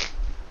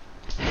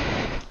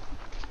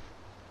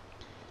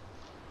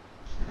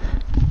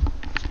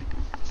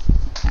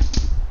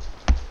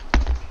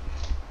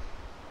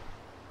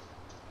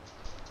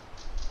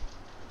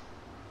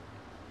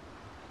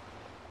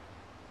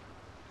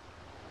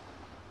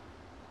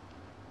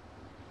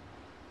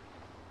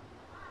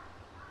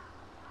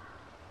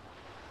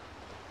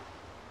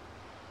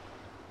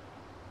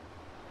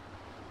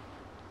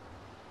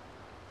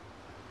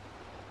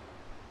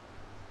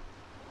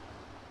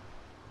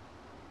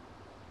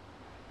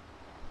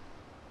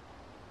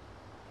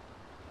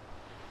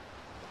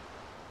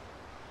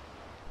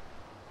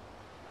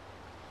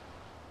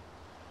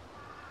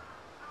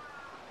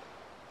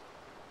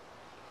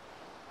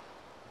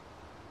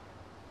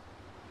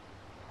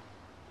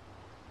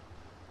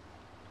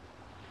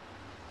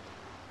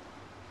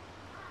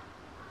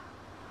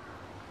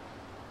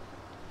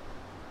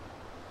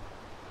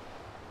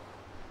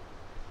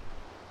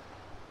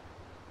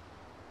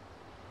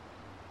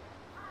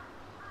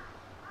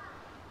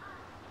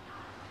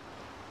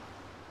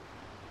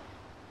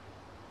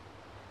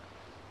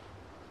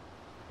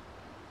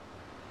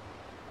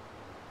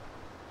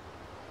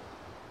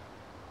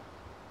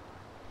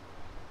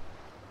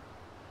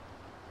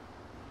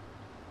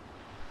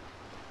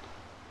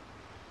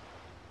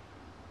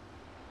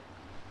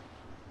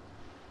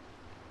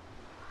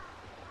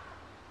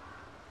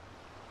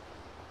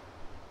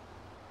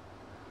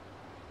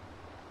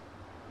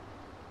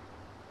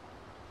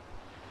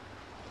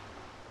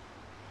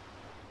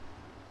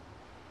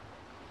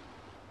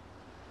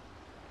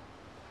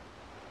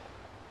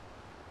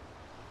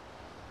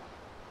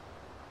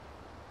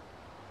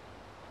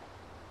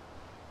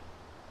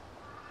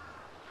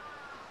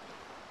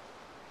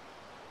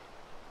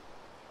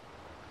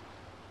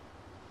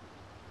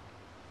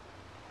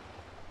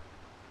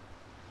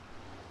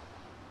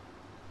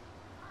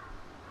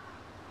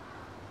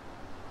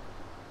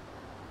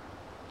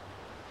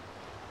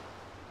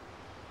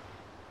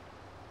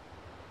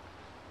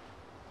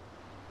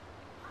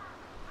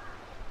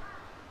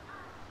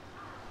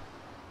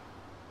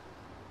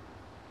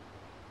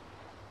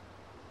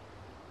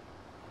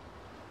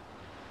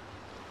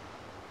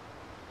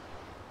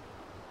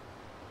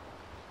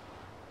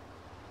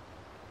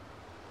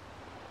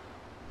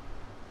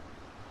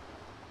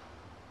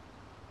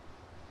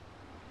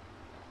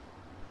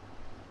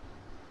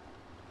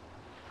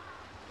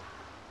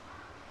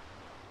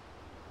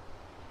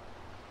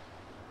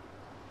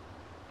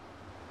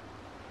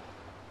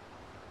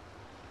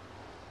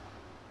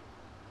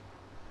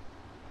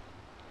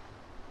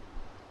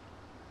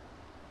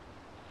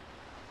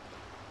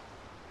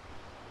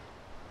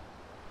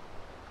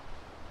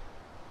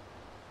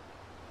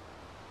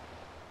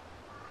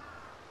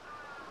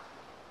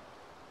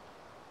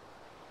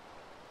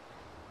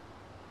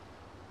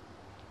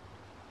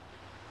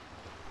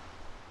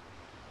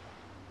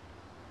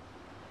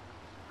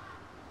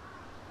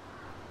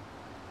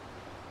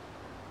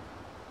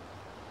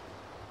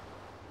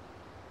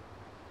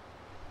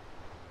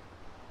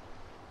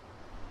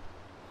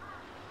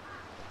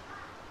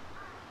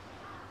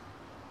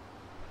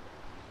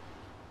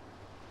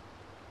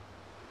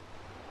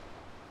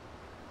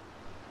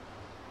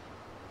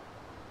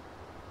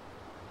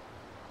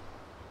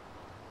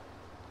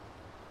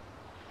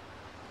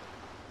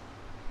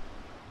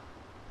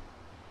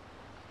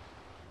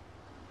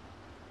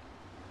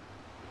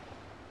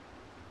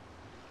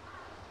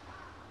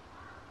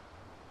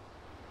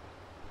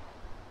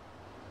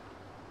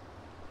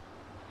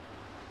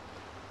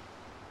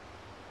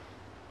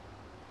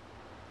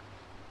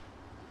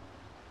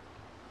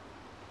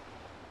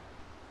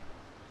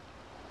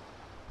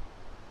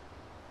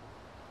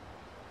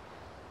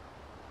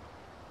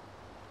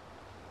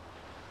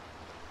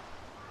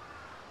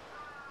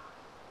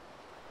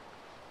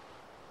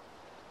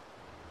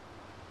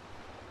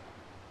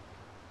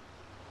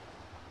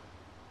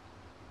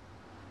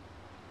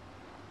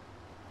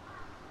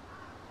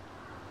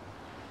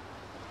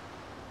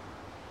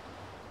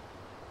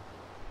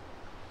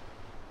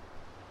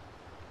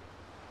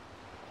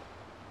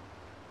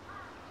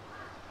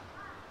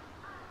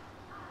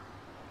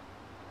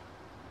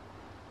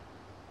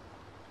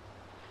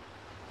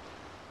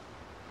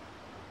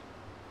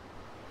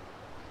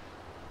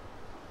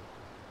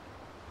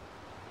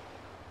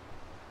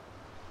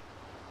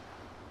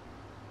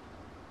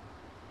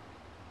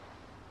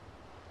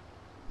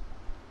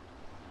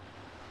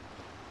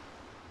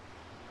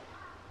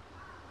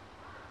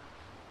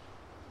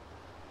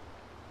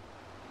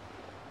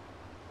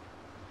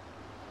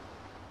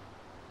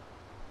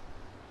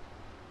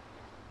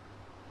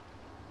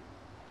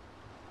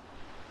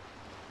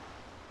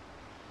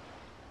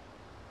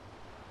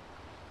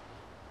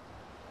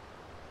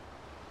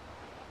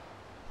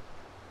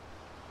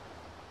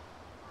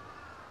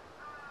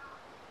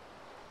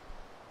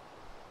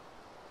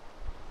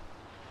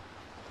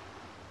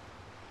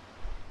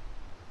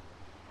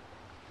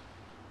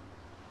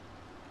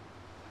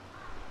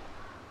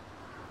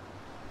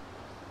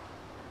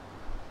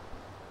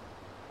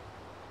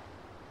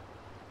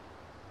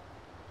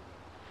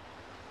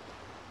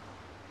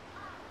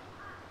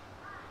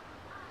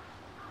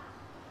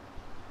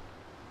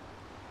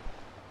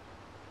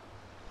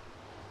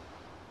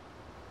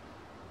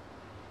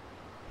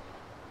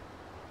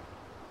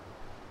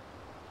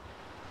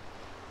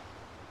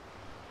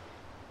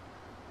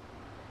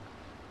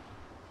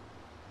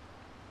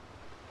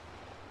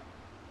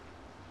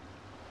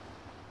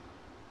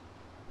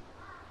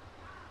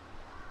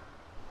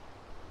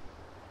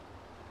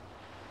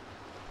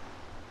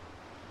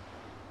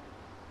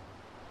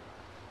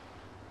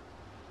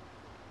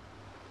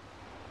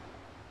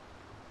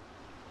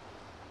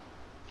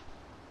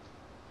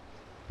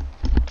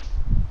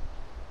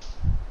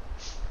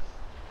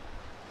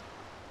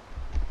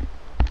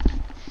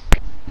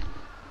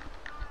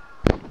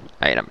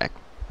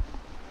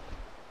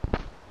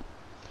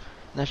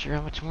 Not sure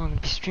how much more I'm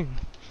gonna be streaming.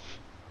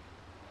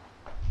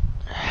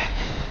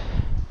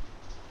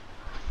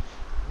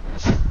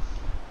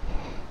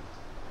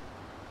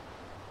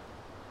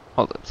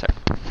 Hold up, sorry.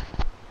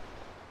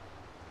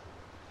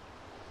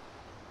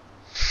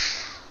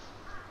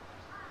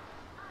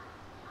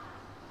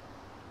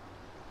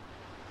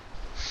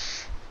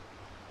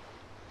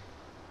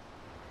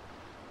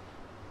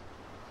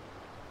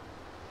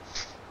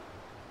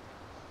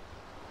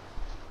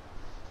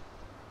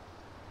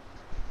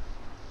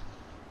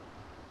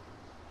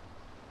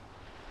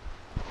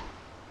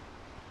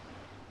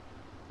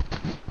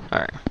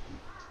 Alright.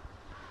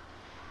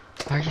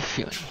 How are you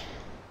feeling?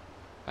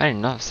 I didn't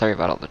know. Sorry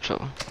about all the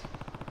trouble.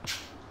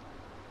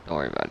 Don't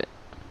worry about it.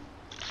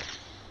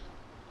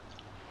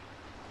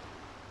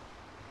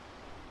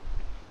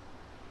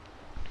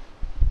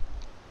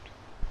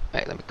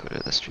 Alright, let me go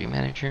to the stream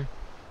manager.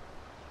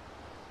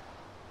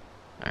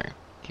 Alright, in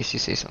case you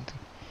say something.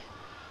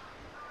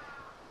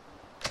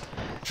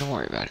 Don't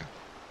worry about it.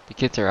 The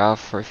kids are out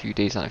for a few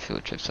days on a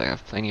field trip, so I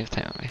have plenty of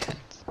time on my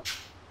hands.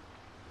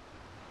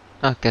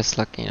 Oh, guess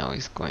lucky,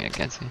 he's going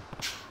against me.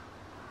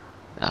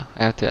 No,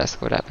 I have to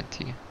ask what happened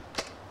to you.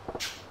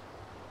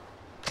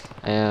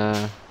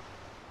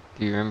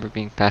 Do you remember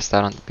being passed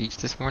out on the beach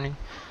this morning?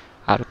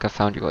 Haruka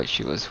found you while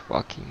she was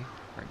walking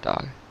her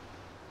dog.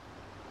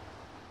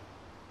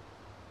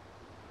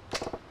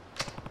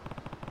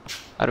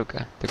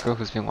 Haruka, the girl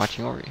who's been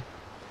watching over you.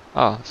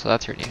 Oh, so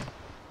that's her name.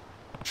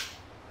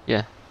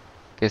 Yeah,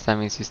 guess that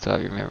means you still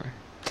have your memory.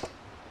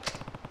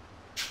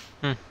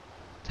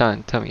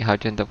 Tell me,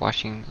 how'd you end up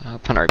washing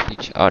up on our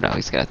beach? Oh no,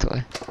 he's got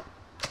to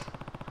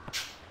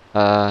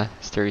lie.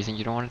 Is there a reason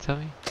you don't want to tell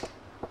me?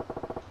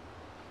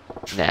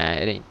 Nah,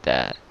 it ain't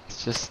that.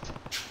 It's just... Can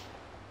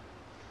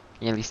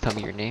you at least tell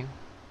me your name?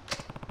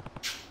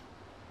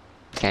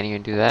 Can't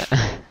even do that?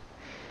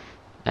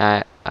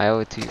 Nah, I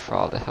owe it to you for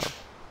all the help.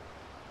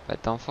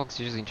 But don't folks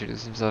usually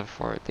introduce themselves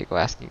before they go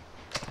asking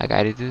a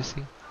guy to do this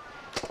thing?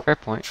 Fair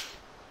point.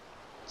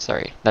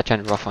 Sorry, not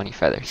trying to ruffle any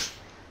feathers.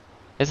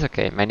 It's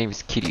okay, my name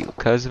is Kiryu,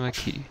 Kazuma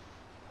Kiryu.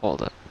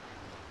 Hold up.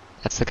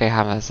 That's the guy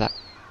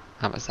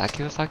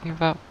Hamasaki was talking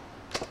about?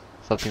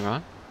 Something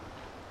wrong?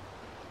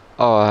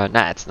 Oh,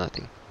 nah, it's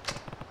nothing.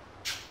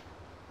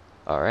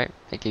 Alright,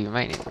 I gave you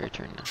my name in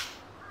return now.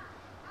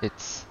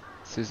 It's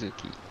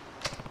Suzuki.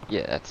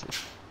 Yeah, that's it.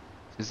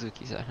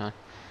 Suzuki-san, huh?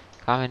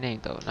 Common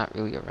name though, not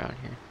really around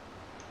here.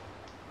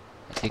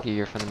 I take it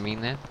you're from the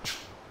mainland?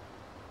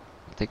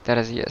 I'll take that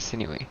as a yes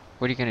anyway.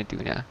 What are you gonna do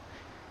now?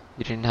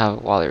 You didn't have a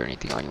wallet or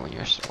anything on you when you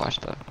were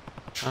washed up.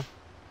 Huh?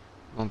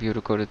 You won't be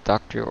able to go to the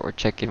doctor or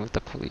check in with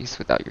the police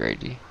without your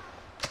ID.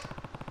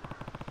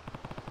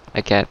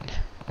 I can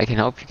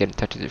help you get in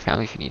touch with your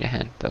family if you need a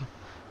hand though.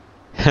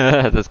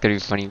 That's gonna be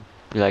funny.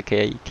 Be like,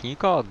 hey, can you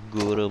call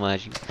Goro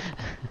Maju?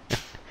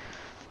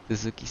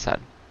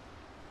 Suzuki-san.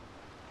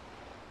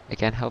 I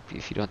can't help you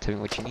if you don't tell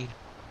me what you need.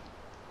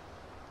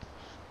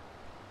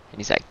 And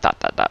he's like, ...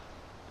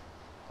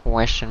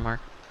 Question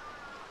mark.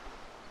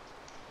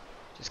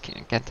 Just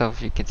kidding. Can't tell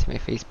if you can see my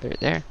face better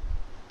there.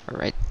 Or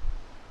right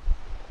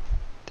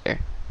there.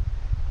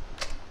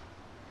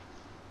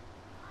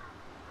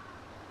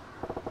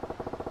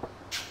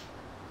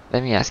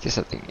 Let me ask you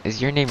something.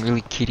 Is your name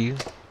really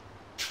Kiryu?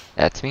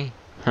 That's me?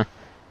 Huh.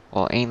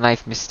 Well, ain't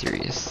life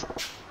mysterious?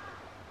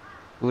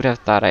 Who would have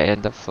thought I'd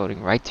end up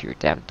floating right to your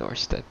damn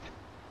doorstep?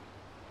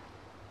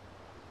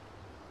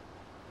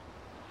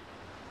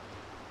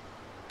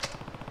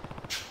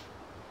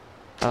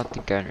 I don't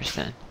think I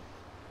understand.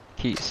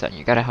 Kiryu-san,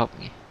 you gotta help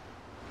me.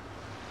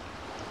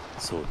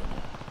 そうだな。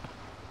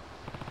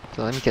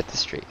 So let me get this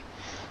straight.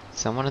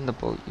 Someone in the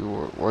boat you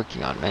were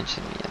working on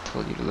mentioned me and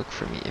told you to look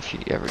for me if you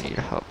ever needed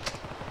help.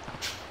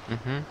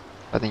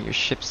 But then your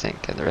ship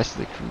sank and the rest of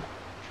the crew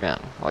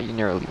drowned while you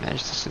narrowly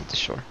managed to swim to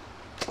shore.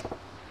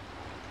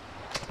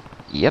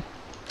 Yep.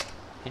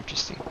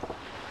 Interesting.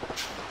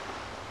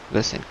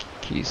 Listen,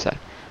 Kiryu-san.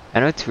 I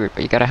know it's weird,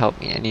 but you gotta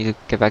help me. I need to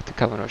get back to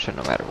Kawanosha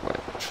no matter what.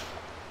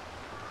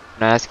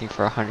 I'm not asking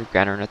for 100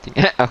 grand or nothing.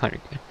 100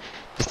 grand.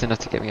 Just enough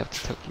to get me up to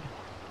Tokyo.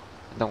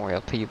 And don't worry,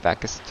 I'll pay you back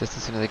just as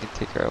soon as I can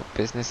take care of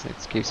business and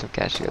scrape some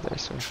cash together, I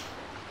swear.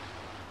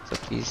 So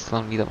please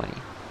loan me the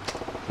money.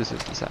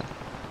 Suzuki-san.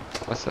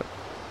 What's up?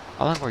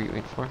 How long were you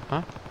in for,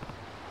 huh?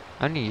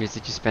 How many years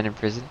did you spend in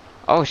prison?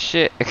 Oh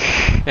shit!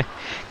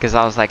 Because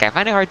I was like, I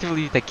find it hard to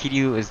believe that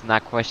Kiryu is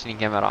not questioning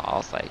him at all. I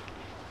was like,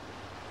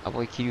 oh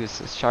boy, Kiryu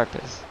is as sharp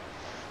as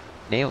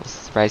nails.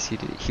 Surprised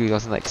he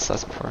wasn't like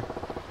sus before.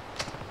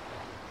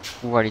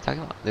 What are you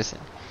talking about? Listen,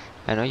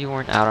 I know you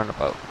weren't out on a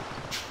boat.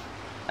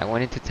 I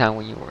went into town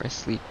when you were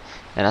asleep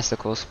and asked the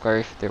Coast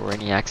Guard if there were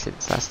any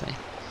accidents last night.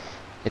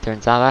 It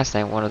turns out last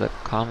night one of the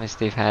calmest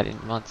they've had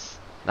in months.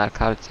 Not a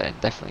cloud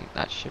outside, definitely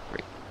not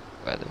shipwreck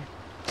weather.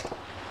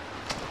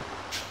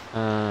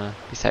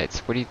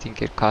 Besides, what do you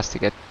think it costs to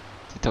get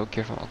to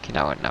Tokyo from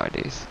Okinawa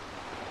nowadays?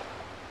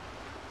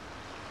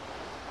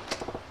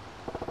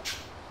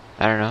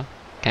 I don't know.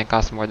 Can't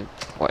cost more than,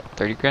 what,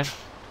 30 grand?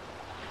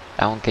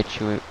 That won't get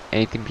you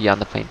anything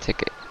beyond the plane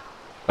ticket.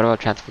 What about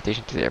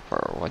transportation to the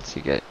airport or once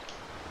you get...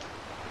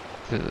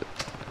 to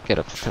get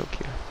up to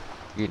Tokyo.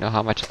 You know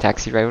how much a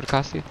taxi ride would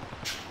cost you?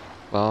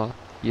 Well,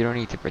 you don't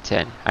need to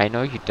pretend. I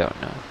know you don't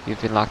know.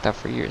 You've been locked up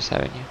for years,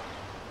 haven't you?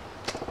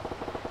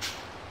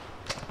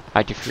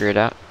 How'd you figure it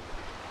out?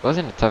 It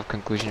wasn't a tough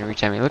conclusion to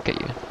reach. I mean, look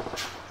at you.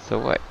 So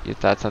what? You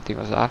thought something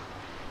was off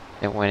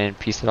and went in and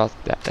pieced it all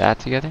that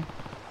together?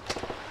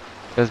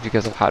 It was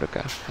because of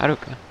Haruka.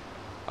 Haruka?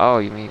 Oh,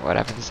 you mean what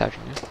happened this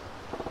afternoon?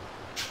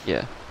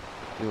 Yeah.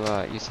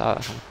 You saw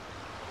it, huh?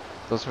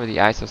 Those were the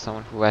eyes of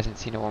someone who hasn't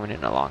seen a woman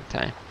in a long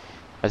time.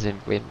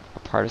 Hasn't been a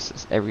part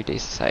of everyday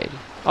society.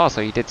 Oh,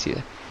 so you did see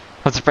that.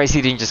 I'm surprised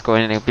he didn't just go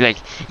in and be like,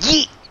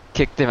 yeet!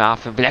 Kick them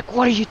off and be like,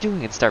 what are you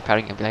doing? And start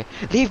pouting and be like,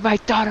 leave my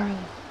daughter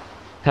alone.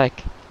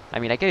 Like, I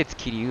mean, I get it's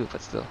Kiryu,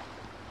 but still.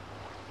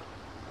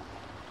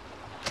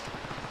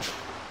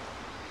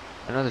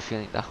 Another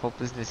feeling, the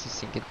hopelessness you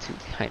sink into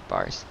behind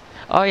bars.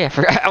 Oh yeah,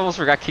 I almost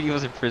forgot Kiryu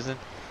was in prison.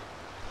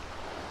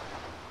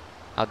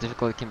 How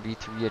difficult it can be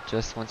to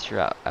readjust once you're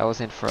out. I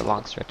was in for a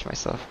long stretch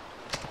myself.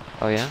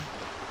 Oh yeah?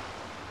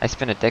 I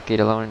spent a decade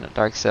alone in a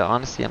dark cell.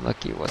 Honestly, I'm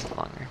lucky it wasn't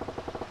longer.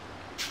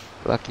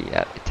 Lucky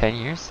at 10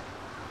 years?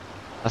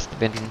 Must have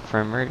been for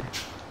a murder.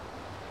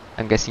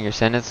 I'm guessing your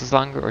sentence was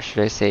longer, or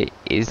should I say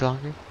is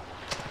longer?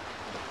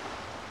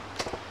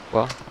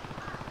 Well,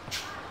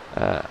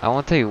 I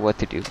won't tell you what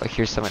to do, but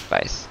here's some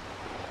advice.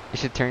 You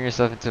should turn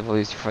yourself into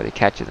police before they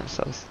catch you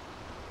themselves.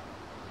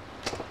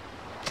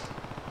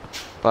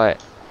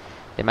 But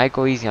they might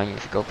go easy on you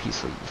if you go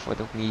peacefully before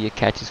the media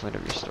catches wind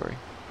of your story.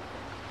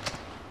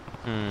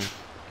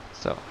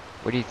 So,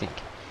 what do you think?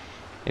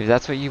 If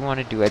that's what you want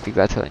to do, I'd be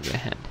glad to lend you a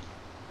hand.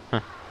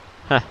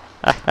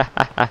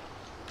 Huh.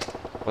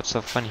 What's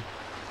so funny?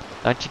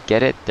 Don't you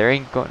get it? There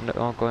ain't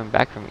no going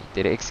back for me.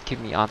 They'd execute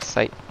me on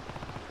sight.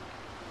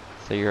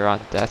 So you're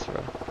on death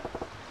row.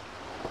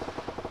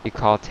 You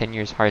call 10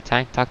 years hard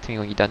time? Talk to me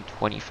when you're done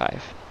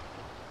 25.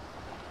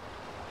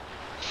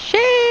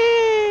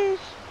 Sheesh!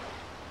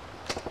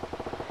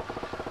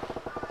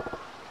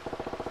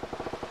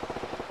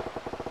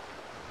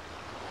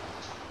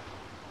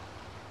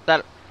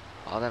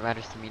 All that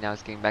matters to me now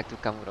is getting back to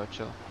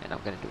Kamurocho, and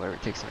I'm gonna do whatever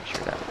it takes to make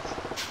sure that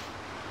happens.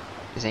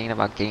 This ain't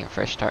about getting a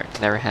fresh start.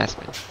 It never has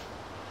been.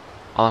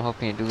 All I'm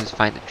hoping to do is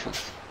find the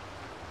truth.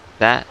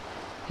 That,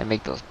 and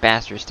make those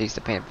bastards taste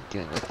the pain I've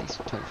been dealing with these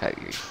 25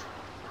 years.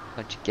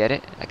 Don't you get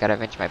it? I gotta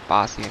avenge my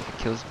boss even if it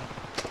kills me.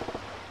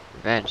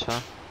 Revenge, huh?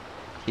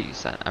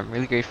 Kiryu-san, I'm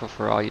really grateful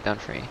for all you've done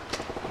for me.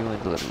 You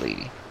and the little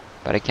lady.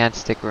 But I can't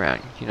stick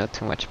around. You know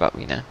too much about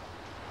me now.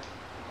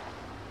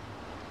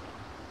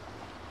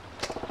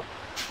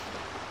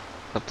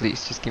 So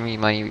please, just give me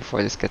money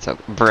before this gets up.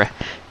 Bruh.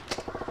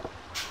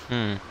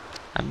 I'm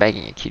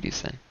begging you,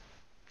 Kiryu-san.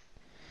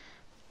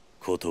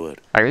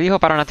 I really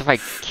hope I don't have to fight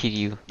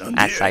Kiryu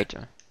at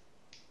Saito.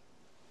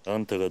 あ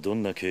んたがど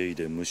んな経緯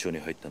で無所に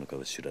入ったのか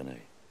は知らな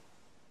い。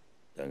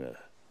だが、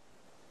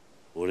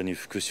俺に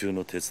復讐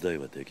の手伝い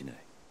はできない。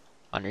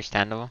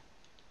Understandable.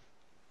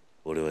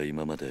 俺は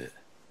今まで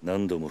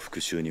何度も復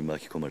讐に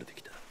巻き込まれて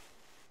きた。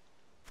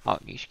Oh,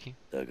 Nishiki.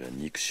 だが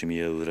憎しみ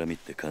や恨みっ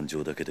て感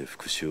情だけで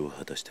復讐を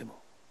果たしても、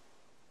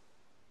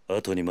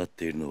後に待っ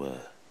ているの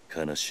は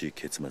悲しい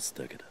結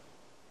末だけだ。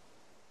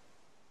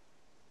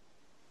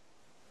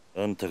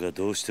あんたが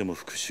どうしても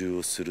復讐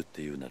をするっ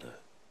ていうなら、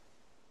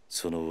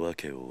その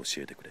訳を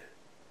教えてくれ。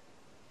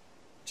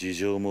事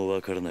情も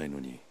わからないの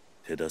に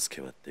手助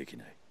けはでき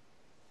ない。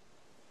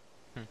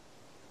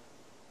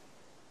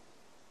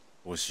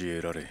教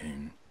えられへ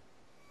ん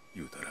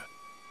言うたら。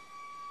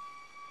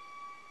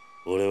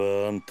俺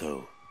はあんた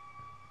を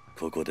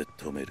ここで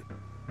止める。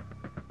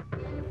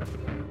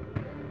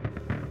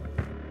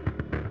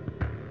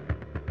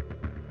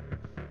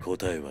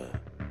答えは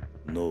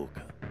ノー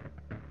か。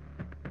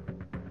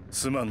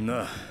すまん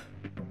な。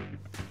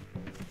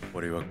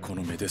俺はこ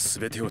の目で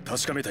全てを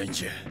確かめたいん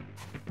じゃ。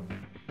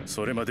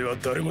それまでは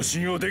誰も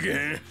信用できへ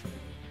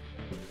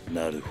ん。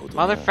なるほど。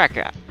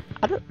Motherfucker,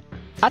 I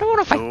don't want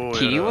to fight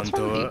Kiryu. What's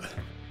wrong with you?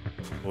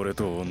 俺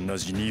と同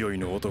じ匂い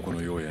の男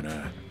のようやな。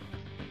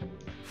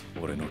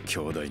俺の兄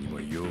弟にも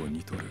よう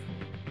似とる。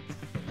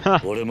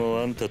俺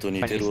もあんたと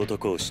似てる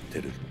男を知っ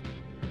てる。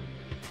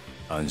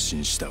安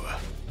心したわ。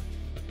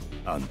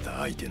あんた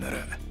相手なら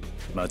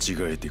間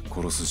違えて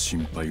殺す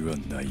心配は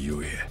ないよ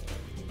うや。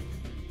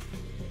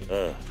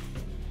ああ。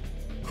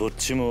こっ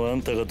ちもあ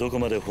んたがどこ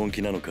まで本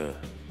気なのか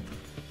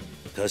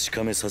確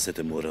かめさせ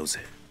てもらうぜ。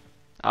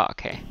Oh,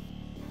 okay.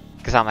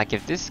 Because I'm like,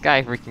 if this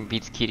guy freaking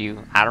beats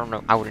Kiryu, I don't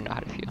know, I wouldn't know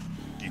how to feel.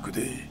 行く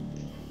で。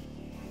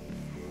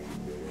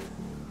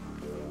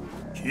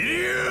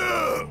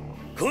Kiryu!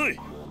 来い!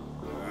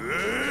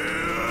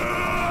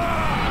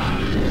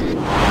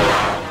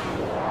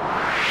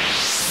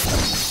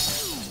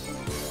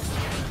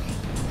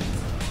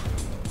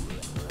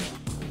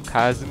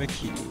 Kazuma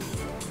Kiryu.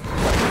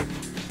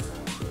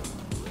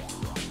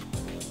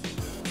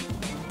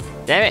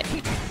 Damn it!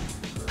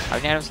 How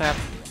many items do I have?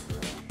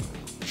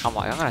 I'm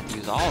like, I'm gonna have to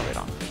use all of it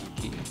on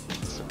Kiryu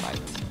to survive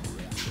this.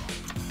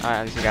 Alright,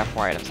 at least we got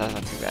 4 items, that's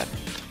not too bad.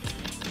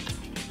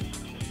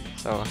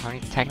 So, how many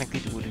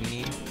technically would we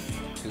need?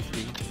 2,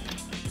 3.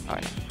 Oh, I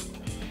know.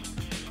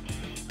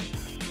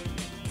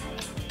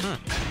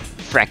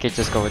 Frack it,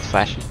 just go with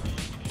flashy.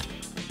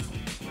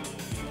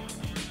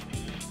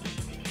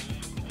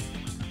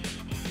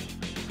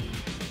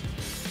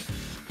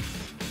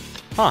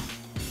 Huh.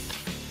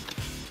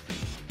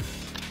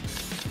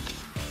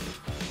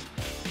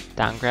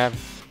 Down grab.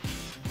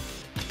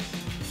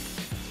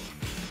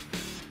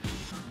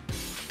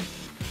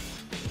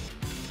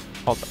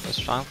 Hold up, a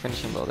strong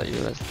finishing blow that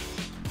utilizes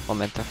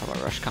momentum from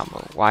a rush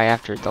combo. Y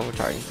after double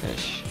charging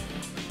finish.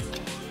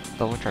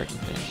 Double charging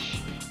finish.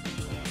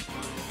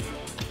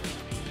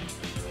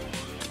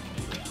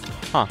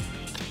 Huh.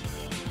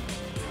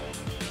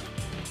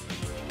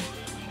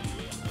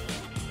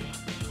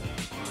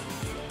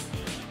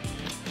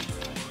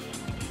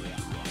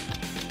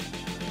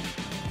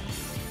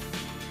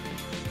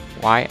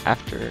 Y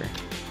after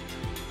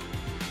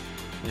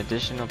an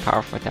additional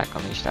powerful attack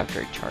unleashed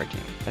after a charging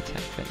attack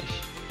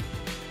finish.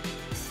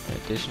 An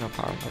additional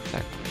powerful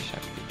attack unleashed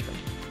after a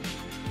charging.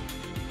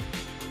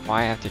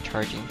 Y after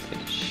charging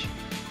finish.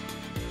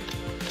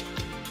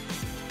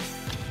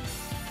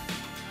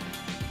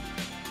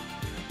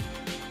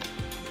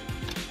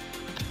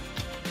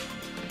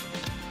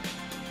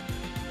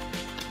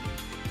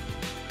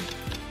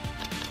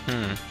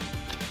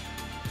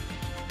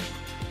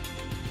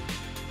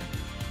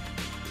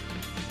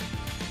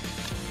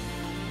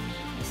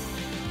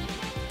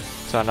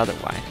 So another Y.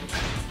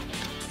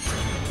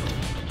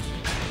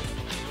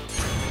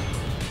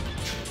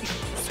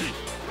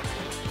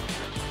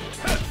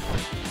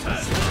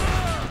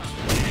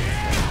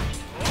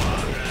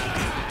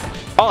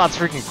 Oh, that's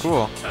freaking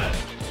cool.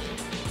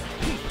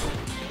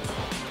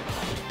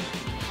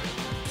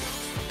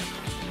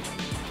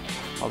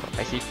 Hold up,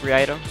 I see free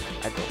item.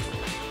 I go for it.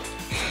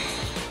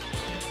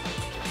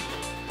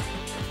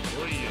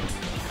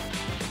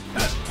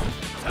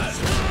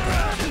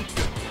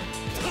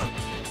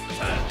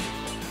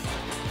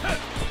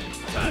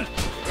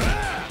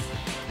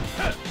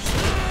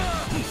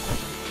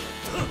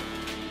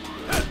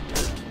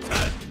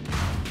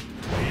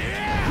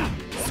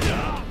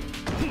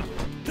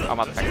 I'm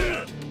out the back.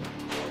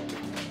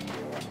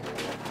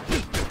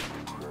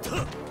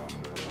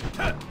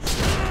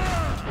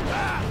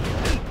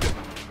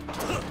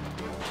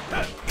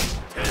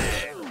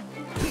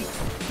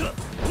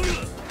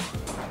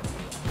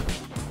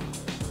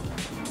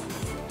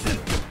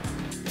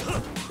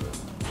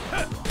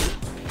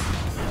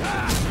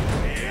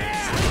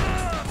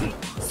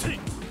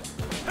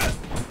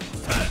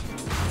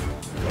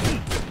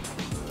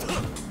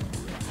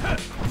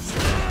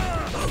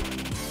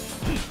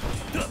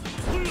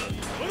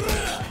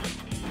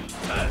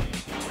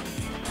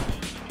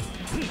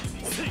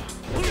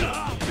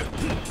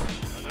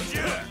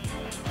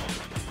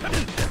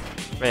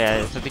 But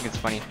yeah, I think it's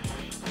funny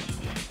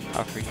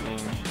how freaking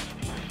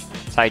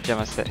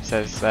Saejima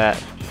says that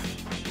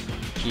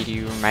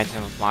Kiryu reminds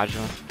him of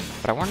Majima.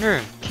 But I wonder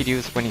if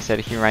Kiryu's when he said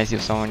he reminds you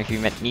of someone, if he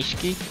meant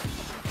Nishiki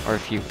or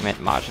if he meant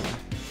Majima.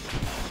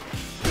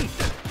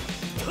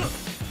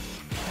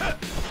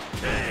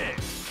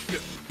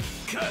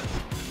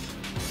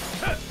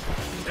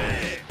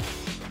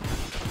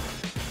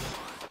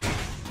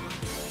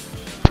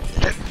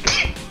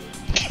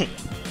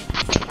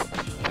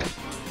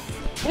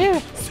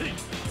 Yeah.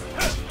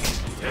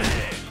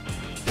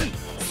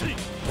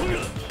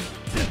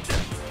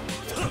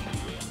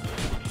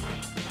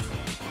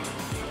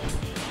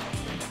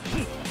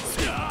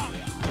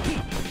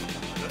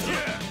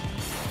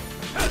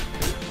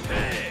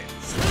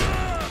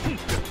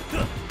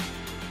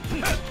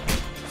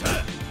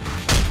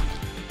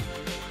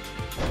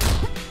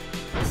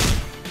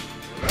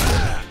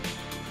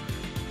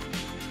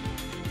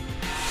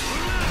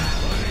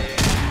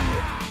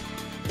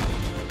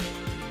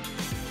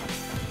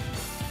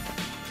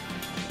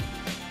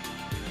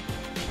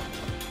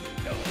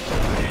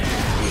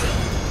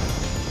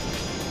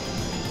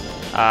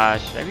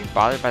 Should I be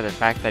bothered by the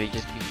fact that he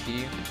just beat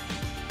Kiryu?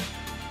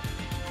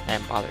 I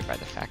am bothered by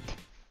the fact.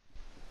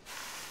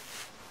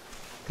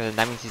 Because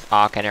that means he's.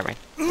 Oh, okay, never mind.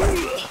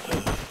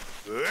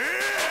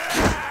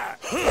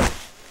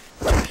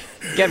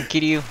 Get him,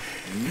 Kiryu!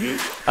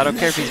 I don't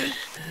care if he's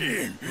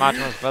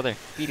Majima's brother.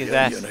 Beat his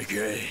ass.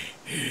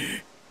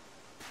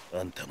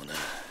 あんたもな、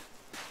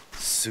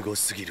すご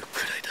すぎる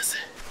くらいだぜ。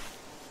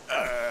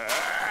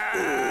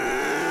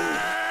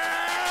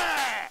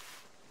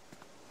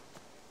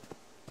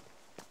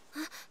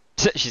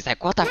She's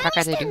like, what the fuck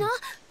are they doing?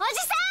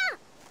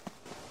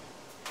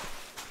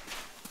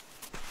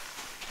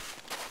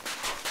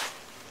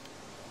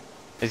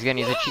 Is he gonna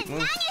use a cheat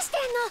move?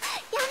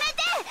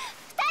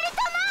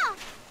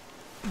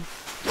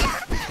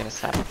 He's gonna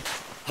slap him.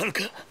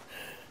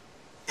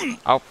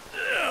 Oh.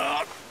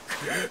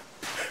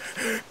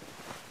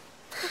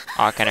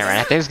 Oh, okay, never mind.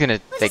 I think he was gonna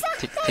take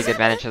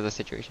advantage of the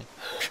situation.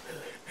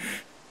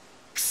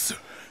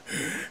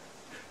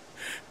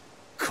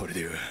 これ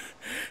では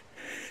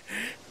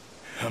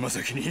浜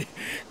崎に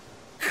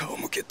顔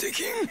向けで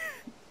きん。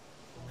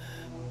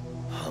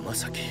浜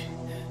崎。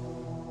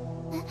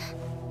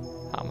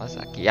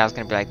Hamazaki. Yeah, I was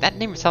gonna be like, that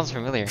name sounds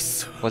familiar.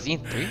 Was he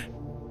in 3?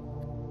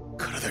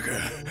 体が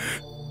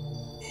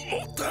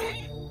持ったん。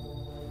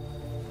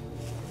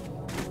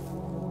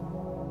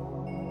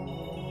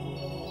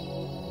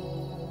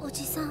お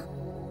じさん、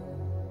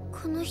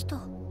この人。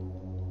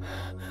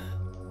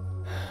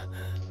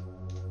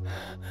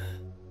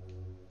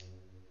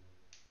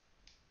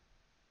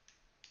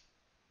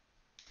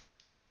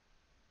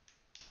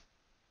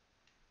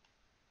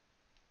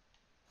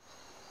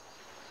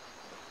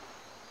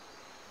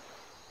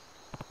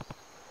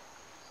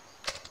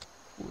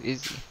Who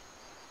is he?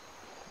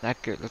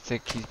 That girl looks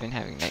like he's been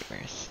having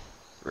nightmares.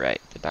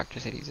 Right, the doctor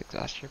said he's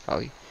exhausted,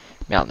 probably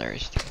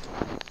malnourished.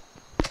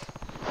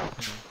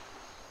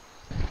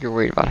 You're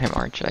worried about him,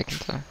 aren't you? I can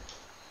tell.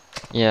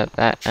 Yeah,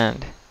 that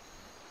and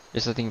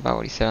there's something about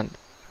what he said on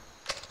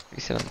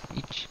the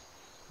beach.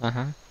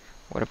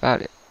 What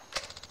about it?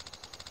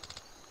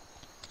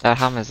 That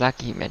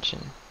Hamazaki he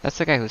mentioned. That's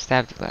the guy who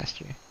stabbed you last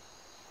year.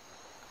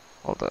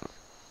 Hold up.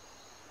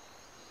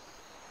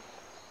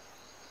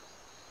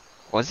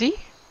 Was he?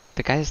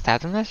 The guy that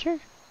stabbed him last year?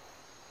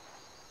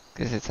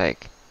 Cause it's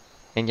like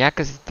in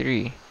Yakuza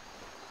 3.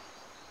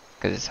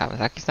 Cause it's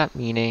Hamazaki's not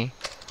Mine.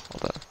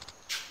 Hold up.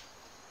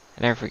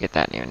 I never forget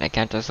that name, and I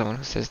can't tell someone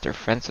who says they're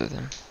friends with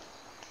him.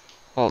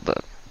 Hold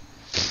up.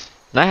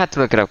 Now I have to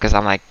look it up because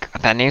I'm like,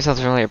 that name sounds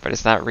familiar, but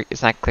it's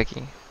not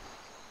clicking.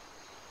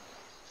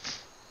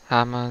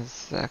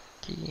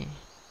 Hamazaki.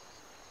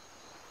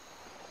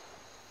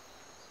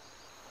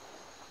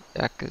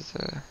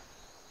 Yakuza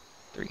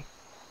 3.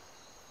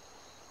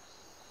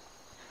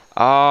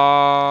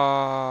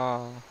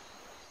 Oh,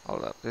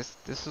 hold up.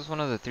 This was one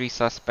of the 3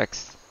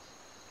 suspects.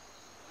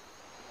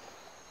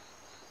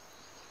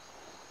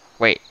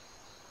 Wait.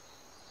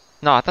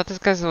 No, I thought this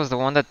guy was the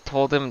one that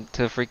told him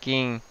to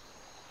freaking.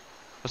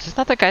 Was this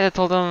not the guy that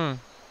told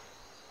him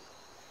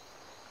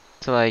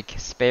to like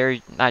spare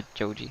not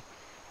Joji,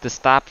 to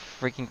stop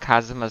freaking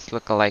Kazuma's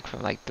look-alike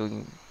from like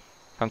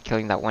from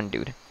killing that one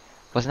dude?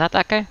 Wasn't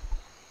that guy?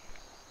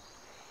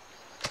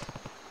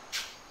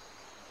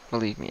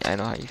 Believe me, I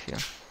know how you feel.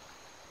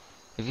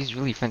 If he's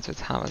really friends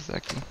with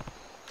Hamazaki,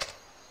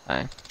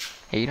 I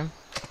hate him?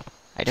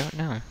 I don't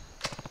know.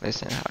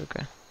 Listen,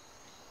 Haruka.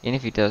 Even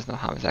if he does know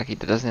Hamazaki,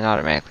 that doesn't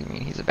automatically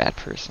mean he's a bad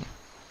person.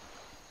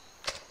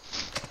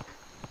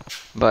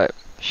 But,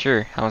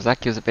 sure,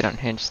 Hamazaki was a bit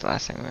unhinged the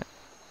last time we met.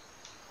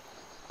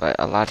 But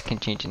a lot can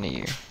change in a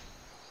year.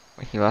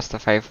 When he lost the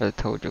fight for the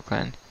Tojo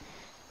clan,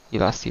 he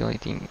lost the only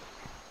thing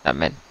that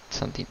meant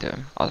something to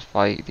him. I was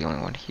probably the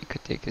only one he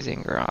could take his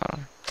anger out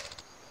on.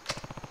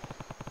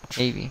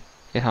 Maybe.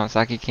 If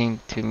Hamazaki came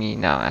to me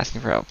now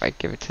asking for help, I'd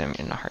give it to him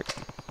in a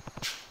heartbeat.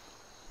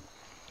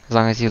 As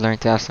long as he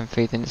learned to have some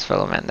faith in his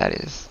fellow man, that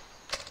is.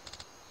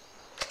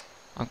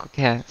 Uncle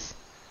Kaz.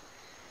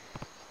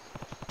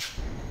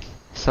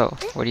 So,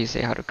 what do you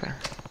say, Haruka?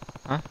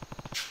 Huh?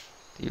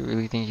 Do you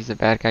really think he's a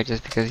bad guy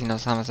just because he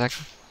knows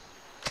Hamazaki?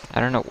 I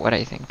don't know what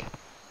I think.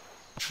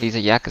 He's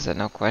a Yakuza,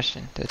 no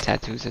question. The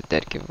tattoo's a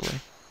dead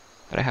giveaway.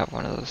 But I have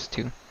one of those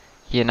too.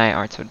 He and I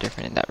aren't so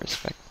different in that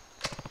respect.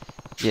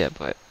 Yeah,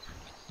 but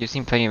you've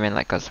seen plenty of men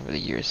like us over the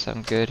years,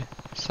 some good,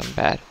 some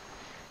bad.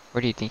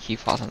 Where do you think he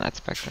falls on that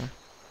spectrum?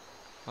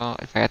 Well,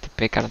 if I had to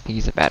pick, I don't think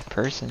he's a bad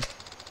person.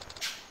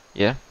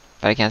 Yeah,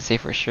 but I can't say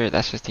for sure,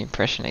 that's just the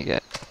impression I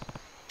get.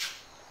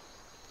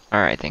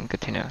 Alright then,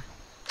 good to know.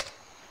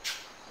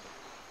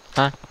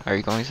 Huh? Are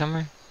you going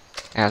somewhere?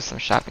 I have some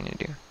shopping to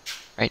do.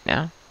 Right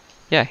now?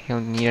 Yeah, he'll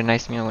need a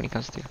nice meal when he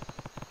comes to.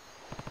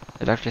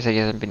 The doctor said he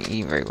hasn't been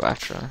eating very well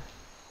after all.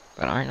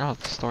 But aren't all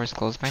the stores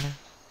closed by now?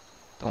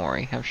 Don't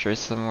worry, I'm sure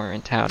somewhere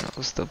in town it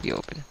will still be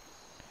open.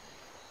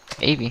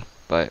 Maybe,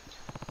 but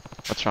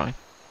what's wrong?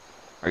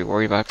 Are you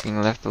worried about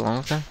being left alone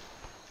with him?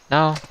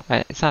 No,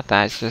 it's not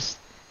that, it's just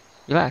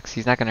relax,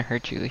 he's not gonna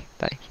hurt you.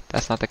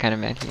 That's not the kind of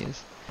man he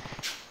is.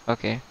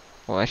 Okay,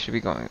 well I should be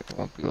going. It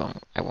won't be long.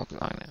 I won't be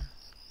long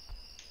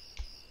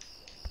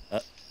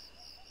now.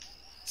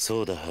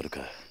 そうだ、はる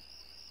か。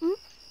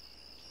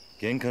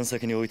玄関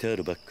先に置いてあ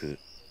るバッグ、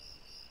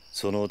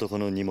その男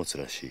の荷物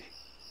らしい。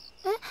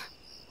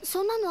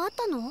そんなのあっ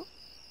たの？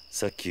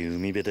さっき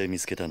海辺で見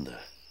つけたんだ。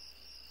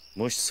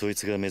もしそい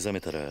つが目覚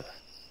めたら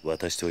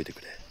渡しておいて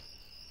くれ。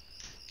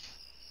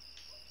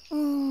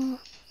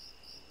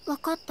わ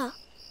かった。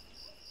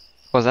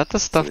Was that the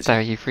stuff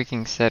that he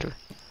freaking said?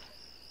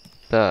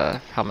 The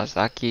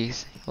Hamazaki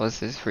was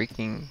his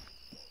freaking...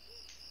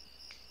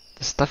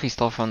 The stuff he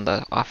stole from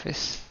the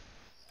office?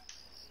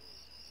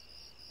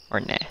 Or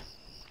nah?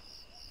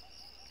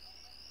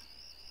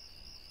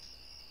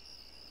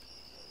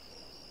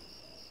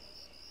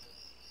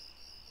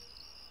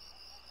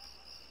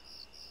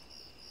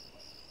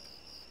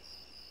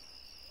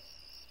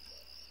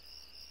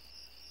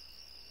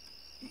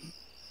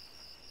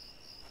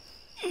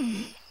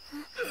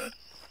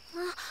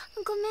 Ah,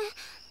 ご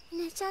め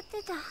ん、寝ちゃっ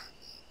てた。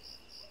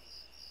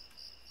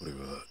俺は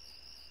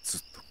ずっ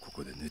とこ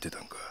こで寝てた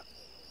んか。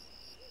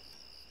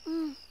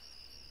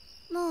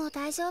もう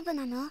大丈夫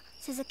なの、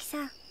鈴木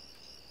さん。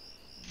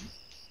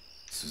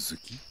鈴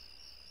木？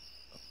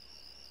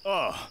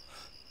ああ、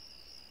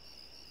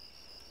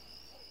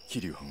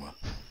桐生藩は。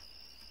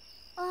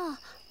ああ、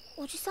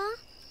おじさん？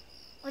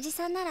おじ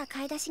さんなら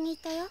買い出しに行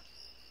ったよ。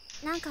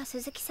なんか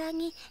鈴木さん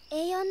に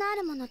栄養のあ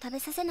るもの食べ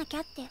させなき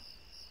ゃって。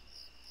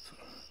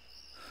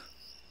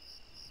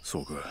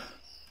そうか。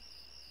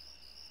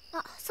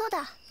あ、そうだ。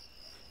よ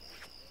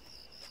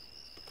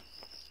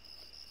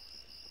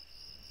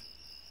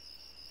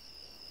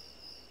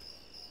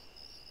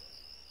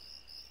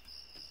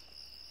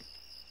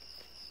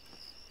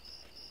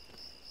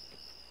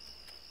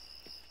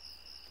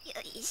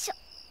いしょ。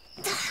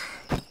は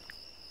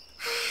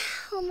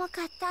あ、重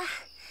かった。はい、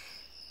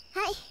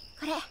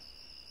これ。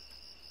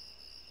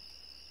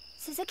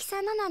鈴木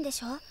さんのなんで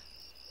しょ？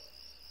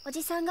お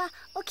じさんが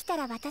起きた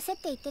ら渡せっ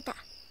て言ってた。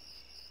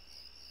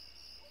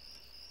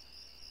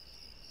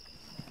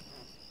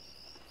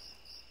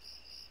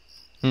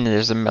And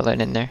there's a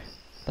melon in there.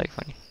 Like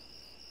funny.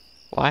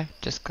 Why?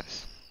 Just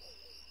cause.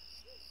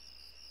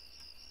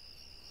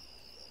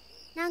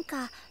 なん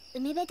か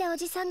海辺でお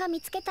じさんが見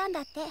つけたん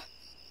だって。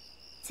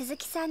鈴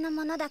木さんの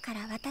ものだか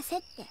ら渡せ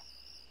って。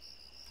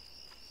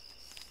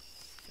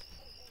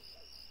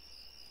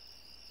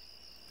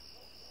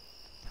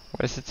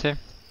What does it say?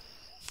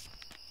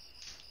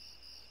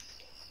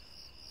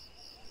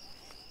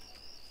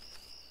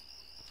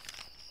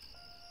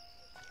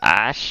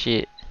 Ah,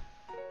 shit.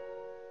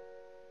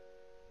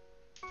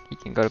 He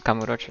can go to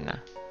Kamurocho now.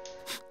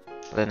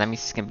 Well, then that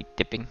means he's gonna be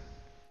dipping.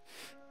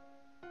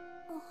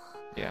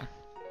 Yeah.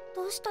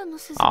 どうしたの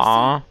鈴木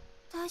さ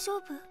ん？ Aww. 大丈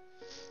夫？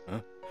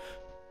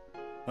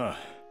ああ、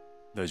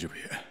大丈夫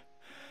や。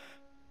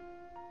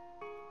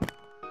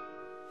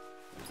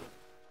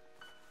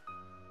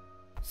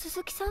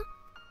鈴木さん？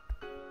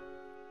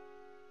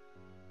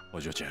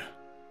お嬢ちゃん。い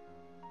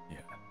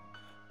や、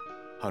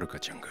はるか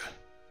ちゃんが。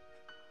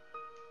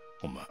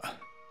ほんま、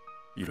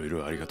いろい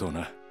ろありがとう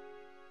な。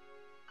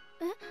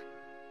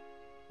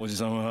おじ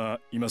さんは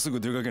今すぐ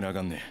出かけなあ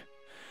かんねん。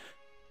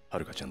は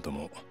るかちゃんと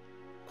も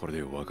これ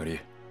でお別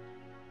れ。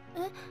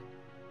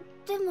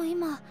でも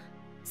今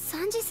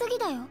3時過ぎ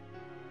だよ。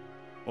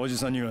おじ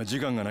さんには時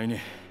間がない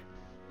ね。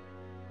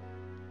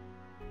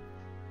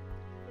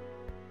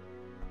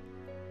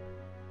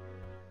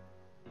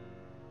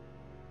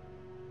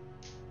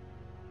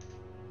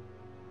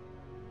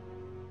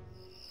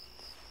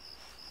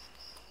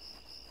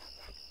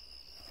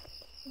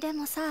で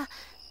もさ、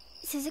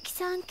鈴木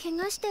さん怪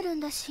我してるん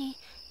だし、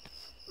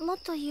もっ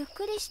とゆっ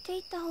くりしてい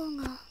った方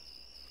が。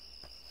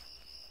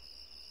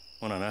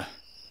ほなな、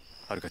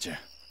はるかちゃん。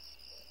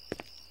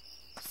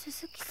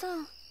鈴木さ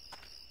ん。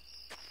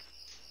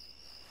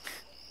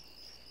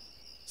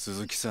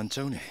鈴木さん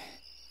ちゃうねん。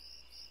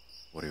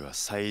俺は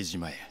冴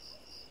島や。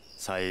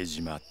冴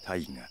島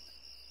大河。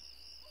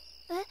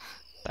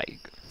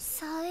Like.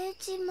 冴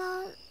島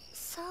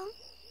さん？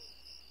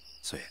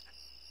そや。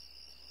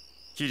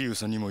桐生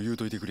さんにも言う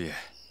といてくれや。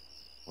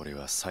俺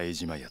は冴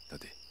島やった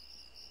で。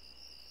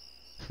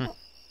う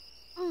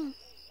ん。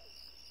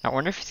I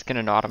wonder if he's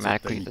gonna know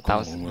automatically that that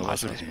was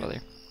Masa's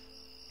brother.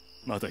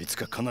 またいつ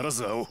か必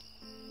ず会おう。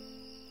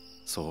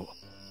そう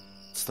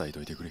伝え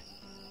といてくれ。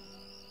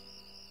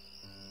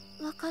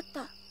わかっ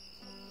た。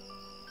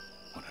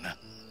ほらな。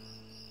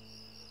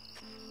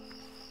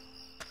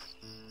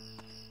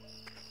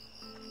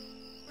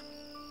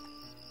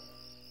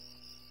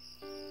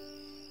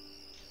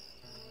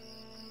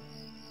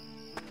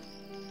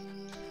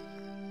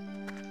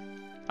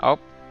Oh.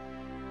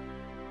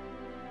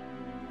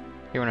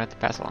 He won't have to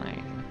pass along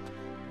anything.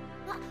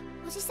 あ、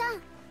おじさん。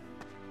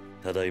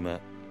ただいま。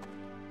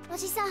お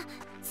じさん、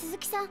鈴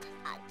木さん、あ、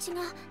違う、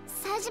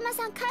冴島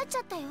さん帰っちゃ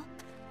ったよ。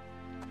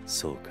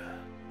そうか。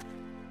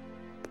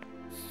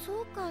そ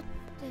うかっ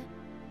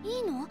てい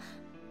いの？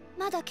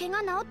まだ怪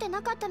我治って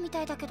なかったみ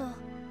たいだけど。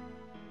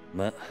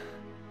ま、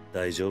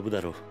大丈夫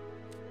だろう。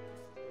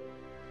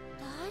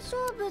大丈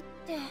夫っ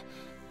て、も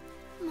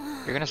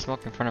う。You're gonna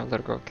smoke in front of a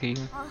little girl, can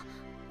you? あ、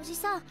おじ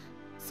さん、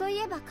そうい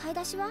えば買い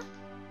出しは？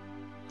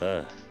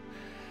あ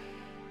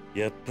あ、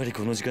やっぱり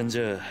この時間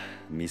じゃ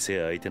店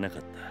開いてなか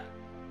った。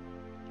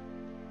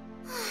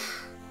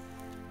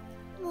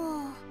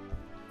もう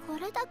こ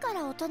れだか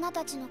ら大人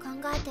たちの考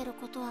えてる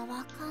ことは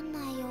わかんな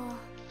いよ。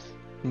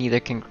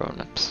Neither can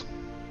grown-ups.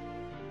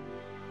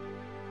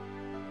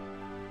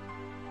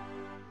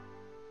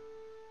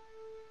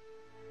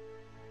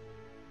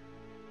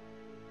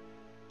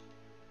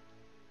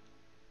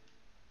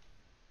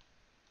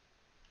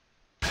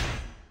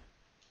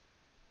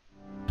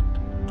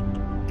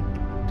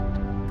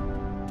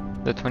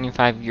 The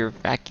 25-year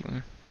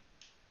vacuum.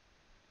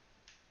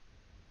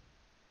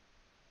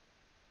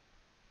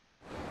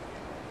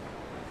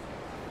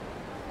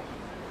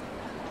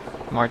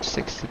 March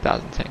 6,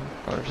 2010.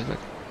 Photos look.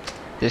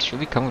 This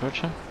really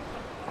Kamurocho?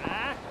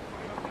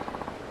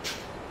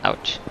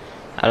 Ouch.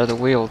 Out of the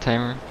way, old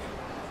timer.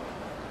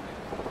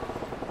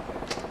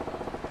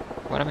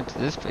 What happened to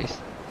this place?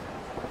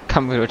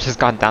 Kamurocho's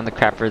gone down the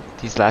crapper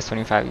these last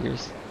 25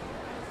 years.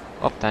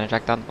 Oh, time to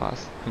track down the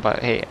boss. But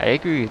hey, I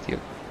agree with you.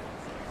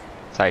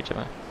 Sorry,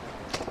 Jimmy.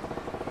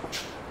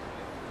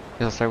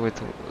 Let's start with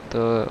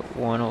the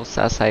 10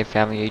 Sasai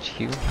family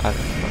HQ.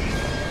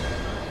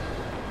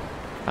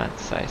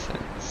 Fansai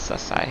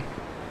Sasai.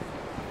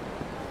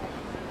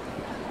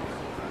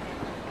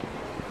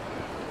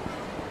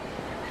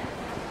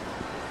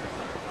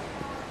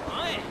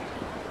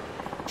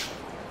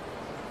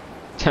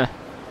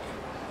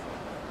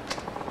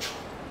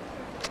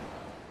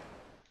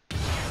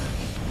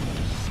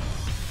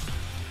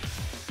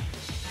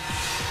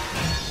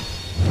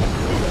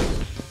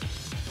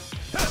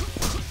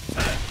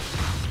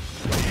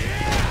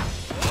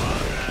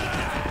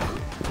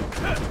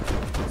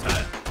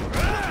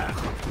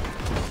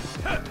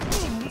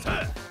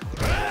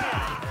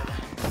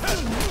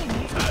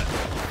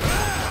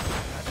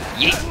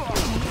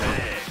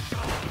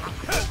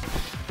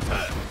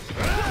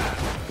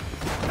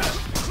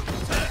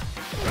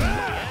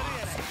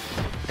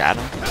 Got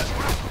him.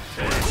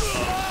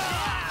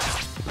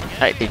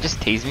 Alright, they just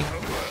tased me.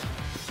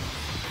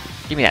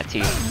 Give me that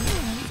tase.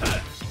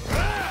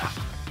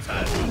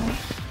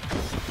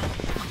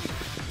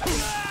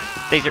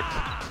 Taser.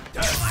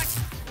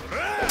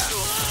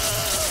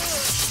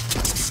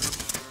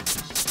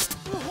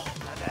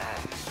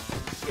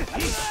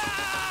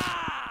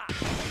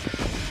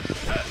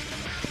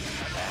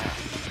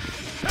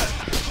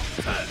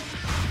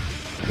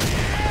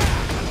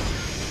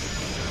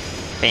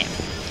 Bam.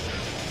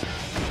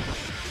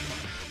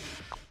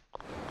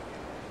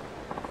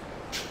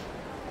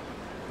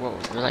 Whoa,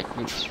 you're like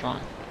really strong.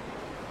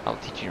 I'll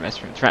teach you to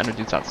mess around. Random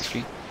dudes out the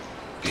street.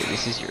 Here,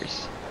 this is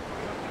yours.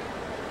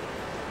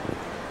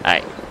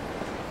 Alright.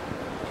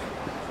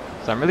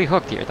 So I'm really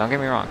hooked here, don't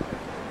get me wrong.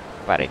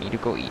 But I need to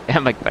go eat.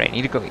 I'm like, but I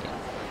need to go eat.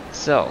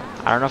 So,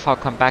 I don't know if I'll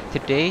come back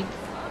today.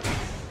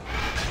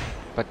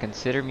 But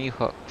consider me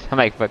hooked. I'm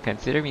like, but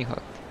consider me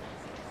hooked.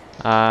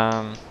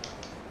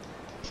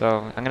 So,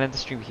 I'm gonna end the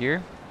stream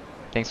here.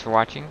 Thanks for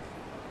watching.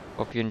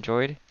 Hope you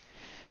enjoyed.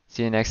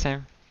 See you next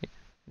time.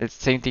 It's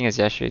the same thing as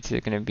yesterday. It's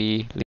either gonna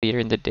be later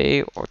in the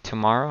day or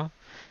tomorrow.